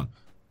Pokemon.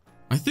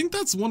 I think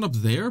that's one up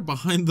there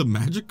behind the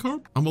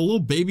Magikarp. I'm a little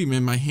baby,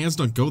 man. My hands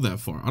don't go that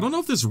far. I don't know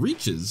if this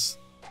reaches.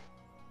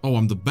 Oh,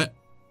 I'm the bet.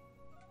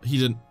 He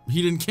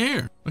didn't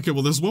care. Okay,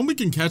 well, there's one we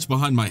can catch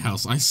behind my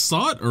house. I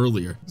saw it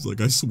earlier. He's like,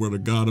 I swear to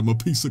God, I'm a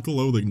piece of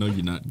clothing. No,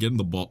 you're not. Get in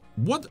the ball.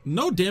 What?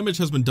 No damage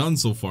has been done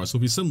so far. So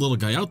if we send little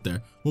guy out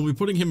there, we'll be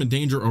putting him in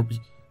danger. Or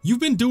you've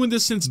been doing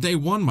this since day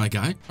one, my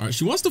guy. All right,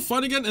 she wants to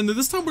fight again, and then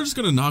this time we're just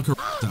gonna knock her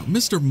out.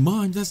 Mr.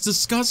 Mime, that's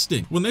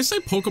disgusting. When they say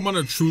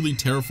Pokemon are truly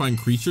terrifying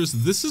creatures,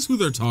 this is who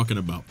they're talking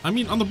about. I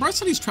mean, on the bright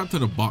side, he's trapped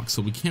in a box,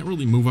 so we can't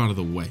really move out of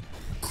the way.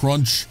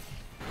 Crunch.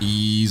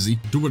 Easy.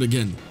 Do it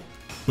again.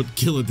 But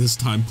kill it this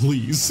time,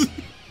 please.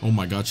 Oh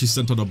my god, she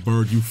sent out a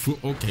bird, you fool.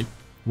 Okay,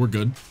 we're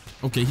good.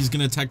 Okay, he's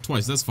gonna attack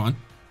twice, that's fine.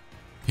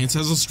 Pants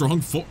has a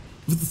strong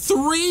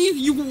 3?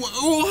 You...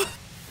 Oh.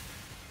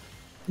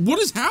 What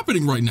is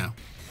happening right now?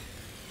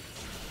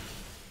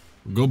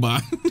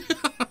 Goodbye.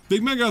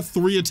 Big Man got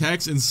 3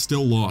 attacks and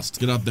still lost.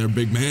 Get out there,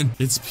 big man.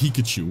 It's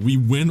Pikachu. We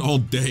win all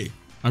day.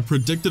 I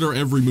predicted her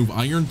every move.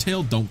 Iron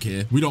Tail, don't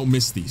care. We don't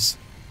miss these.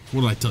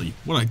 What did I tell you?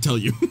 What did I tell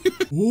you?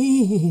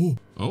 Oh.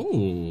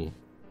 Oh.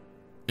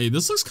 Hey,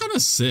 this looks kind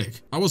of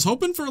sick. I was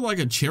hoping for like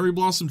a cherry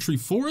blossom tree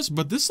forest,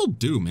 but this'll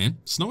do, man.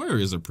 Snow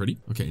areas are pretty.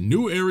 Okay,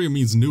 new area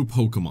means new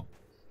Pokemon.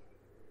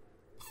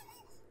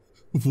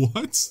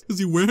 What? Is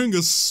he wearing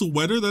a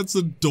sweater? That's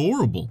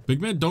adorable.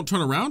 Big man, don't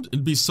turn around.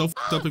 It'd be so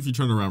f***ed up if you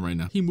turn around right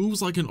now. He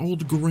moves like an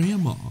old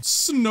grandma.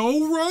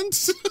 Snow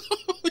runs?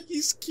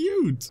 He's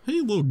cute.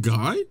 Hey, little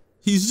guy.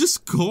 He's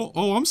just cold.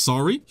 Oh, I'm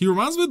sorry. He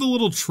reminds me of the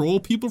little troll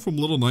people from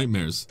Little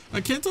Nightmares. I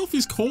can't tell if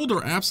he's cold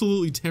or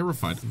absolutely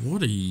terrified.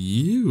 What are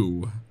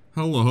you?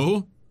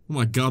 Hello? Oh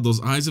my god,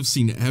 those eyes have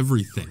seen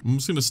everything. I'm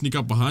just gonna sneak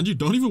up behind you.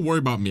 Don't even worry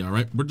about me, all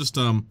right? We're just,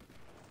 I'm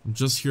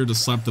just here to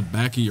slap the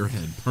back of your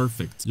head.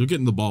 Perfect. You'll get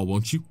in the ball,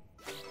 won't you?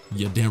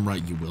 Yeah, damn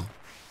right you will.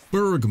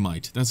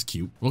 Bergmite, that's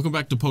cute. Welcome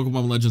back to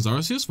Pokemon Legends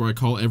Arceus, where I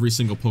call every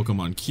single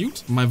Pokemon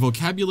cute. My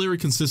vocabulary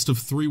consists of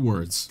 3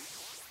 words.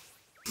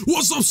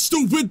 What's up,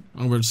 stupid?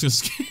 Oh, we're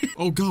just gonna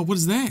Oh god, what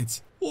is that?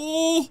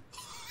 Oh,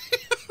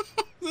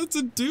 that's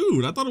a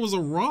dude. I thought it was a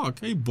rock.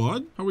 Hey,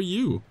 bud, how are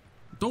you?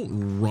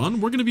 Don't run.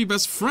 We're gonna be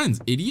best friends,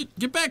 idiot.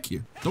 Get back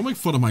here. Don't make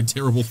fun of my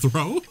terrible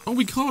throw. Oh,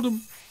 we caught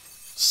him.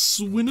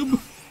 Swinub.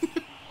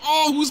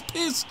 Oh, who's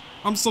pissed?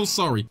 I'm so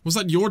sorry. Was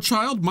that your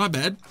child? My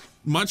bad.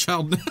 My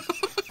child.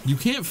 You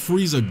can't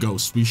freeze a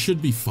ghost. We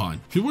should be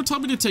fine. People were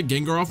telling me to take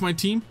Gengar off my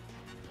team.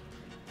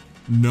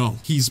 No,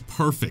 he's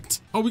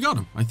perfect. Oh, we got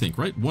him, I think,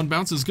 right? 1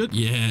 bounce is good?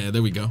 Yeah,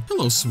 there we go.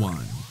 Hello,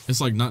 Swine.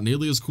 It's like not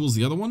nearly as cool as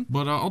the other one,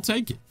 but I'll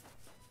take it.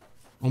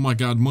 Oh my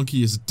god,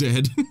 Monkey is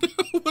dead.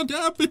 What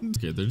happened?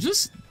 Okay, they're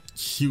just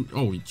cute.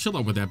 Oh, chill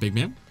out with that, big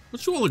man.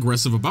 What you all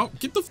aggressive about?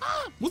 Get the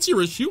What's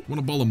your issue? Want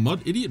a ball of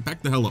mud? Idiot,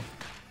 back the hell up.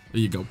 There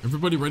you go.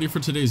 Everybody ready for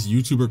today's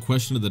YouTuber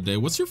question of the day?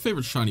 What's your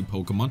favorite shiny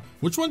Pokemon?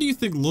 Which one do you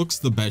think looks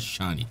the best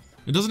shiny?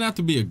 It doesn't have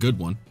to be a good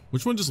one.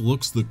 Which one just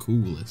looks the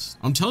coolest?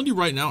 I'm telling you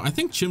right now, I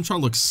think Chimchar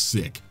looks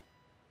sick.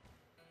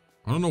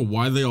 I don't know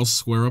why they all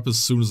square up as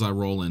soon as I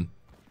roll in.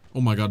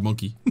 Oh my god,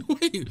 Monkey.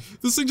 Wait,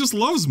 this thing just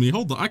loves me.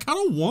 Hold on, I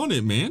kind of want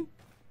it, man.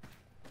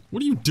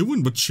 What are you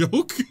doing,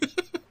 Machoke?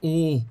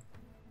 Oh,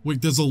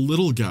 wait, there's a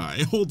little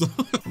guy. Hold on.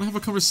 Wanna have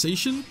a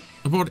conversation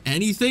about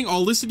anything?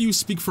 I'll listen to you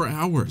speak for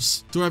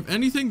hours. Do I have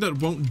anything that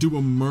won't do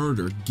a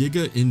murder?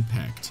 Giga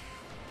Impact.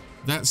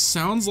 That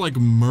sounds like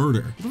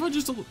murder. What if I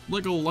just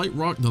like a light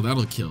rock? No,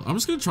 that'll kill. I'm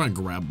just gonna try and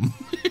grab him.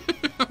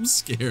 I'm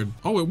scared.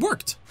 Oh, it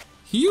worked.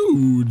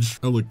 Huge.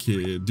 Hello,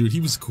 kid. Dude,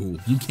 he was cool.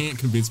 You can't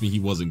convince me he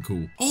wasn't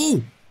cool.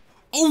 Oh,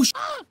 oh,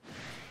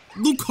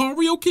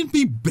 Lucario can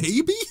be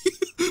baby?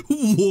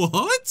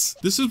 What?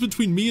 This is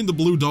between me and the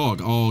blue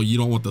dog. Oh, you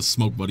don't want the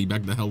smoke, buddy.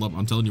 Back the hell up.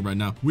 I'm telling you right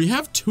now. We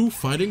have 2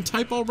 fighting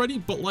type already,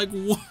 but like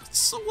what?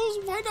 So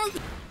why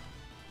not?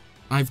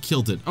 I've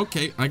killed it.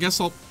 Okay, I guess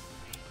I'll...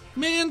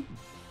 Man,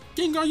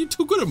 Gengar, you're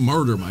too good at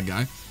murder, my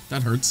guy.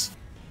 That hurts.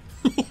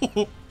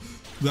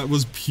 That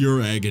was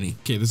pure agony.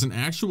 Okay, there's an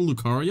actual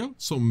Lucario,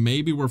 so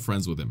maybe we're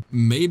friends with him.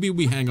 Maybe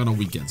we hang out on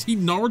weekends. He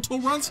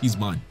Naruto runs, he's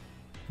mine.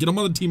 Get him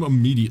on the team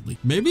immediately.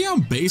 Maybe I'm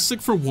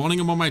basic for wanting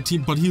him on my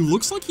team, but he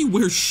looks like he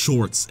wears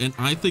shorts, and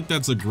I think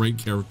that's a great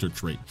character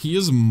trait. He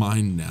is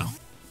mine now.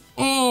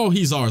 Oh,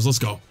 he's ours. Let's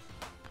go.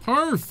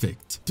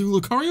 Perfect.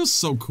 Dude, Lucario's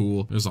so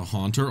cool. There's a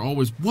Haunter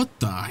always. What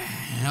the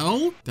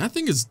hell? That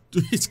thing is,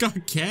 it's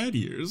got cat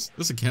ears.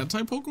 That's a cat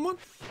type Pokemon?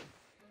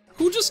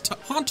 Who just,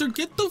 Haunter,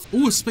 get the,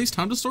 ooh, a space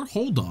time to start?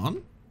 Hold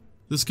on.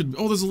 This could,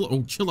 oh, there's a little,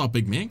 oh, chill out,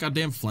 big man.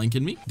 Goddamn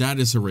flanking me. That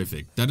is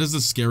horrific. That is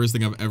the scariest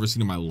thing I've ever seen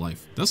in my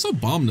life. That's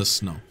Obama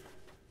snow.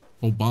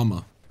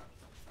 Obama.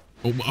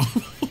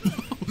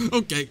 Oh,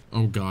 okay.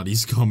 Oh God,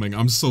 he's coming.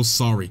 I'm so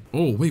sorry.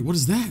 Oh, wait, what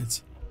is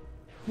that?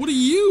 What are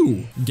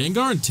you?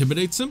 Gengar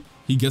intimidates him.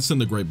 He gets in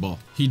the Great Ball.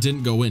 He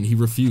didn't go in, he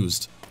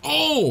refused.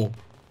 Oh,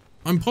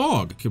 I'm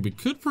Pog. Okay, we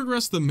could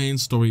progress the main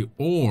story,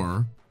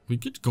 or we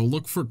could go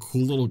look for a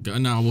cool little guy.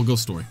 Nah, we'll go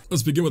story.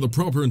 Let's begin with a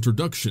proper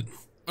introduction.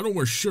 I don't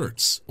wear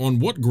shirts. On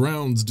what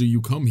grounds do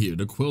you come here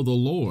to quell the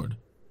Lord?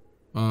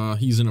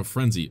 He's in a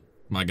frenzy,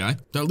 my guy.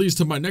 That leads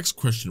to my next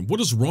question. What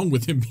is wrong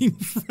with him being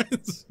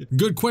friends?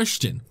 Good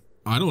question.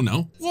 I don't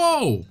know.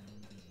 Whoa!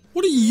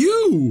 What are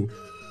you?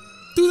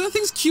 Dude, that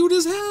thing's cute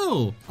as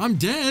hell. I'm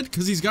dead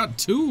because he's got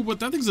 2, but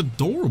that thing's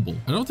adorable.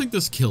 I don't think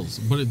this kills,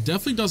 but it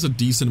definitely does a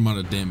decent amount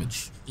of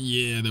damage.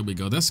 Yeah, there we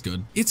go. That's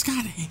good. It's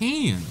got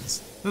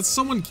hands. That's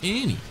so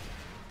uncanny.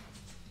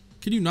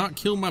 Can you not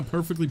kill my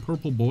perfectly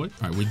purple boy?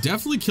 All right, we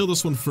definitely kill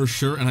this one for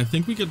sure, and I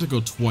think we get to go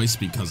twice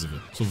because of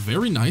it. So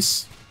very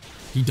nice.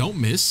 He don't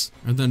miss,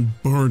 and then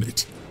burn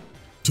it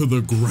to the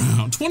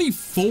ground.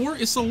 24?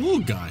 It's a little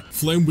guy.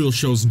 Flame Wheel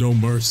shows no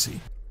mercy.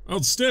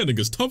 Outstanding,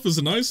 as tough as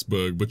an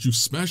iceberg, but you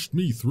smashed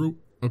me through.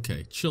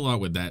 Okay, chill out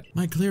with that.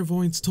 My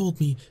clairvoyance told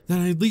me that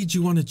I'd lead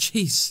you on a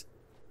chase.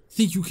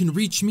 Think you can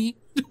reach me?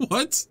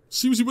 What?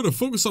 Seems you better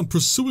focus on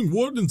pursuing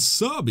Warden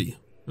Sabi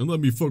and let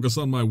me focus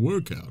on my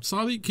workout.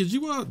 Sabi, could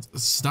you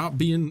stop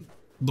being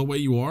the way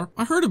you are?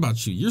 I heard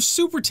about you. You're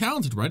super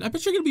talented, right? I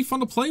bet you're gonna be fun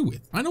to play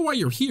with. I know why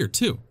you're here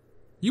too.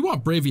 You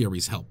want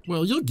Braviary's help.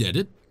 Well, you'll get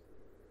it.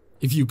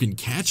 If you can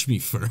catch me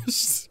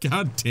first.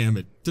 God damn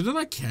it. Didn't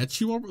I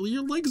catch you already?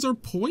 Your legs are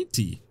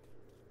pointy.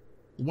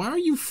 Why are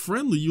you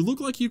friendly? You look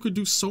like you could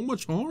do so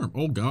much harm.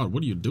 Oh God,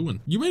 what are you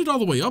doing? You made it all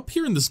the way up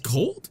here in this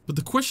cold? But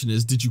the question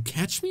is, did you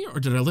catch me or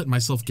did I let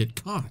myself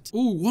get caught?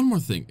 Ooh, one more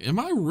thing. Am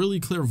I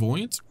really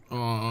clairvoyant?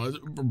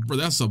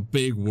 That's a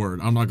big word.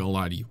 I'm not gonna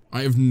lie to you.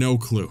 I have no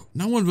clue.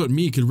 No one but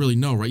me could really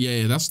know, right?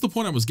 Yeah, that's the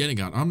point I was getting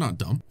at. I'm not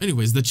dumb.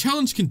 Anyways, the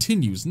challenge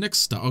continues. Next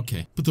stop.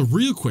 Okay. But the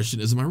real question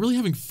is, am I really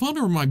having fun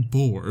or am I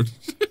bored?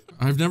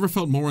 I've never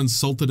felt more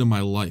insulted in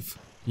my life.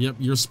 Yep,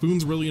 your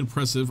spoon's really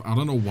impressive. I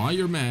don't know why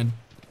you're mad.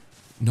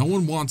 No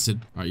one wants it.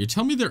 All right, you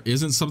tell me there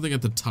isn't something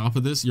at the top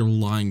of this? You're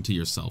lying to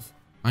yourself.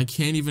 I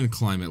can't even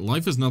climb it.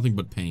 Life is nothing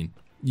but pain.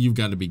 You've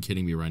got to be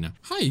kidding me right now.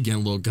 Hi again,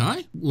 little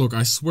guy. Look,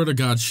 I swear to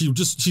God,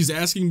 she's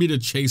asking me to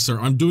chase her.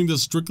 I'm doing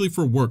this strictly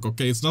for work,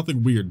 okay? It's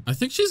nothing weird. I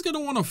think she's gonna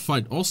want to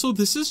fight. Also,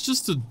 this is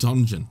just a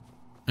dungeon.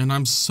 And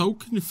I'm so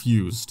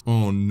confused.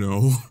 Oh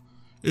no.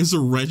 Is a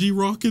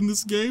Regirock in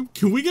this game?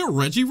 Can we get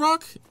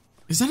Regirock?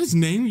 Is that his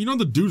name? You know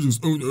the dude who's,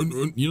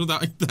 you know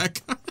that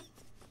guy?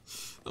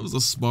 That was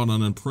a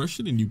spot-on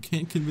impression, and you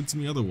can't convince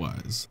me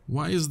otherwise.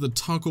 Why is the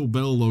Taco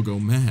Bell logo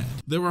mad?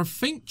 There are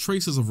faint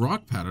traces of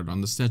rock pattern on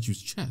the statue's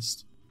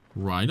chest.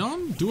 Ride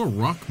on? Do a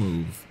rock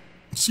move.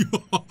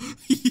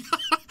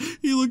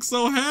 He looks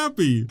so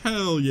happy.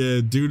 Hell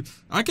yeah, dude.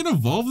 I can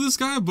evolve this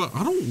guy, but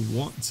I don't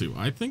want to.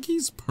 I think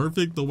he's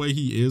perfect the way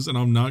he is, and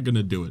I'm not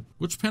gonna do it.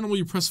 Which panel will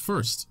you press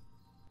first?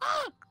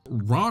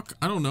 Rock?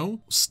 I don't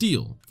know.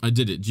 Steel. I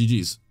did it.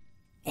 GG's.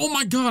 Oh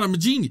my God, I'm a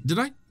genius. Did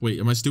I? Wait,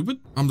 am I stupid?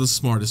 I'm the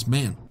smartest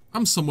man.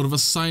 I'm somewhat of a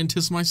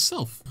scientist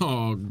myself.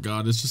 Oh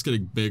God, it's just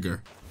getting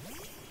bigger.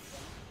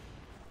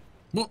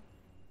 What?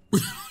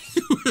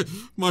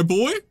 My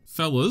boy?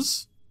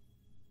 Fellas?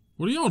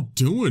 What are y'all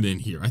doing in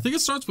here? I think it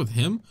starts with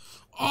him.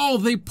 Oh,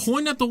 they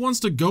point at the ones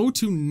to go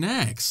to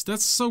next.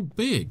 That's so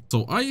big.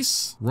 So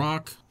ice,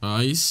 rock,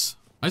 ice.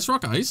 Ice,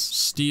 rock, ice.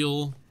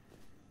 Steel,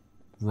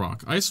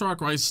 rock. Ice,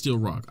 rock, ice, steel,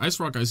 rock. Ice,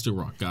 rock, ice, steel,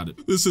 rock. Got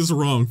it. This is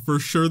wrong. For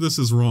sure this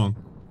is wrong.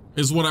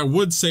 Is what I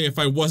would say if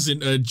I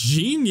wasn't a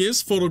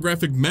genius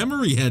photographic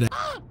memory head.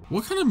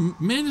 What kind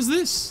of man is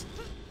this?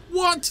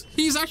 What?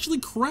 He's actually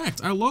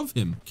cracked. I love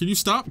him. Can you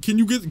stop? Can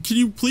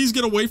you please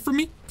get away from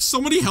me?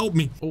 Somebody help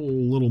me. Oh,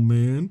 little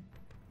man.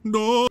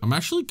 No. I'm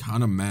actually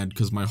kind of mad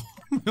because my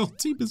whole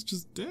team is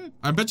just dead.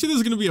 I bet you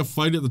there's going to be a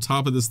fight at the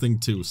top of this thing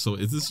too. So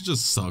this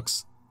just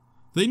sucks.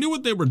 They knew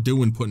what they were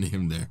doing putting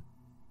him there.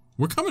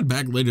 We're coming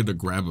back later to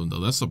grab him though.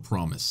 That's a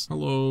promise.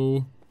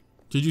 Hello.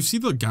 Did you see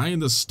the guy in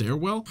the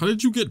stairwell? How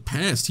did you get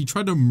past? He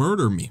tried to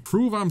murder me.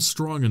 Prove I'm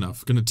strong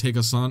enough. Gonna take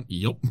us on?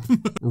 Yup.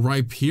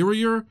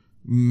 Rhyperior,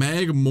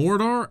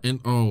 Magmortar,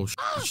 and oh,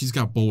 she's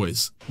got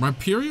boys.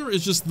 Rhyperior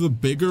is just the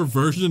bigger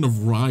version of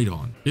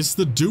Rhydon. It's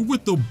the dude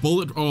with the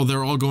bullet. Oh,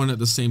 they're all going at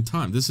the same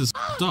time. This is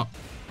up.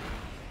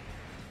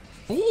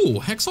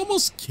 Oh, Hex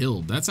almost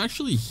killed. That's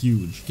actually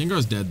huge.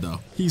 Gengar's dead though.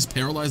 He's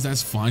paralyzed,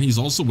 that's fine. He's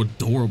also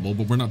adorable,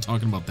 but we're not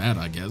talking about that,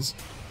 I guess.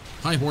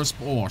 Hi, horse.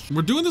 Oh,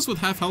 we're doing this with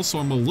half health, so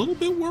I'm a little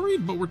bit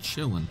worried, but we're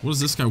chilling. What is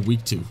this guy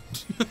weak to?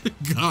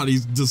 God,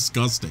 he's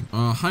disgusting.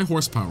 High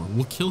horsepower.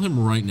 We'll kill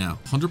him right now.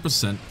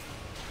 100%.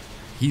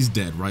 He's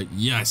dead, right?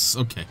 Yes.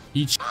 Okay.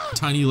 Each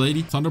tiny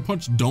lady. Thunder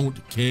Punch.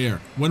 Don't care.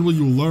 When will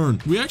you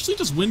learn? We actually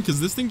just win because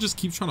this thing just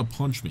keeps trying to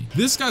punch me.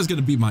 This guy's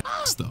gonna beat my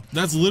ass, though.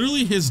 That's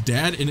literally his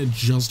dad, and it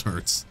just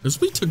hurts. Is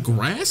weak to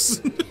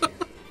grass?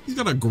 He's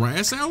got a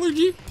grass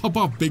allergy? Pop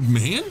off, big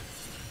man.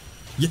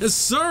 Yes,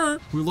 sir.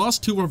 We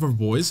lost 2 of our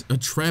boys. A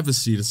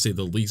travesty to say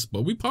the least,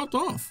 but we popped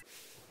off.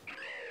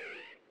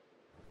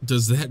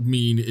 Does that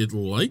mean it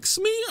likes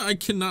me? I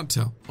cannot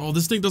tell. Oh,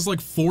 this thing does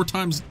like 4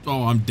 times.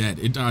 Oh, I'm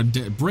dead. I'm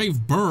dead.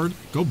 Brave bird.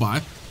 Go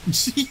by.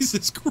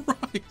 Jesus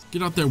Christ.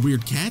 Get out there,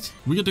 weird cat.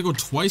 We get to go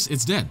twice.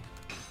 It's dead.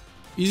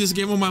 Easiest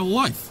game of my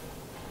life.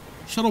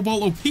 Shadow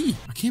Ball OP.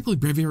 I can't believe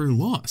Braviary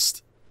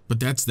lost. But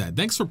that's that.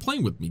 Thanks for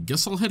playing with me.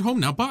 Guess I'll head home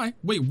now. Bye.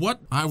 Wait,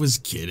 what? I was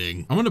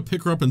kidding. I'm gonna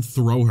pick her up and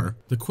throw her.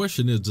 The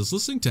question is, does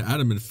listening to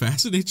Adam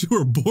fascinate you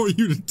or bore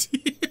you to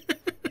tears?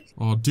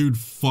 Oh, dude,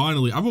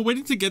 finally. I've been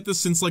waiting to get this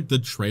since, like, the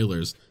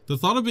trailers. The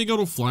thought of being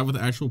able to fly with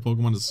actual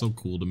Pokemon is so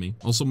cool to me.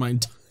 Also, my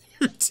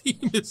entire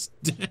team is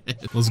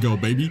dead. Let's go,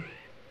 baby.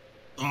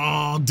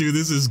 Oh, dude,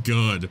 this is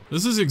good.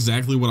 This is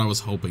exactly what I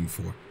was hoping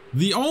for.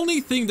 The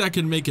only thing that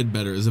can make it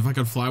better is if I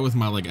could fly with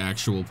my, like,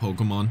 actual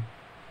Pokemon.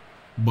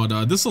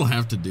 But this'll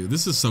have to do.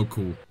 This is so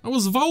cool. That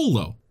was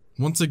Volo.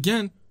 Once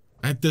again,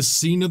 at the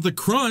scene of the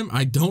crime,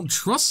 I don't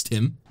trust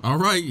him. All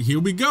right, here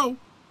we go.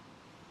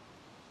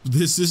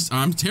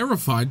 I'm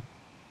terrified.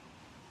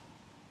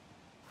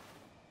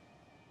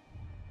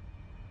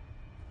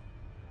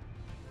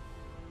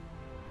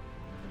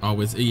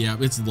 Oh,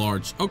 it's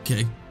large.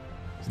 Okay.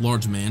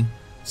 Large man.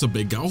 It's a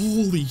big guy.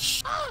 Holy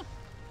sh!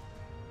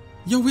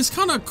 Yo, it's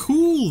kind of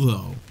cool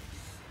though.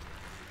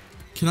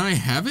 Can I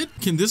have it?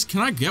 Can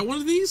I get one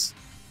of these?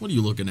 What are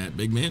you looking at,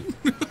 big man?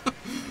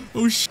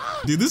 Oh sh!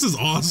 Dude, this is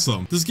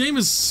awesome. This game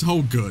is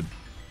so good.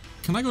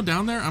 Can I go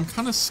down there? I'm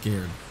kind of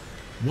scared.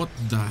 What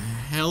the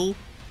hell?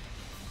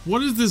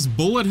 What is this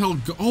bullet hell?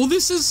 Oh,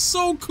 this is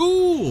so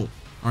cool.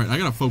 All right, I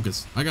gotta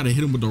focus. I gotta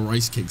hit him with the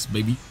rice cakes,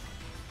 baby.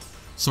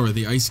 Sorry,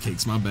 the ice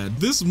cakes, my bad.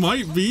 This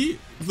might be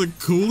the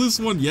coolest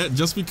one yet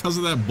just because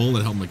of that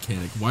bullet hell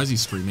mechanic. Why is he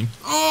screaming?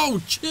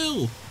 Oh,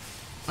 chill.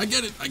 I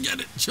get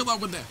it. Chill out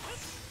with that.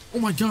 Oh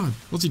my God.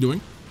 What's he doing?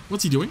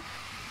 What's he doing?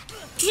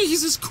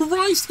 Jesus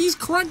Christ, he's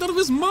cracked out of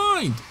his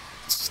mind.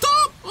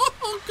 Stop.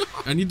 Oh God.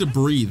 I need to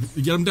breathe.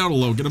 Get him down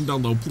low. Get him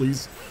down low,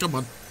 please. Come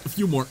on. A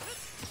few more.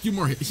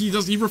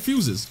 He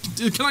refuses.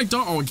 Can I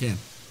die? Oh, I can.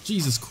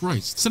 Jesus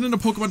Christ. Send in a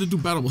Pokemon to do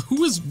battle.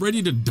 Who is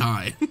ready to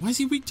die? Why is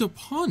he weak to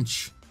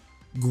punch?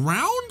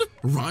 Ground?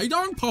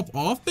 Rhydon? Pop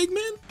off, big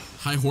man?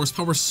 High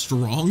horsepower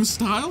strong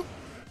style?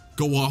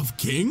 Go off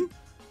king?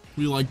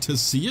 We like to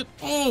see it.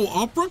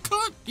 Oh,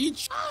 uppercut?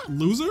 Each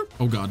loser?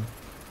 Oh God.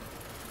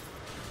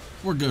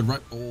 We're good, right?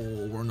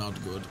 Oh, we're not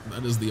good.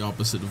 That is the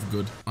opposite of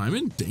good. I'm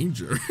in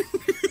danger.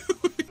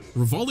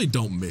 Rivali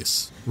don't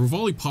miss.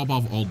 Rivali pop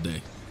off all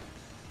day.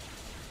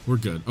 We're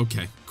good.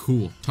 Okay,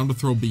 cool. Time to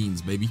throw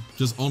beans, baby.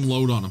 Just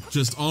unload on him.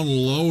 Just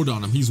unload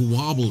on him. He's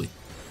wobbly.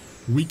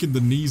 Weak in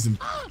the knees and...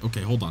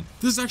 Okay, hold on.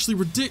 This is actually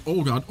ridiculous.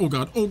 Oh God, oh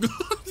God, oh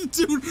God.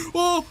 Dude,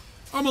 oh,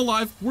 I'm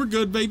alive. We're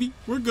good, baby.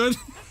 We're good.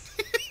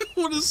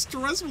 What a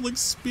stressful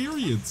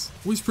experience.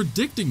 Oh, he's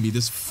predicting me,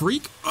 this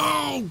freak.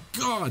 Oh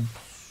God.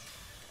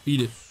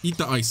 Eat it. Eat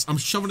the ice. I'm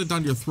shoving it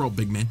down your throat,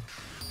 big man.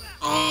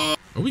 Oh,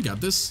 we got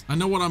this. I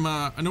know what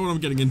I'm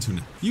getting into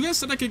now. You guys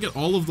said I could get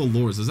all of the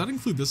lures. Does that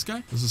include this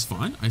guy? This is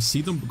fine. I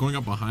see them going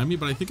up behind me,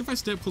 but I think if I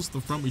stay up close to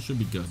the front, we should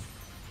be good.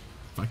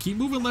 If I keep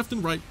moving left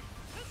and right,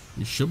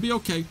 we should be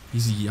okay.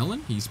 He's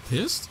yelling. He's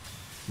pissed.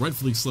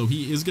 Rightfully slow.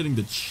 He is getting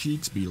the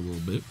cheeks beat a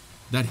little bit.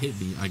 That hit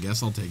me. I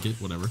guess I'll take it.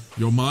 Whatever.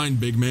 You're mine,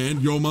 big man.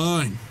 You're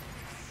mine.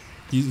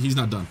 He's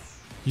not done.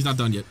 He's not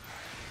done yet.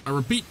 I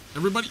repeat,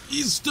 everybody,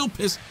 he's still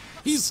pissed.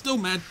 He's still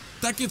mad.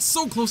 That gets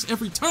so close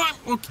every time.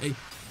 Okay.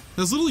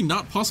 That's literally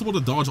not possible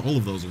to dodge all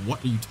of those.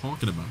 What are you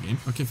talking about, game?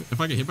 Okay,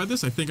 if I get hit by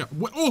this, I think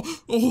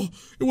oh,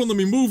 it wouldn't let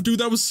me move, dude.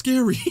 That was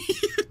scary.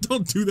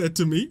 Don't do that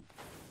to me.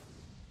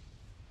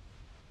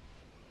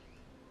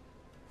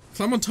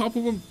 Climb on top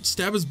of him,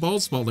 stab his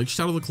bald spot like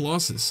Shadow the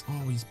Colossus.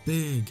 Oh, he's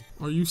big.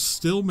 Are you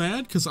still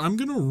mad? Because I'm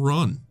gonna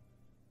run.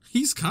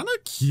 He's kind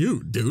of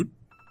cute, dude.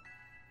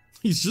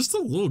 He's just a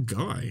little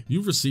guy.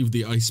 You've received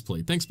the ice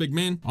plate. Thanks, big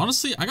man.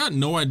 Honestly, I got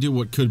no idea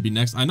what could be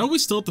next. I know we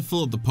still have to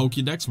fill up the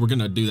pokedex. We're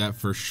gonna do that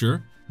for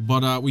sure.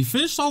 But we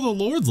finished all the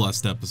lords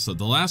last episode.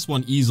 The last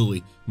one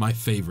easily my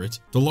favorite.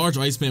 The large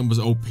Iceman was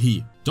OP.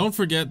 Don't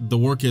forget, the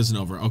work isn't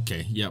over.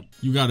 Okay, yep.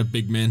 You got it,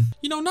 big man.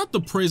 You know, not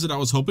the praise that I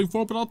was hoping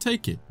for, but I'll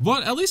take it.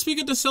 But at least we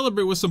get to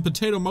celebrate with some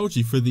potato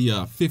mochi for the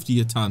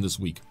 50th time this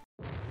week.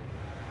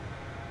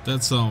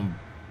 That's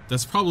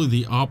probably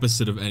the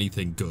opposite of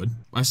anything good.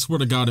 I swear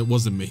to God, it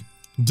wasn't me.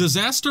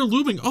 Disaster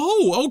looming.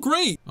 Oh,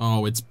 great.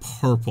 Oh, it's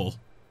purple.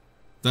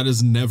 That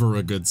is never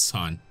a good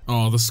sign.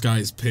 Oh, the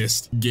sky's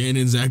pissed.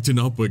 Ganon's acting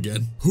up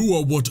again. Who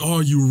or what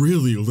are you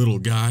really, little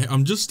guy?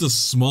 I'm just a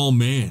small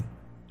man.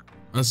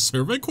 A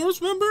Survey Corps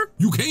member?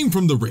 You came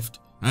from the rift,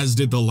 as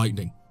did the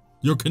lightning.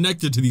 You're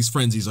connected to these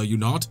frenzies, are you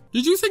not?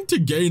 Did you think to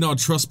gain our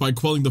trust by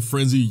quelling the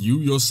frenzy you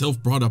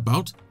yourself brought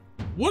about?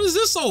 What is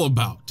this all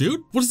about,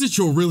 dude? What is it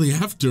you're really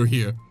after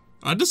here?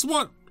 I just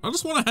want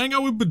to hang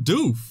out with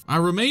Bidoof. I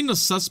remain a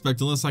suspect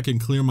unless I can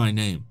clear my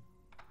name.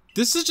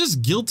 This is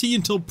just guilty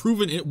until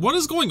proven it. What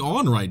is going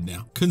on right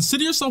now?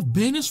 Consider yourself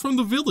banished from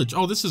the village.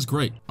 Oh, this is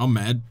great. I'm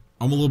mad.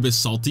 I'm a little bit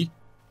salty.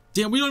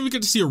 Damn, we don't even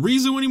get to see a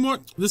Rizu anymore.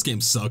 This game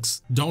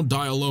sucks. Don't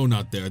die alone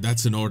out there.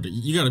 That's an order.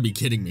 You gotta be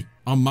kidding me.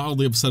 I'm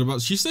mildly upset about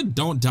it. She said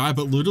don't die,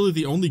 but literally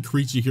the only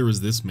creature here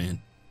is this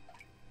man.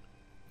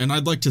 And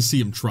I'd like to see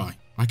him try.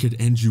 I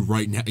could end you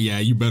right now. Yeah,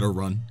 you better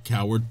run,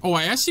 coward. Oh,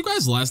 I asked you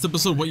guys last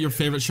episode what your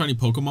favorite shiny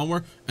Pokemon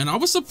were, and I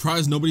was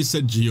surprised nobody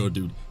said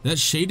Geodude. That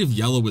shade of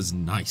yellow is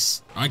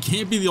nice. I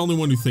can't be the only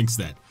one who thinks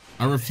that.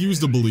 I refuse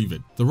to believe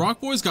it. The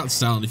Rock Boys got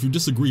silent. If you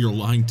disagree, you're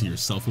lying to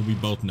yourself, and we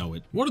both know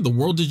it. What in the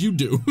world did you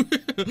do?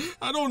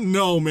 I don't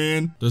know,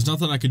 man. There's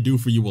nothing I could do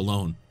for you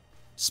alone.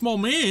 Small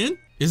man?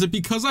 Is it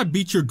because I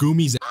beat your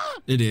Goomy's ass?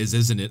 It is,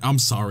 isn't it? I'm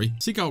sorry.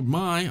 Seek out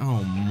my...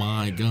 Oh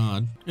my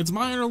God. It's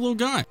my inner little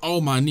guy.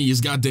 Oh, my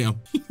knees,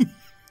 goddamn.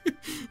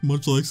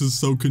 Munchlax is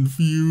so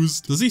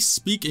confused. Does he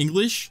speak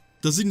English?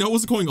 Does he know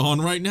what's going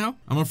on right now?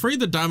 I'm afraid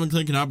the Diamond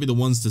Clan cannot be the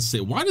ones to say.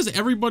 Why does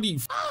everybody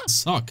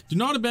suck? Do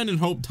not abandon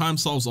hope. Time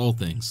solves all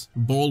things.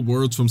 Bold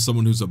words from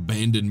someone who's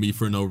abandoned me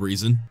for no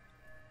reason.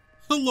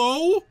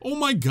 Hello? Oh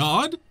my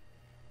God.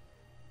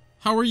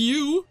 How are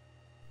you?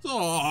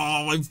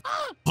 Oh, my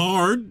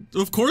heart.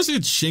 Of course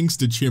it's Shinx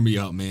to cheer me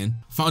up, man.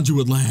 Found you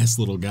at last,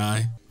 little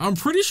guy. I'm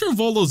pretty sure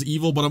Volo's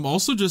evil, but I'm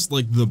also just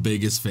like the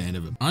biggest fan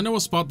of him. I know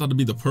a spot that'll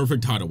be the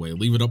perfect hideaway.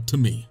 Leave it up to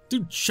me.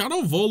 Dude, shout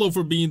out Volo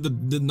for being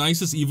the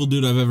nicest evil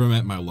dude I've ever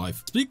met in my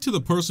life. Speak to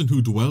the person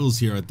who dwells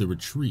here at the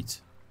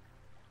retreat.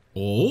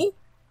 Oh?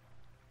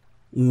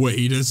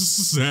 Wait a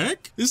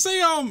sec. It's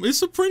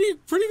a pretty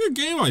good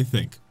game, I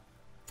think.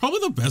 Probably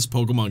the best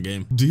Pokemon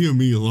game. Dear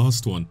me,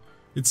 lost one.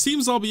 It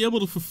seems I'll be able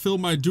to fulfill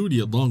my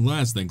duty at long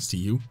last thanks to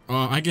you.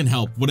 I can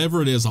help.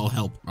 Whatever it is, I'll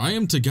help. I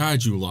am to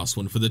guide you, lost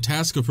one, for the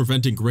task of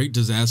preventing great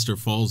disaster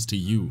falls to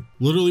you.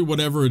 Literally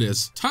whatever it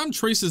is. Time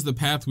traces the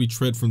path we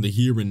tread from the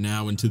here and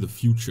now into the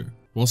future.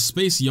 While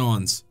space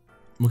yawns,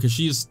 because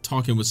she is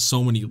talking with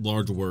so many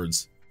large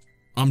words.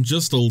 I'm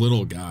just a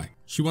little guy.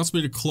 She wants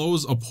me to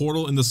close a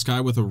portal in the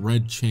sky with a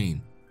red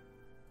chain.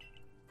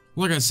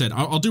 Like I said,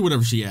 I'll do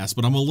whatever she asks,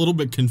 but I'm a little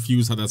bit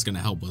confused how that's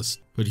gonna help us.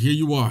 But here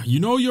you are. You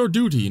know your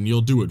duty and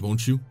you'll do it,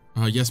 won't you?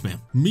 Yes,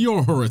 ma'am. Me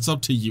or her, it's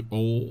up to you.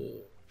 Oh.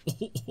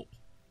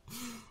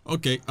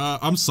 Okay,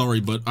 I'm sorry,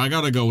 but I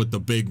gotta go with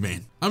the big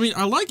man. I mean,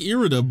 I like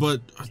Irida,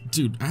 but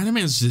dude,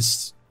 Anime's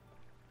just...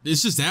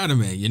 It's just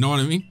anime, you know what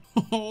I mean?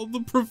 Oh,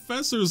 the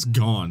professor's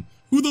gone.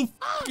 Who the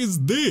f is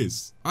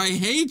this? I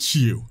hate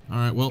you. All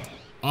right, well,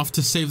 off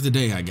to save the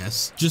day, I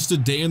guess. Just a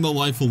day in the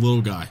life of a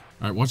little guy.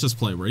 All right, watch this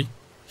play, ready?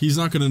 He's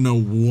not gonna know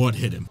what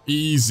hit him.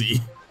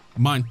 Easy.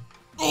 Mine.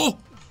 Oh!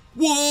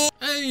 Whoa!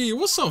 Hey,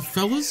 what's up,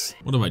 fellas?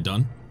 What have I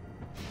done?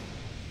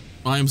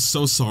 I am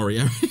so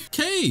sorry.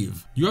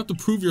 Cave! You have to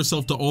prove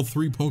yourself to all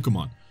 3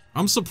 Pokemon.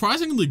 I'm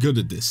surprisingly good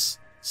at this.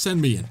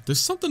 Send me in. There's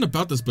something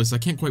about this place I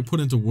can't quite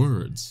put into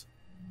words.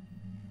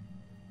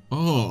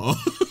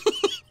 Oh.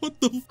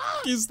 What the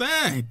f is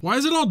that? Why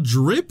is it all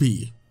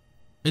drippy?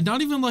 And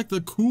not even like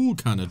the cool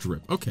kind of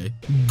drip. Okay.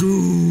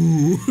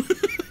 Goo!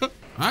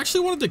 I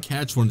actually wanted to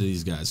catch one of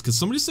these guys because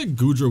somebody said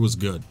Goodra was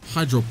good.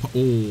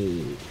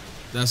 Oh,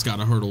 that's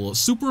gotta hurt a little.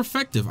 Super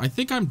effective. I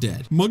think I'm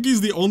dead.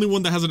 Monkey's the only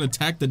one that has an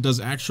attack that does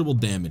actual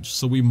damage,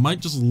 so we might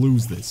just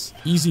lose this.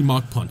 Easy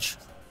Mach Punch.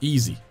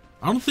 Easy.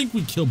 I don't think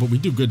we kill, but we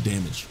do good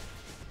damage.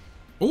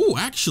 Oh,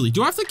 actually,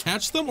 do I have to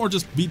catch them or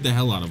just beat the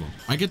hell out of them?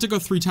 I get to go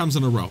 3 times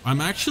in a row.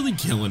 I'm actually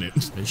killing it.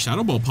 A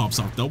Shadow Ball pops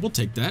off though. We'll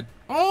take that.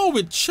 Oh,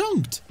 it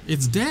chunked.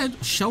 It's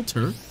dead.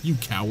 Shelter, you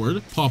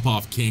coward. Pop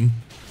off, king.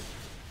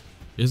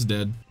 Is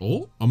dead.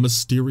 Oh, a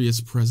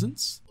mysterious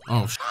presence?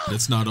 Oh,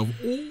 it's not a...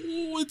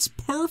 Oh, it's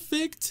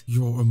perfect.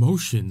 Your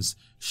emotions,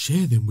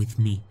 share them with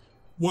me.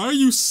 Why are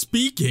you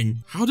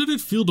speaking? How did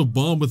it feel to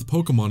bond with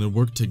Pokemon and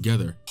work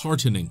together?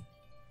 Heartening.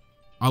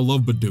 I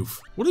love Bidoof.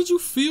 What did you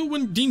feel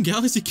when Team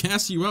Galaxy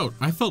cast you out?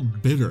 I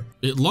felt bitter.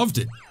 It loved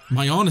it.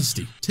 My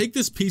honesty. Take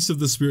this piece of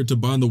the spirit to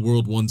bind the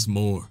world once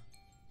more.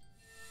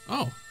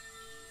 Oh.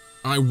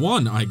 I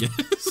won, I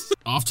guess.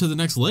 Off to the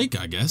next lake,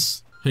 I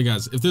guess. Hey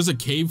guys, if there's a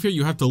cave here,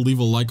 you have to leave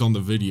a like on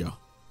the video.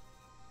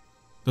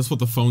 That's what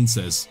the phone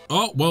says.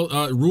 Oh, well,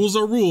 rules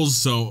are rules,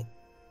 so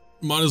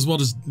might as well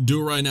just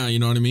do it right now, you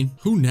know what I mean?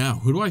 Who now?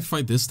 Who do I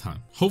fight this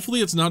time?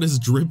 Hopefully it's not as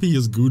drippy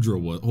as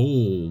Goodra was.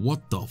 Oh,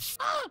 what the f?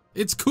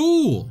 It's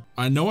cool.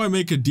 I know I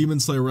make a Demon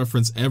Slayer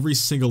reference every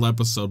single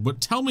episode, but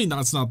tell me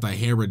that's not the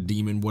hair a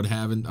demon would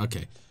have. And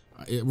okay,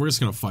 we're just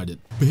gonna fight it.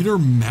 Bitter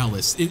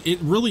Malice. It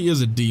really is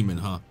a demon,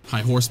 huh?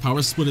 High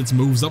horsepower, split its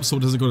moves up so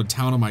it doesn't go to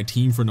town on my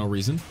team for no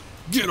reason.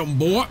 Get him,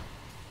 boy.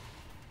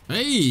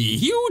 Hey,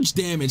 huge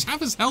damage.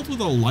 Half his health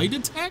with a light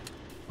attack?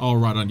 All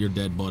right, on your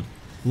dead, bud.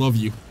 Love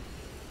you.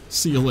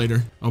 See you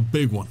later. A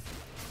big one.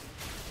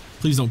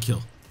 Please don't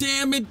kill.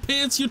 Damn it,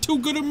 Pants, you're too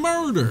good at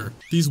murder.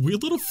 These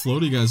weird little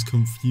floaty guys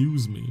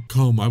confuse me.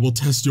 Come, I will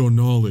test your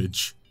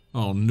knowledge.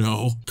 Oh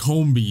no.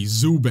 Combi,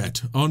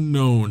 Zubat,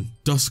 unknown,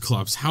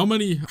 Dusclops. How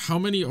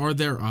many are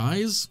there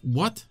eyes?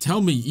 What?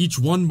 Tell me each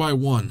one by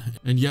one,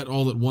 and yet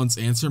all at once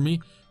answer me.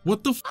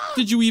 What the f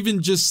did you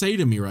even just say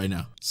to me right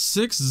now?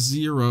 6,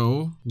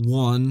 0,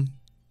 1,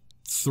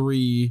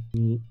 3,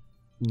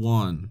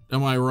 1.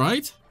 Am I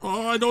right?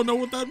 Oh, I don't know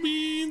what that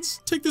means.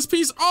 Take this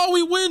piece. Oh,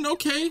 we win.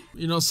 Okay.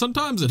 You know,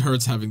 sometimes it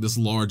hurts having this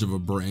large of a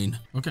brain.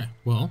 Okay,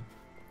 well,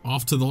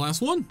 off to the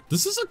last one.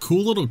 This is a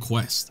cool little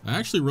quest. I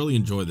actually really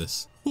enjoy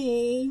this.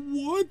 Oh,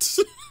 what?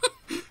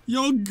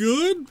 Y'all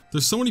good?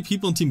 There's so many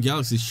people in Team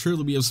Galaxy.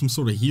 Surely we have some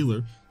sort of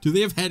healer. Do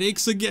they have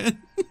headaches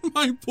again?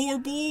 My poor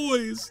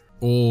boys.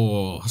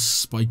 Oh,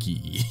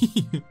 spiky.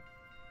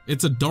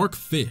 It's a dark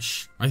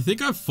fish. I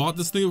think I've fought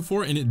this thing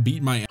before and it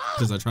beat my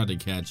ass as I tried to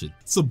catch it.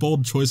 It's a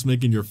bold choice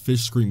making your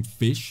fish scream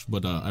fish,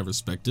 but I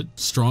respect it.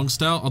 Strong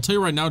style, I'll tell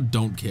you right now,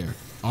 don't care.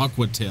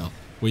 Aqua tail.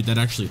 Wait, that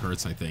actually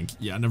hurts, I think.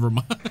 Yeah, never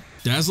mind.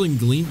 Dazzling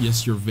gleam,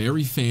 yes, you're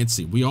very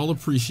fancy. We all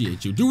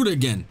appreciate you. Do it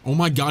again. Oh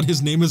my god,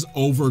 his name is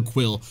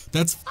Overquill.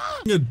 That's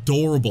f***ing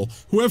adorable.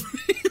 Whoever...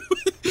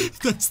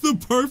 That's the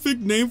perfect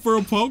name for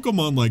a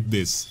Pokemon like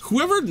this.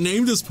 Whoever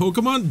named this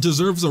Pokemon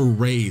deserves a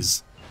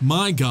raise.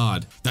 My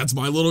god, that's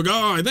my little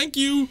guy, thank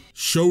you.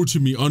 Show to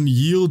me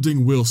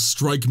unyielding will,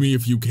 strike me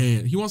if you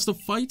can. He wants to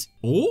fight?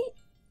 Oh?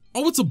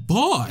 Oh, it's a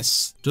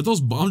boss. Did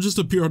those bombs just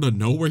appear out of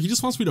nowhere? He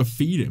just wants me to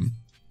feed him.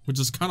 which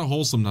is kind of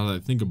wholesome now that I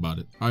think about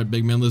it. All right,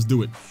 big man, let's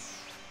do it.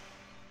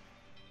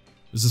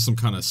 Is this some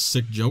kind of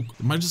sick joke?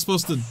 Am I just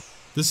supposed to...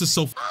 This is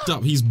so f***ed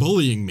up. He's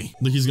bullying me.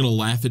 Like he's gonna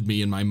laugh at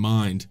me in my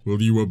mind.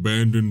 Will you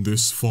abandon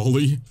this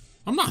folly?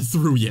 I'm not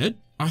through yet.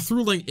 I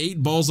threw like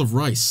 8 balls of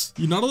rice.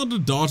 You're not allowed to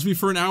dodge me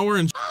for an hour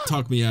and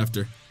talk me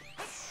after.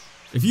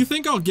 If you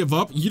think I'll give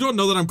up, you don't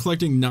know that I'm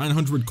collecting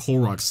 900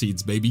 Korok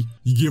seeds, baby.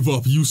 You give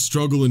up, you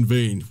struggle in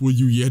vain. Will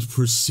you yet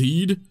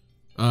proceed?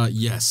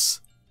 Yes.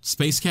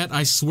 Space Cat,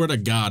 I swear to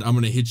God, I'm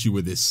gonna hit you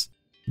with this.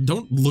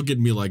 Don't look at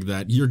me like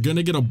that. You're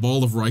gonna get a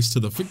ball of rice to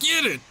the—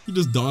 Forget it! You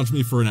just dodged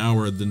me for an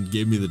hour and then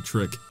gave me the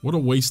trick. What a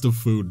waste of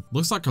food.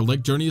 Looks like our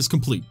lake journey is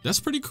complete. That's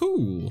pretty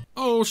cool.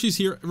 Oh, she's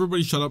here.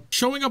 Everybody shut up.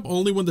 Showing up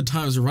only when the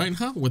times are right,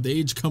 huh? With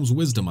age comes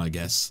wisdom, I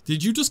guess.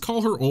 Did you just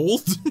call her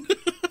old?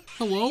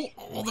 Hello?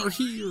 Oh, they're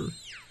here.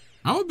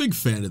 I'm a big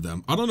fan of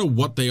them. I don't know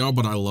what they are,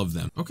 but I love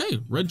them. Okay,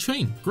 red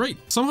chain. Great.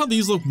 Somehow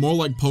these look more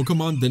like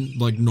Pokemon than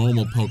like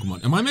normal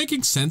Pokemon. Am I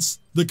making sense?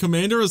 The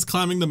commander is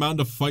climbing the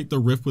mountain to fight the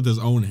rift with his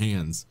own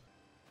hands.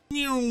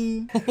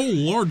 Oh,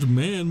 large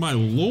man, my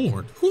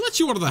lord. Who let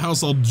you out of the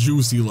house all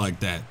juicy like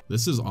that?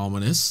 This is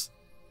ominous.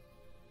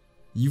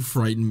 You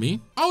frighten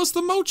me. Oh, it's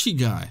the mochi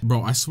guy.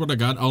 Bro, I swear to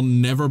God, I'll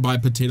never buy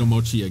potato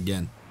mochi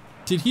again.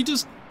 Did he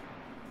just...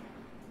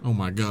 Oh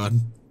my God.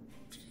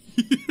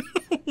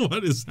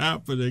 What is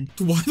happening?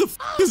 Why the f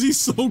is he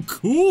so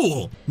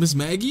cool? Miss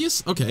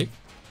Magius? Okay,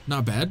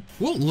 not bad.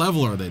 What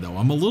level are they though?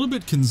 I'm a little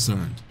bit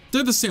concerned.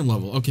 They're the same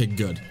level. Okay,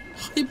 good.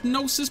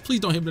 Hypnosis? Please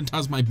don't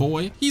hypnotize my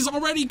boy. He's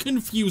already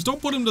confused.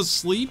 Don't put him to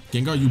sleep.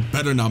 Gengar, you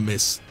better not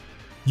miss.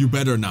 You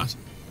better not.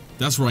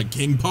 That's right,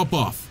 King. Pop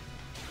off.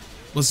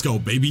 Let's go,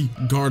 baby.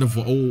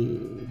 Gardevoir.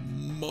 Oh,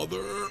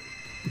 mother.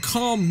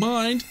 Calm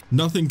mind.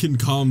 Nothing can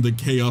calm the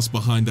chaos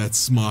behind that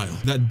smile.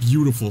 That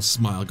beautiful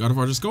smile.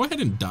 Gardevoir, just go ahead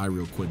and die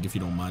real quick if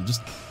you don't mind.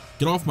 Just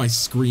get off my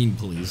screen,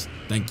 please.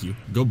 Thank you.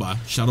 Goodbye.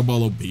 Shadow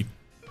Ball OP.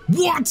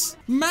 What?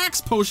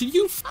 Max Potion,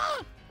 you f—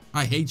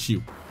 I hate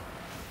you.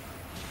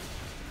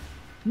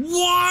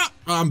 What?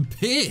 I'm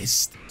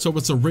pissed. So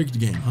it's a rigged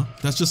game, huh?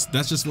 That's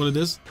just what it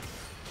is?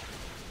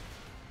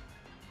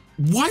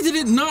 Why did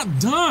it not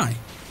die?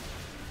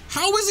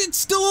 How is it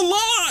still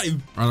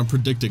alive? All right, I'm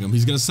predicting him.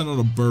 He's gonna send out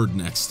a bird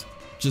next.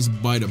 Just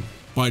bite him.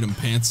 Bite him,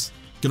 pants.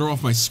 Get her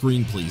off my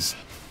screen, please.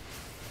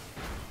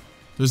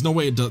 There's no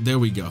way it does. There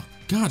we go.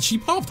 God, she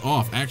popped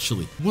off,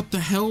 actually. What the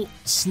hell?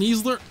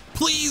 Sneasler?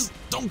 Please,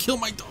 don't kill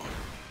my dog.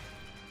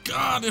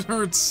 God, it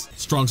hurts.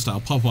 Strong style,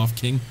 pop off,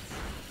 king.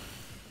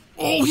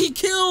 Oh, he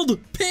killed!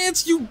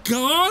 Pants, you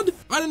god!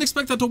 I didn't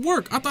expect that to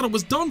work. I thought it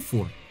was done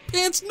for.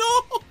 Pants,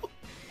 no!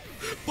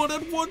 But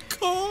at what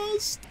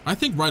cost? I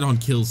think Rhydon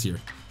kills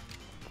here.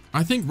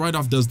 I think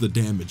Rhydon does the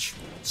damage.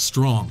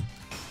 Strong.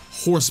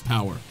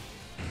 Horsepower.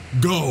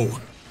 Go!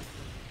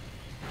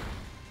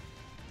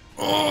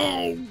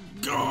 Oh,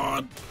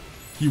 God.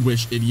 You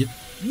wish, idiot.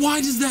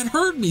 Why does that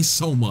hurt me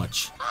so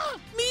much?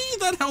 Me,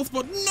 that health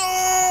button.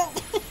 No!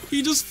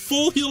 He just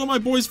full healed on my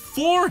boy's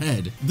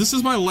forehead. This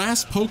is my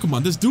last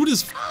Pokemon. This dude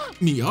is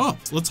f***ing me up.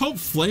 Let's hope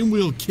Flame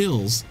Wheel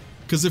kills.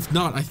 Because if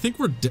not, I think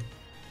we're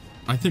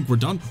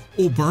done.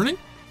 Oh, burning?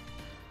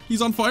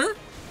 He's on fire?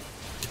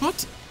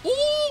 Cut.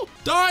 Oh,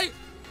 die.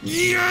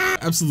 Yeah!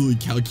 Absolutely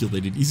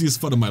calculated.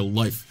 Easiest fun of my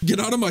life. Get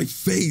out of my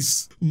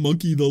face.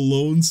 Monkey the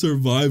lone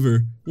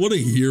survivor. What a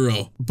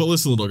hero. But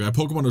listen, little guy,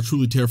 Pokemon are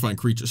truly terrifying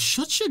creatures.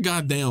 Shut your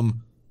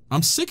goddamn...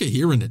 I'm sick of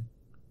hearing it.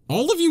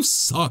 All of you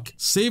suck.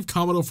 Save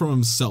Kamado from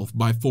himself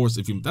by force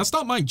if you... That's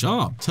not my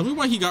job. Tell me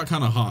why he got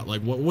kind of hot.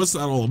 Like, what's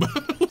that all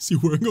about? Is he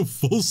wearing a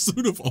full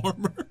suit of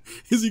armor?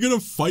 Is he gonna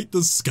fight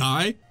the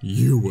sky?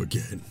 You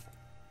again.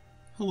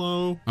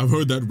 Hello. I've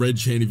heard that red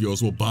chain of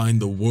yours will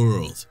bind the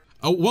world.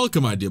 A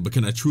welcome idea, but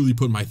can I truly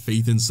put my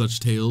faith in such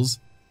tales?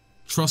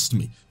 Trust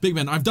me. Big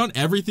man, I've done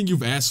everything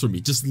you've asked for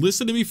me. Just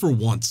listen to me for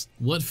once.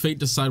 Let fate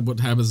decide what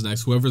happens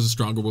next. Whoever's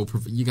stronger will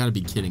prevail. You gotta be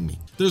kidding me.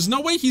 There's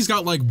no way he's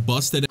got like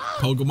busted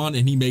Pokemon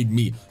and he made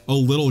me, a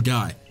little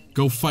guy,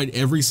 go fight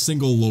every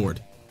single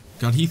lord.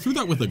 God, he threw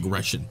that with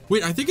aggression.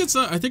 Wait, I think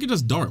it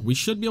does dart. We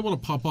should be able to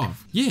pop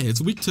off. Yeah,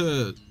 it's weak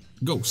to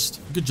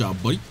ghost. Good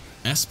job, buddy.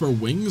 Esper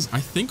wings.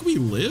 I think we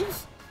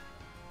live?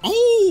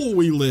 Oh,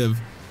 we live.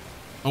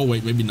 Oh,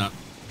 wait, maybe not.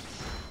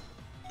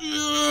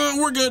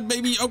 We're good,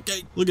 baby.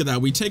 Okay. Look at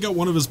that. We take out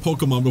one of his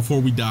Pokemon before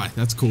we die.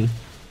 That's cool.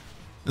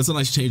 That's a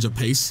nice change of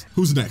pace.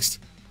 Who's next?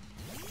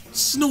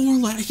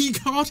 Snorlax. He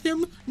got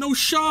him? No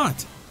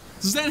shot.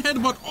 Zen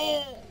Headbutt.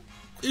 Oh,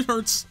 it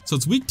hurts. So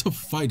it's weak to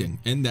fighting,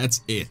 and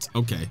that's it.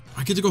 Okay.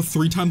 I get to go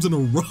 3 times in a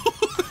row.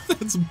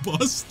 That's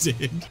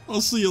busted.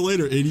 I'll see you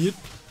later, idiot.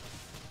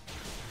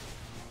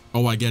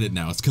 Oh, I get it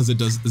now. It's because it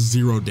does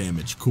 0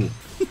 damage. Cool.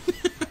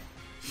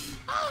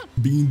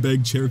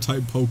 Beanbag chair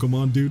type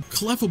Pokemon, dude.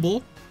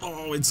 Clefable.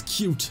 Oh, it's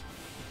cute.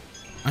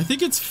 I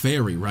think it's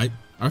fairy, right?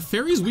 Are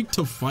fairies weak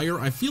to fire?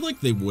 I feel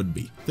like they would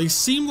be. They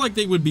seem like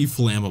they would be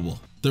flammable.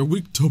 They're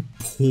weak to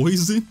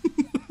poison?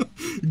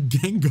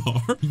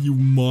 Gengar, you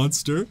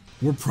monster.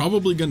 We're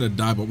probably gonna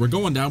die, but we're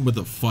going down with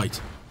a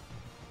fight.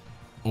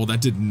 Oh,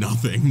 that did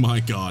nothing. My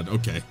God.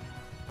 Okay.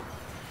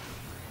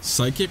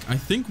 Psychic, I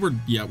think we're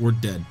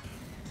dead.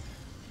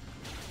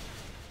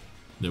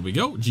 There we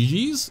go,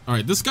 GG's. All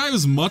right, this guy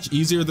is much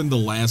easier than the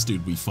last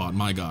dude we fought,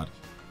 my God.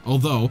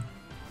 Although,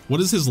 what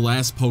is his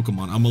last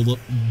Pokemon? I'm a little,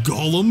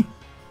 Golem?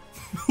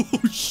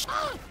 Oh, shit.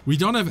 We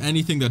don't have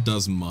anything that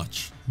does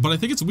much, but I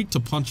think it's weak to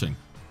punching.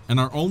 And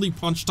our only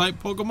punch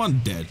type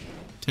Pokemon, dead.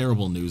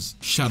 Terrible news.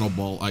 Shadow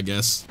Ball, I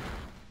guess.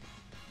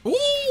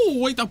 Oh,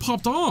 wait, that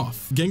popped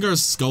off.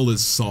 Gengar's skull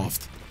is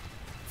soft.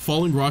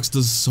 Falling Rocks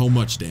does so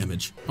much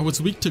damage. Oh, it's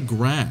weak to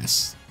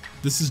grass.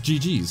 This is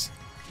GG's.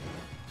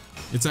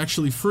 It's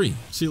actually free.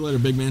 See you later,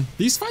 big man.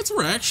 These fights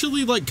were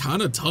actually like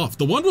kind of tough.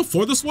 The one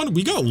before this one,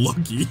 we got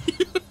lucky.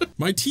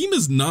 My team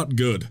is not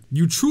good.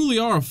 You truly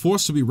are a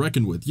force to be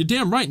reckoned with. You're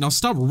damn right. Now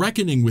stop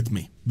reckoning with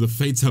me. The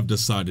fates have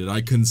decided. I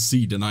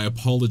concede and I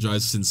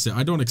apologize sincerely.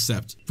 I don't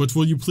accept. But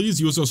will you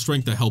please use your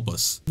strength to help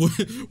us?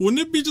 Wouldn't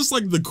it be just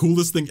like the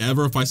coolest thing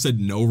ever if I said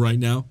no right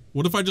now?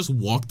 What if I just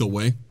walked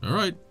away? All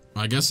right,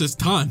 I guess it's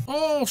time.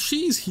 Oh,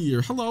 she's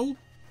here. Hello.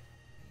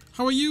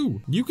 How are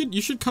you?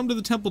 You should come to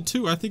the temple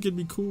too. I think it'd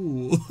be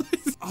cool.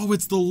 Oh,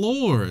 it's the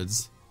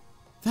lords.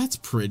 That's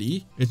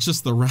pretty. It's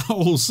just the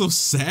Rowel so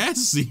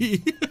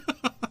sassy.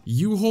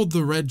 You hold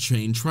the red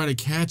chain. Try to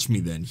catch me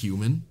then,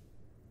 human.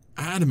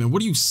 Adamant,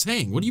 what are you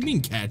saying? What do you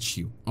mean catch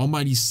you?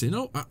 Almighty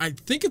Sinnoh? I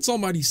think it's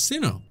Almighty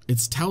Sinnoh.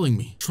 It's telling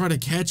me. Try to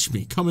catch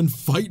me. Come and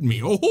fight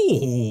me.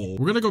 Oh,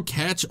 we're gonna go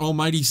catch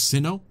Almighty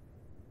Sinnoh?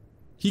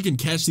 He can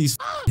catch these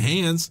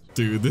hands.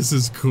 Dude, this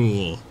is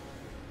cool.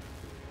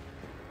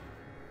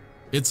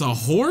 It's a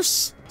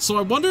horse? So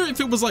I wonder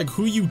if it was like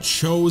who you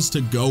chose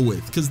to go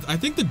with, because I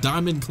think the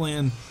Diamond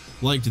Clan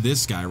liked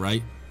this guy,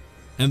 right?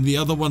 And the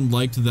other one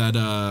liked that,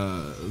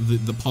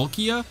 the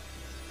Palkia?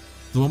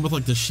 The one with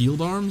like the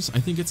shield arms, I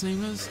think its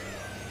name is.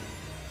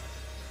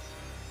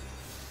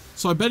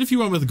 So I bet if you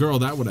went with a girl,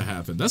 that would have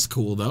happened. That's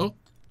cool though.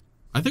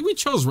 I think we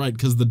chose right,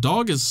 because the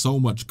dog is so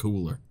much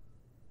cooler.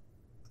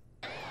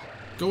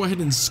 Go ahead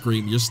and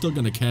scream, you're still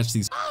gonna catch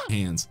these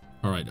hands.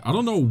 All right, I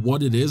don't know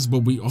what it is, but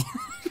we are.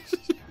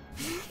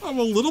 I'm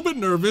a little bit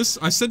nervous.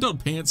 I sent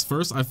out Pants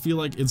first. I feel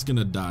like it's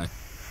gonna die.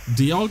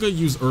 Dialga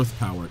use Earth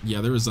Power.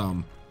 Yeah, there is,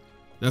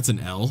 that's an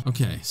L.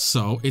 Okay,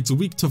 so it's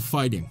weak to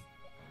fighting.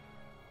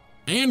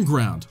 And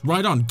ground.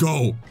 Right on,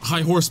 go.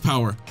 High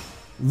horsepower.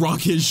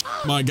 Rock his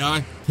my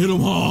guy. Hit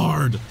him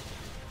hard.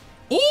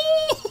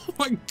 Oh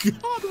my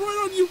God,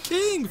 right on you,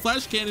 King.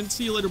 Flash Cannon,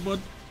 see you later,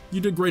 bud.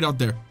 You did great out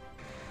there.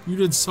 You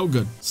did so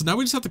good. So now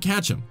we just have to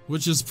catch him,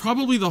 which is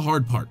probably the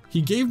hard part.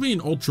 He gave me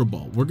an Ultra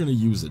Ball. We're gonna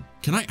use it.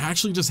 Can I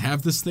actually just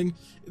have this thing?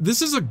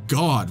 This is a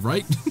god,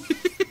 right?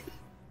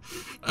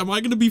 Am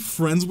I gonna be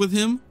friends with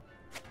him?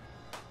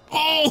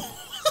 Oh!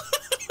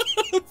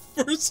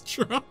 First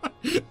try.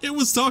 It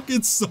was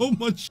talking so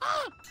much.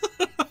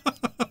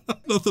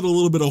 Nothing a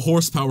little bit of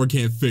horsepower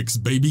can't fix,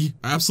 baby.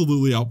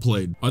 Absolutely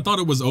outplayed. I thought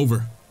it was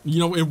over. You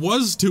know, it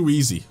was too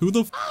easy. Who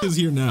the f is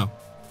here now?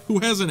 Who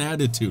has an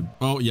attitude?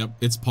 Oh, yep,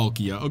 it's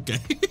Palkia. Okay.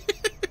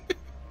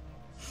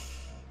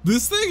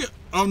 This thing,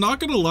 I'm not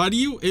gonna lie to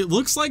you, it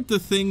looks like the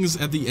things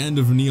at the end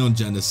of Neon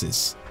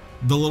Genesis.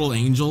 The little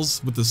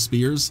angels with the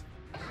spears.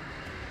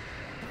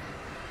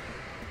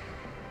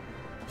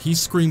 He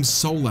screams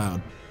so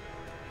loud.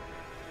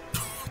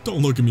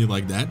 Don't look at me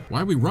like that.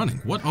 Why are we running?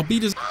 What? I'll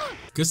beat his.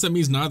 Guess that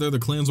means neither of the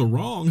clans were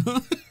wrong.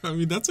 I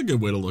mean, that's a good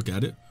way to look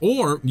at it.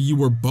 Or you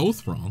were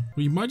both wrong.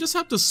 We might just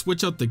have to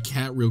switch out the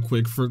cat real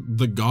quick for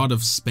the god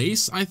of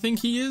space, I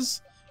think he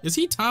is. Is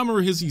he time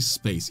or is he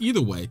space?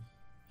 Either way,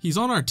 he's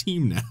on our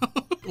team now.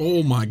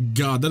 Oh my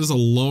God, that is a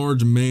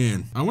large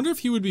man. I wonder if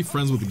he would be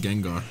friends with the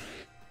Gengar.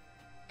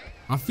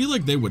 I feel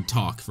like they would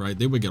talk, right?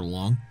 They would get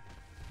along.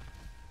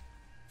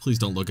 Please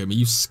don't look at me,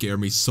 you scare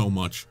me so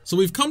much. So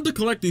we've come to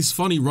collect these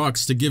funny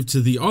rocks to give to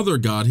the other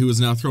god who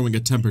is now throwing a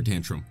temper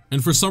tantrum.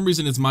 And for some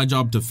reason, it's my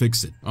job to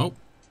fix it. Oh,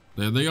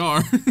 there they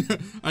are.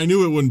 I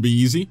knew it wouldn't be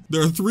easy.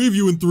 There are 3 of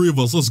you and 3 of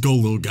us. Let's go,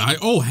 little guy.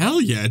 Oh, hell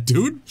yeah,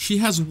 dude. She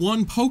has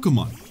 1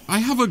 Pokemon. I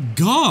have a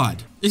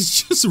god.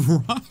 It's just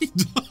right.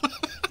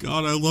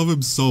 God, I love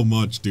him so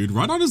much, dude.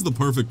 Rhydon is the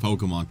perfect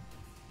Pokemon.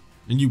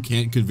 And you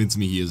can't convince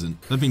me he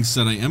isn't. That being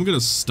said, I am gonna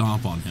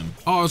stomp on him.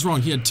 Oh, I was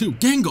wrong, he had 2.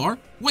 Gengar!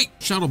 Wait,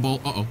 Shadow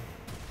Ball, uh-oh.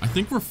 I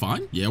think we're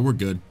fine? Yeah, we're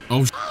good.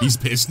 Oh, he's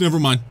pissed, never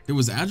mind. It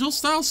was Agile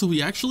style, so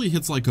he actually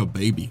hits like a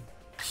baby.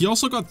 He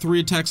also got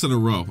 3 attacks in a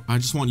row. I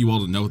just want you all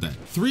to know that.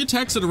 3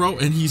 attacks in a row,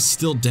 and he's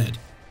still dead.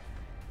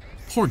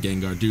 Poor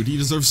Gengar, dude, he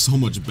deserves so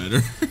much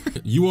better.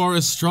 You are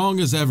as strong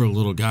as ever,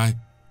 little guy.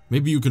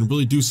 Maybe you can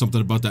really do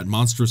something about that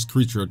monstrous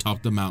creature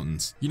atop the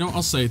mountains. You know,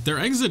 I'll say, their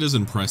exit is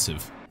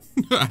impressive.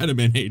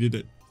 Adamant hated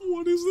it.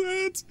 What is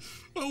that?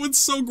 Oh, it's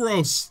so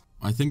gross.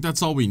 I think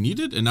that's all we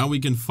needed, and now we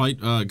can fight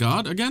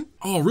God again.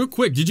 Oh, real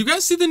quick, did you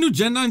guys see the new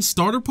Gen 9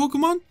 starter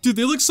Pokemon? Dude,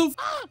 they look so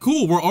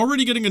cool. We're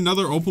already getting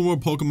another open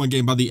world Pokemon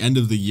game by the end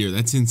of the year.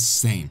 That's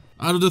insane.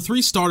 Out of the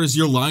 3 starters,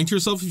 you're lying to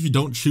yourself if you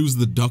don't choose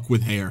the duck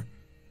with hair.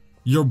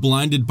 You're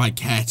blinded by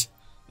cat,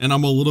 and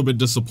I'm a little bit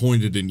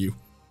disappointed in you.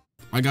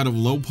 I got a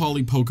low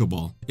poly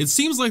Pokeball. It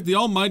seems like the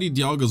almighty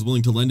Dialga is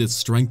willing to lend its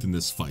strength in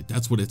this fight.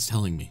 That's what it's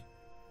telling me.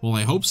 Well,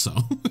 I hope so.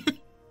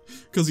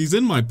 Because he's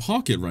in my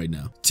pocket right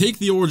now. Take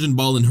the origin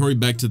ball and hurry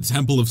back to the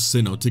Temple of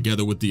Sinnoh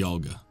together with the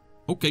Olga.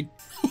 Okay.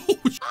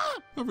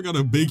 I forgot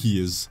how big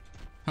he is.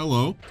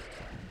 Hello?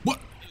 What?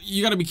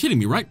 You gotta be kidding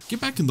me, right? Get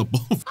back in the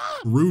ball.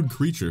 Rude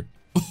creature.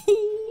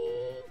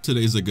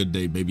 Today's a good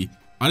day, baby.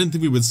 I didn't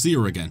think we would see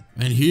her again.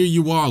 And here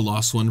you are,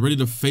 lost one, ready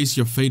to face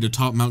your fate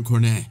atop Mount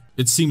Cornet.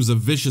 It seems a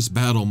vicious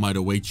battle might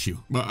await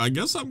you. But I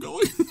guess I'm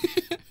going.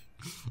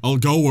 I'll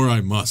go where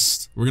I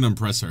must. We're gonna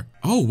impress her.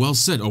 Oh, well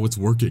said. Oh, it's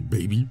working,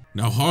 baby.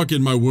 Now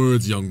hearken my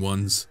words, young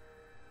ones.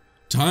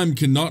 Time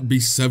cannot be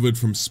severed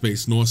from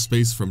space, nor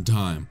space from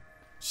time.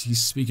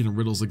 She's speaking in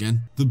riddles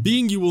again. The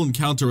being you will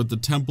encounter at the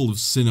Temple of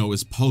Sinnoh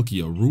is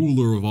Palkia,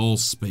 ruler of all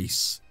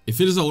space.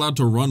 If it is allowed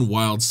to run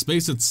wild,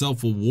 space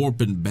itself will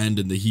warp and bend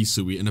in the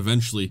Hisui, and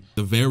eventually,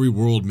 the very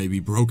world may be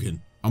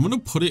broken. I'm gonna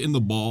put it in the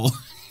ball.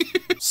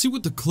 See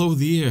what the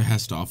clothier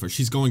has to offer.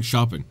 She's going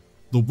shopping.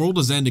 The world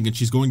is ending and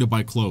she's going to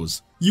buy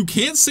clothes. You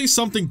can't say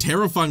something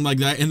terrifying like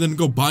that and then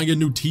go buying a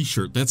new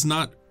t-shirt.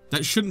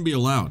 That shouldn't be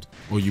allowed.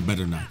 Oh, you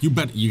better not. You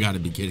gotta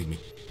be kidding me.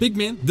 Big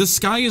man, the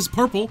sky is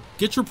purple.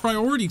 Get your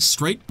priorities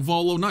straight.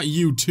 Volo, not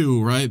you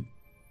too, right?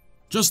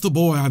 Just the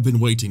boy I've been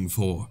waiting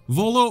for.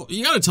 Volo,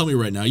 you gotta tell me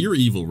right now, you're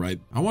evil, right?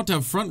 I want to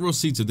have front row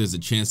seats if there's a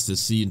chance to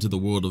see into the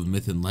world of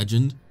myth and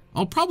legend.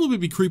 I'll probably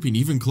be creeping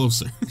even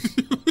closer.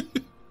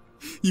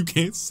 You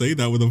can't say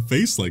that with a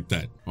face like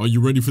that. Are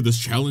you ready for this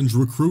challenge,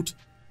 recruit?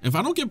 If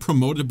I don't get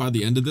promoted by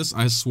the end of this,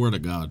 I swear to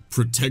God.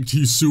 Protect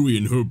Hisui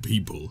and her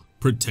people.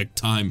 Protect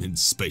time and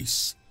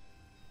space.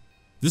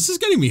 This is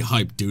getting me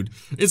hyped, dude.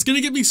 It's gonna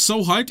get me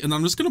so hyped, and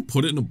I'm just gonna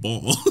put it in a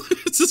ball.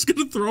 It's just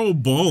gonna throw a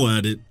ball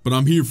at it. But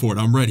I'm here for it,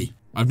 I'm ready.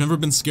 I've never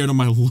been scared of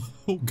my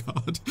oh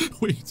God,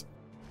 wait.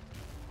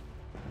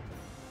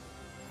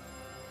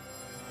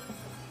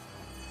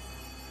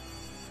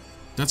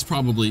 That's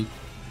probably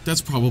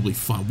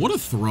fun. What a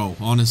throw,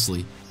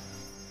 honestly.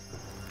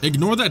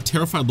 Ignore that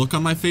terrified look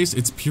on my face,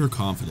 it's pure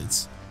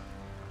confidence.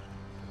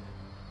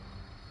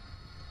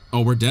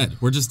 Oh, we're dead.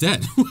 We're just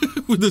dead.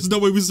 There's no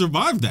way we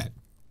survived that.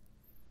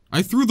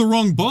 I threw the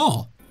wrong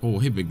ball. Oh,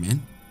 hey, big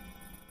man.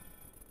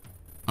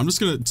 I'm just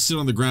gonna sit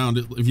on the ground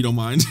if you don't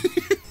mind.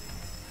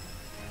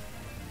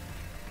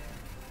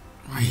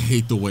 I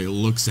hate the way it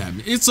looks at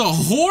me. It's a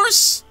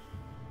horse?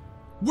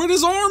 Where'd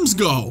his arms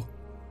go?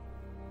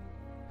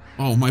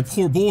 Oh, my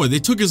poor boy, they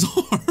took his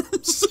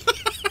arms.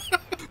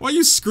 Why are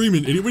you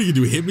screaming, idiot? What are you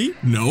gonna do, hit me?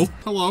 No.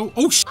 Hello?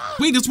 Oh,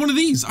 wait, it's one of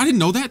these. I didn't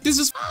know that. This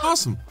is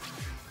awesome.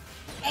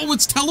 Oh,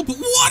 it's teleport.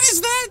 What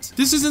is that?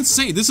 This is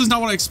insane. This is not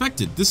what I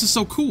expected. This is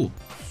so cool.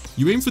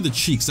 You aim for the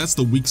cheeks. That's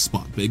the weak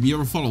spot, baby. You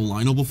ever fought a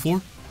Lino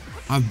before?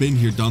 I've been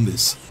here, done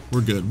this.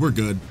 We're good. We're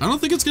good. I don't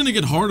think it's gonna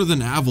get harder than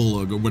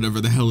Avalug or whatever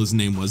the hell his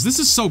name was. This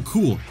is so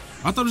cool.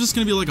 I thought it was just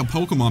gonna be like a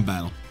Pokemon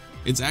battle.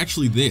 It's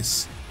actually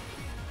this.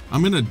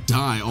 I'm gonna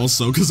die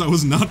also because I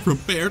was not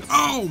prepared.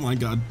 Oh my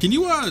God. Can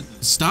you,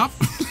 stop?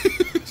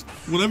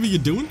 Whatever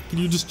you're doing, can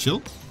you just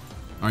chill?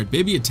 All right,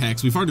 baby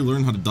attacks. We've already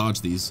learned how to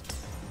dodge these.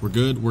 We're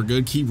good, we're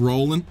good. Keep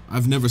rolling.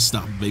 I've never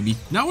stopped, baby.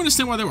 Now I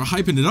understand why they were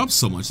hyping it up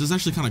so much. This is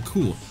actually kind of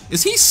cool.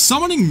 Is he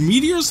summoning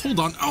meteors? Hold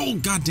on. Oh,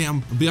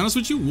 goddamn. I'll be honest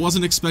with you,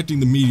 wasn't expecting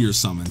the meteor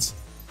summons.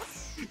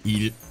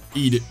 Eat it,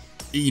 eat it.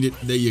 Eat it.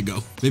 There you go.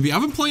 Baby,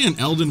 I've been playing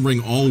Elden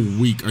Ring all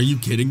week. Are you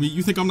kidding me?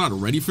 You think I'm not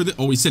ready for this?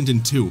 Oh, he sent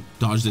in 2.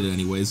 Dodged it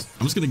anyways.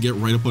 I'm just gonna get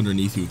right up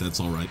underneath you if that's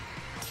all right.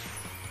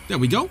 There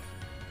we go.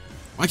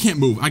 I can't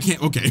move. I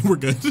can't. Okay, we're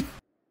good.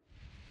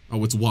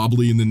 Oh, it's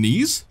wobbly in the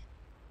knees?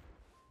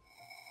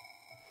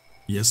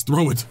 Yes,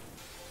 throw it.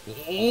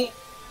 Oh,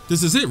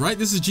 this is it, right?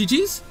 This is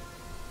GG's?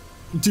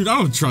 Dude, I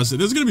don't trust it.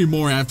 There's gonna be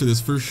more after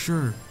this for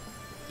sure.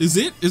 Is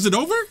it? Is it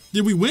over?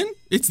 Did we win?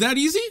 It's that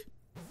easy?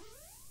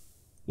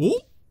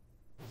 Oh.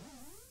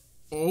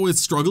 Oh,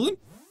 it's struggling?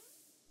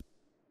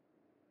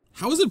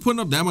 How is it putting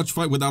up that much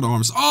fight without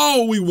arms?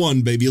 Oh, we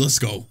won, baby. Let's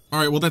go. All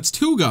right, well, that's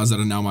 2 gods that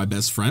are now my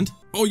best friend.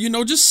 Oh, you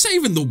know, just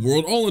saving the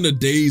world all in a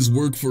day's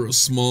work for a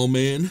small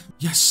man.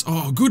 Yes,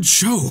 oh, good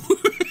show.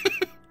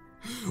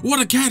 What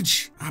a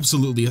catch.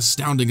 Absolutely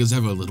astounding as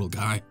ever, little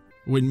guy.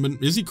 Wait a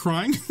minute, is he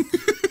crying?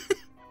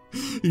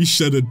 He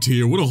shed a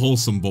tear. What a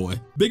wholesome boy.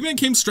 Big man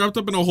came strapped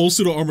up in a whole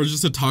suit of armor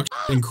just to talk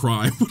and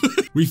cry.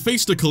 We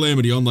faced a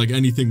calamity unlike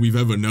anything we've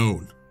ever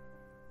known.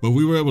 But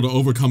we were able to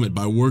overcome it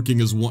by working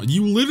as one.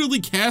 You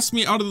literally cast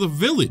me out of the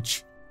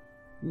village.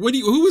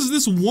 Who is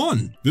this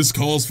one? This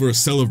calls for a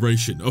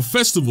celebration, a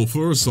festival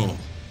for us all.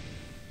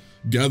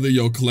 Gather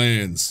your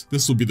clans.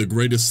 This will be the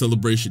greatest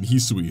celebration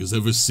Hisui has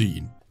ever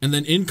seen. And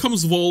then in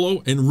comes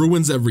Volo and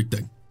ruins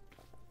everything.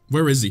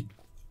 Where is he?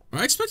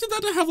 I expected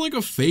that to have like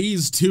a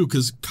phase too,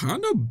 cause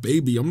kinda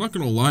baby, I'm not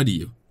gonna lie to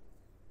you.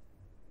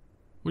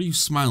 What are you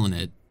smiling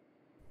at?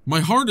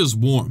 My heart is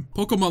warm.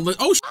 Pokemon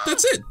oh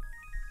that's it!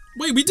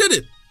 Wait, we did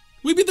it!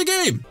 We beat the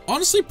game!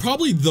 Honestly,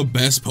 probably the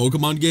best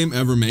Pokemon game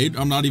ever made.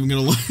 I'm not even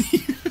gonna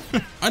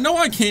lie. I know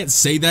I can't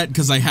say that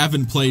because I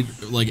haven't played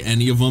like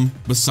any of them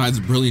besides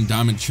Brilliant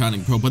Diamond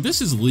Shining Pearl, but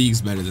this is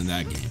leagues better than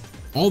that game.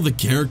 All the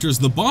characters,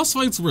 the boss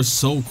fights were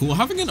so cool.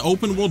 Having an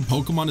open world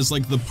Pokemon is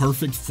like the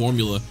perfect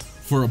formula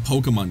for a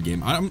Pokemon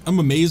game. I'm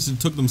amazed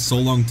it took them so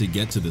long to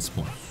get to this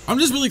point. I'm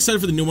just really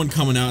excited for the new one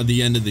coming out at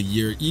the end of the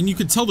year. And you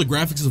can tell the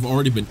graphics have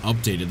already been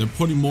updated. They're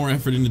putting more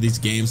effort into these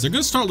games. They're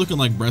gonna start looking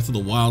like Breath of the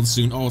Wild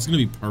soon. Oh, it's gonna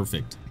be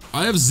perfect.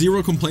 I have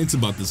zero complaints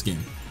about this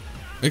game.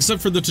 Except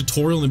for the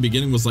tutorial in the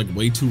beginning was like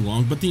way too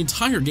long, but the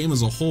entire game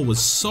as a whole was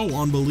so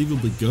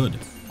unbelievably good.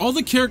 All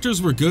the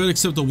characters were good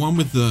except the one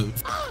with the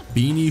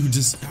beanie who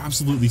just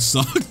absolutely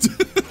sucked.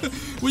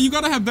 Well, you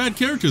gotta have bad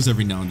characters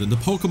every now and then. The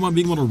Pokemon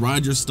being able to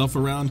ride your stuff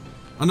around.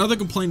 Another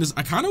complaint is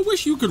I kind of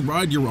wish you could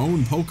ride your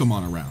own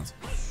Pokemon around.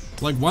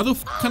 Like, why the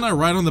f can I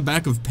ride on the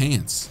back of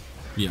pants?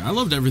 Yeah, I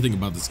loved everything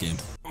about this game.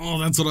 Oh,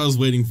 that's what I was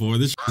waiting for.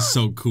 This is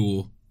so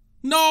cool.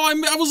 No,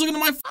 I was looking at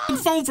my f***ing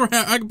phone for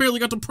half. I barely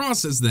got to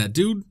process that,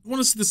 dude. I want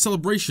to see the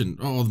celebration.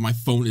 Oh, my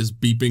phone is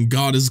beeping.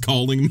 God is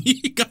calling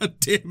me. God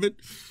damn it.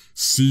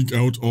 Seek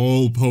out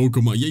all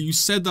Pokemon. Yeah, you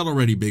said that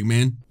already, big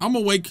man. I'm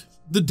awake.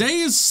 The day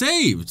is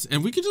saved,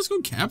 and we can just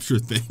go capture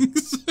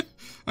things.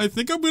 I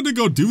think I'm gonna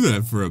go do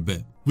that for a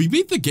bit. We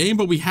beat the game,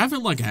 but we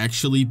haven't like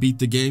actually beat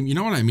the game. You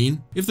know what I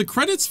mean? If the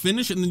credits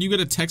finish and then you get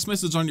a text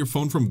message on your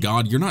phone from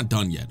God, you're not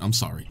done yet. I'm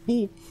sorry.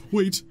 Oh,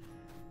 wait.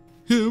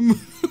 Him.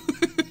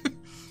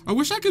 I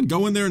wish I could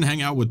go in there and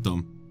hang out with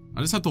them. I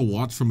just have to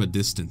watch from a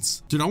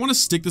distance. Dude, I want to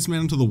stick this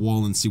man into the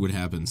wall and see what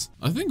happens.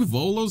 I think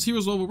Volo's here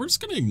as well, but we're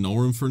just gonna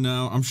ignore him for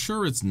now. I'm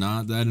sure it's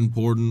not that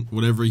important,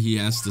 whatever he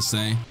has to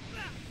say.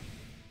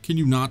 Can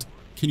you not?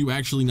 Can you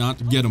actually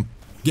not? Get him.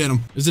 Get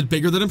him. Is it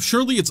bigger than him?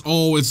 Surely it's,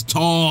 oh, it's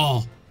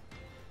tall.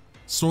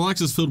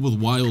 Snorlax is filled with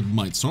wild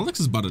might. Snorlax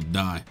is about to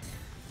die.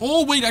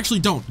 Oh, wait,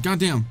 actually don't.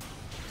 Goddamn.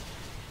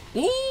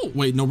 Oh,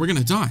 wait, no, we're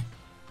gonna die.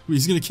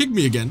 He's gonna kick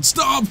me again.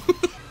 Stop.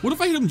 What if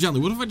I hit him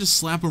gently? What if I just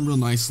slap him real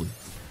nicely?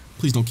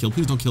 Please don't kill.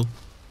 Please don't kill.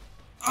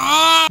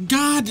 Ah,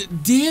 God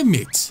damn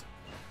it.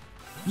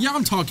 Yeah,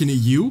 I'm talking to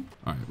you.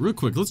 All right, real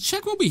quick. Let's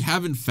check what we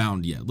haven't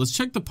found yet. Let's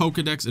check the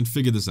Pokedex and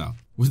figure this out.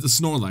 With the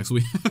Snorlax,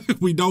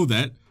 we know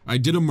that. I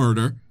did a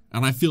murder,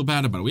 and I feel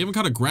bad about it. We haven't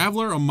caught a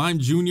Graveler, a Mime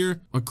Jr.,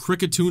 a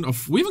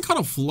Cricketune, we haven't caught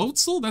a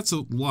Floatzel? That's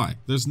a lie.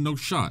 There's no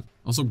shot.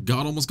 Also,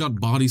 God almost got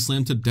body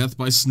slammed to death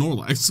by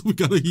Snorlax, so we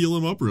gotta heal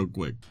him up real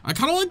quick. I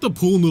kinda like the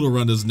pool noodle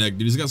around his neck,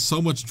 dude. He's got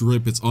so much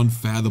drip, it's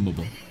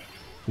unfathomable.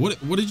 What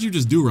did you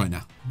just do right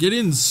now? Get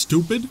in,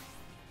 stupid.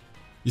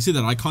 You see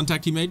that eye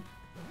contact he made?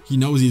 He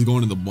knows he's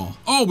going to the ball.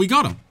 Oh, we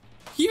got him.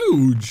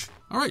 Huge.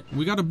 All right,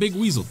 we got a big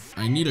weasel.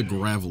 I need a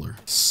Graveler.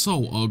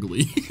 So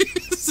ugly.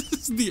 This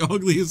is the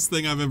ugliest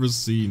thing I've ever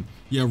seen.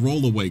 Yeah,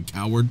 roll away,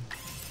 coward.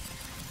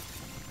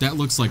 That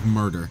looks like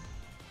murder.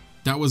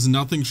 That was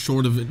nothing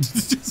short of it.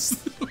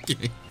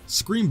 Okay.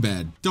 Scream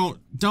bad. Don't.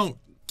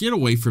 Get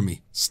away from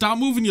me. Stop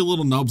moving your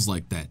little nubs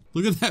like that.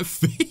 Look at that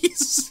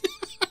face.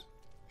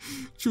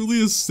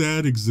 Truly a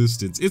sad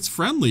existence. It's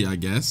friendly, I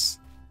guess.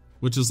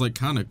 Which is like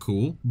kind of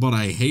cool, but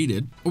I hate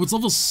it. Oh, it's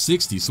level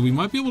 60, so we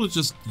might be able to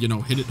just, you know,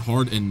 hit it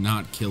hard and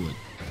not kill it.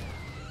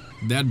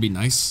 That'd be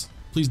nice.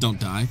 Please don't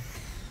die.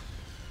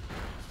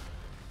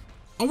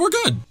 Oh, we're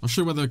good. I'll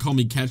show you whether they call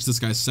me catch this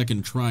guy's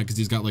second try because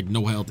he's got like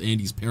no health and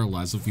he's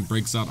paralyzed. So if he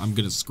breaks out, I'm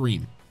gonna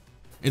scream.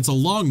 It's a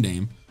long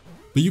name,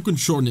 but you can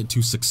shorten it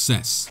to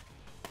Success.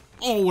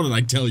 Oh, what did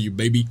I tell you,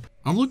 baby?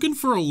 I'm looking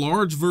for a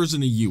large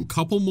version of you.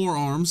 Couple more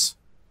arms.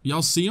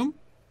 Y'all see him?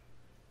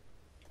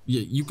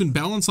 Yeah, you can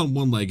balance on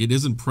one leg. It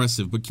is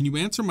impressive, but can you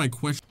answer my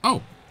question?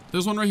 Oh,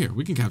 there's one right here.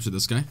 We can capture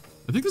this guy.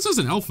 I think this is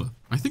an alpha.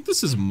 I think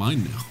this is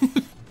mine now.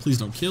 Please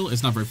don't kill.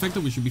 It's not very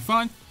effective. We should be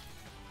fine.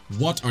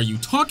 What are you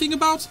talking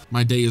about?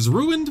 My day is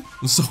ruined.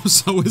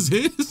 So is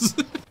his.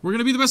 We're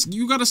gonna be the best.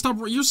 You gotta stop.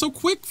 You're so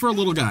quick for a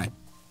little guy.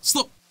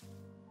 Slow.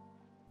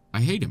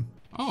 I hate him.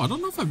 Oh, I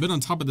don't know if I've been on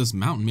top of this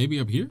mountain. Maybe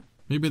up here?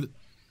 Maybe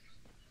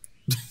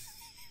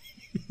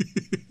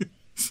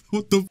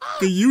What the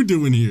f are you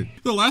doing here?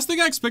 The last thing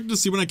I expected to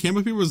see when I came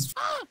up here was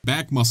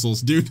back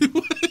muscles, dude.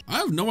 I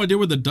have no idea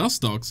where the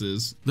Dustox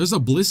is. There's a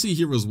Blissey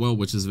here as well,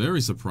 which is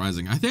very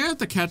surprising. I think I have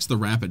to catch the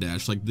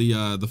Rapidash, like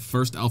the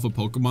first alpha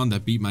Pokemon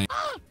that beat my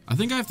I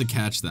think I have to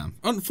catch them.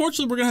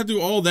 Unfortunately, we're gonna have to do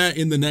all that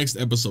in the next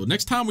episode.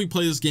 Next time we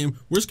play this game,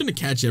 we're just gonna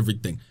catch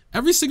everything.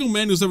 Every single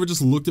man who's ever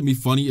just looked at me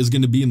funny is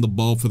gonna be in the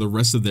ball for the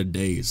rest of their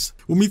days.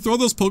 When we throw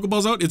those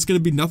Pokeballs out, it's gonna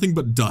be nothing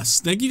but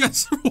dust. Thank you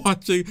guys for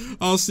watching.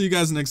 I'll see you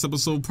guys next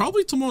episode.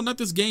 Probably tomorrow, not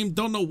this game,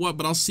 don't know what,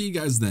 but I'll see you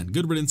guys then.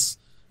 Good riddance,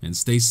 and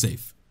stay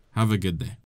safe. Have a good day.